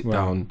bar, sit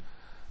down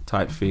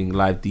type thing,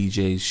 live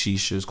DJs,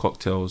 shishas,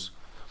 cocktails.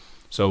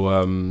 So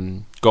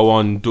go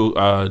on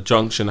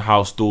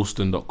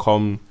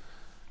junctionhousedalston.com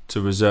to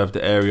reserve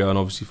the area, and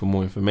obviously for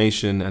more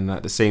information. And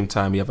at the same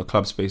time, we have a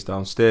club space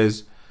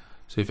downstairs,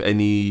 so if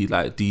any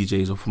like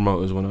DJs or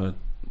promoters want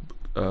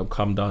to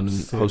come down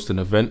and host an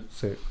event,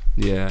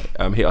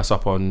 hit us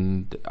up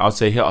on the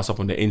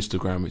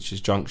Instagram, which is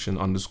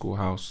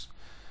junction_house.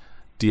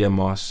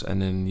 DM us,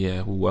 and then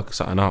we'll work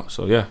something out.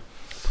 So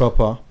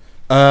proper.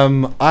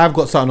 I've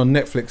got something on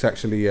Netflix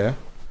actually,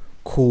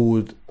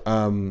 called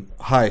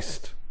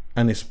Heist,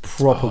 and it's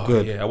proper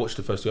good. I watched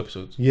the first 2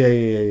 episodes.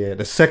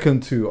 The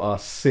second 2 are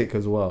sick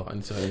as well.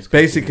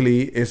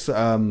 Basically, it's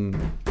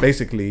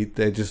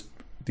they're just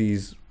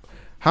these.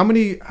 How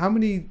many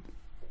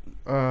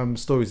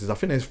stories is? I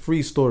think there's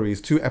 3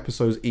 stories, 2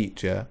 episodes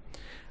each,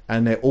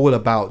 and they're all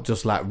about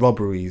just like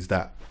robberies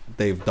that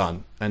they've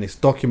done, and it's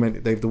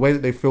documented. The way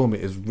that they film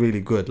it is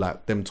really good,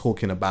 like them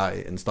talking about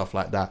it and stuff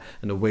like that,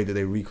 and the way that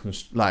they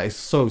reconstruct, like it's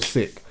so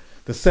sick.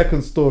 The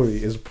second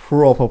story is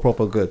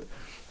proper good.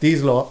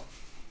 These lot,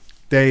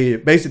 they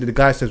basically, the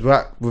guy says,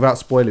 without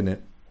spoiling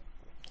it,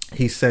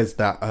 he says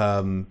that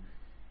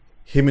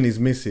him and his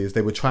missus,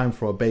 they were trying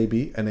for a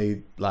baby, and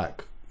they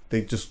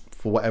just,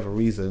 for whatever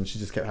reason, she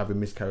just kept having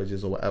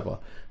miscarriages or whatever.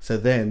 So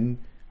then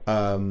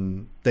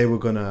they were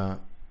gonna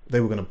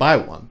buy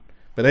one,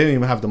 but they didn't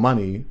even have the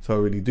money to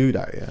really do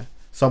that.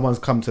 Someone's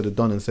come to the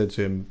Don and said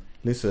to him,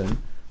 listen,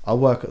 I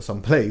work at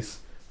some place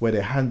where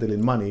they're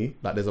handling money,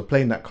 like there's a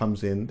plane that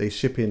comes in, they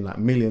ship in like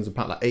millions of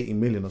pounds, like 80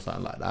 million or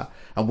something like that,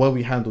 and where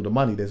we handle the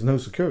money, there's no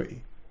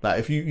security. Like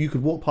if you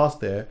could walk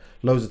past there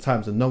loads of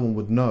times and no one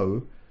would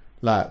know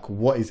like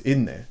what is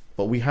in there,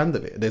 but we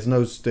handle it. There's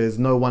no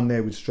one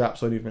there with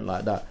straps or anything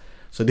like that.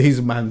 So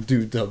these man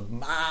do the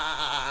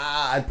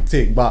mad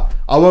thing, but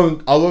I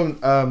won't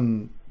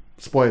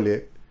spoil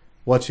it.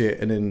 Watch it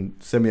and then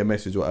send me a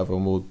message or whatever,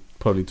 and we'll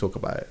probably talk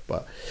about it.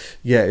 But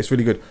it's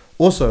really good.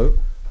 Also,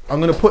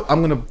 I'm gonna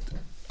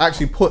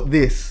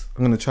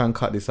try and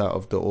cut this out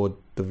of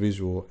the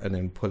visual and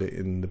then put it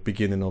in the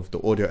beginning of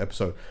the audio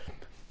episode.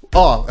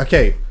 Oh,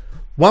 okay.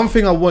 One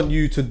thing I want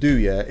you to do,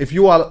 if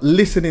you are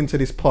listening to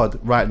this pod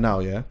right now,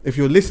 if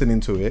you're listening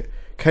to it,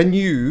 can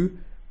you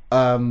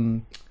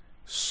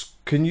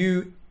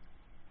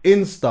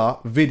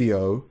Insta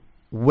video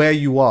where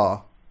you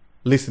are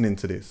listening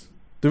to this?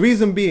 The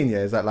reason being,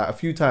 is that like a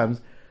few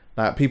times,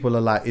 like people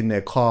are like in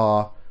their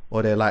car,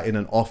 or they're like in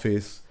an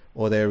office,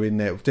 or they're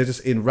just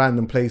in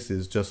random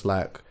places, just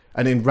like,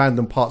 and in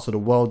random parts of the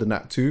world and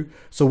that too.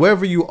 So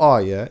wherever you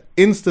are,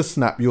 Insta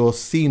snap your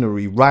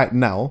scenery right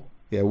now,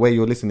 where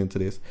you're listening to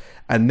this,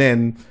 and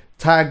then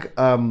tag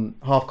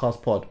Half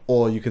Cast Pod,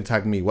 or you can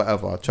tag me,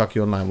 whatever, Chucky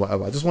Online,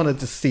 whatever. I just wanted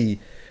to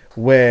see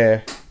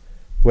where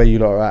you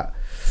lot are at.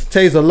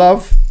 Taser,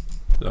 love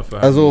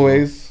as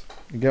always.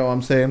 You get what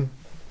I'm saying?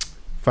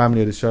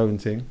 Family of the show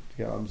and thing. You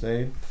get what I'm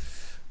saying?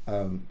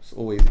 It's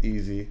always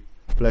easy.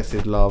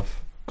 Blessed love.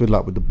 Good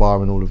luck with the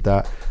bar and all of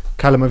that.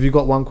 Callum, have you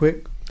got one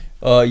quick?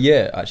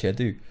 Actually I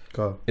do.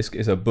 Go.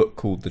 It's a book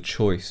called The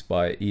Choice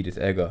by Edith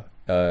Egger.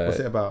 What's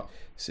it about?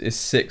 It's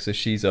sick. So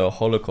she's a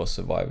Holocaust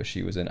survivor.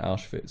 She was in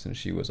Auschwitz, and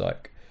she was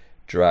like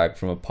dragged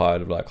from a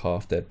pile of like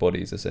half dead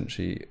bodies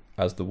essentially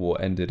as the war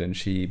ended, and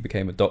she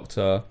became a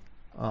doctor,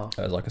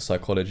 as like a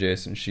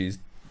psychologist, and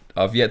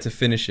I've yet to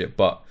finish it,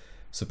 but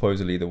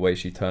supposedly the way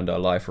she turned her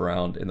life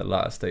around in the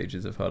latter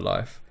stages of her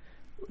life,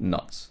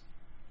 nuts.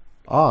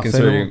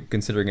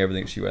 Considering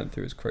everything she went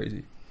through, is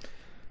crazy.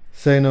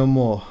 Say no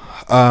more.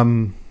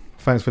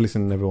 Thanks for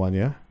listening,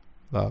 everyone.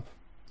 Love.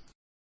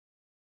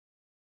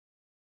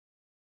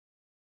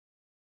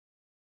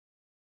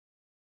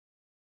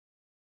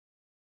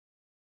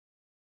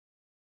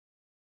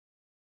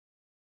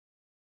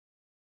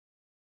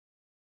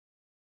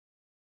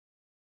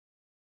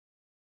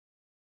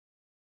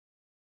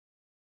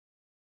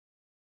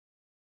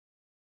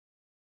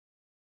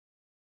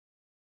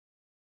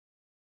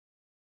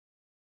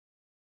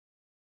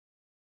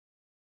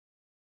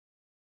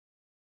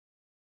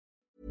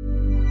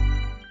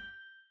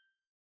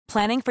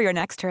 Planning for your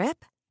next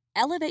trip?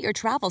 Elevate your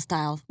travel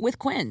style with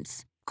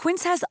Quince.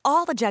 Quince has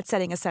all the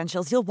jet-setting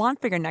essentials you'll want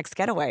for your next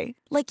getaway,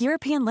 like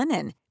European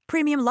linen,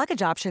 premium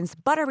luggage options,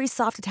 buttery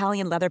soft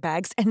Italian leather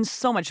bags, and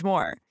so much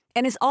more.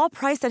 And is all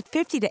priced at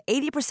 50 to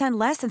 80%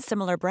 less than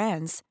similar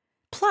brands.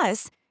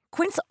 Plus,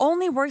 Quince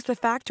only works with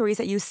factories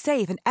that use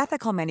safe and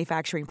ethical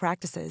manufacturing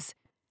practices.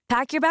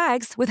 Pack your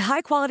bags with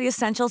high-quality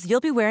essentials you'll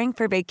be wearing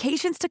for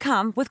vacations to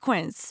come with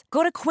Quince.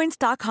 Go to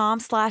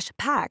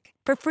quince.com/pack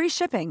for free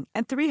shipping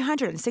and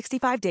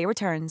 365-day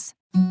returns.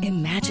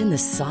 Imagine the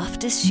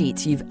softest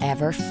sheets you've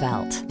ever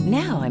felt.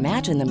 Now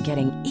imagine them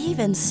getting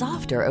even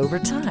softer over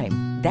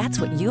time.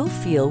 That's what you'll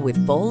feel with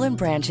Bowl and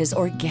Branch's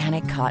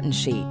organic cotton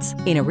sheets.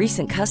 In a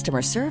recent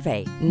customer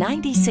survey,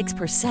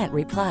 96%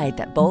 replied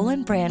that Bowl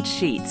and Branch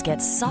sheets get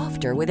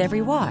softer with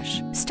every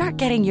wash. Start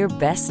getting your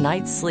best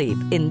night's sleep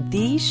in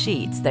these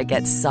sheets that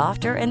get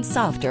softer and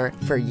softer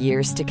for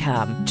years to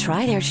come.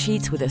 Try their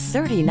sheets with a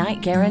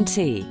 30-night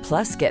guarantee.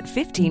 Plus, get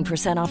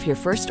 15% off your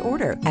first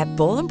order at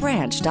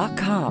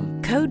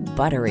bowlandbranch.com. Code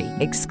BUTTERY.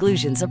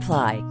 Exclusions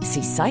apply.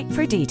 See site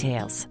for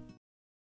details.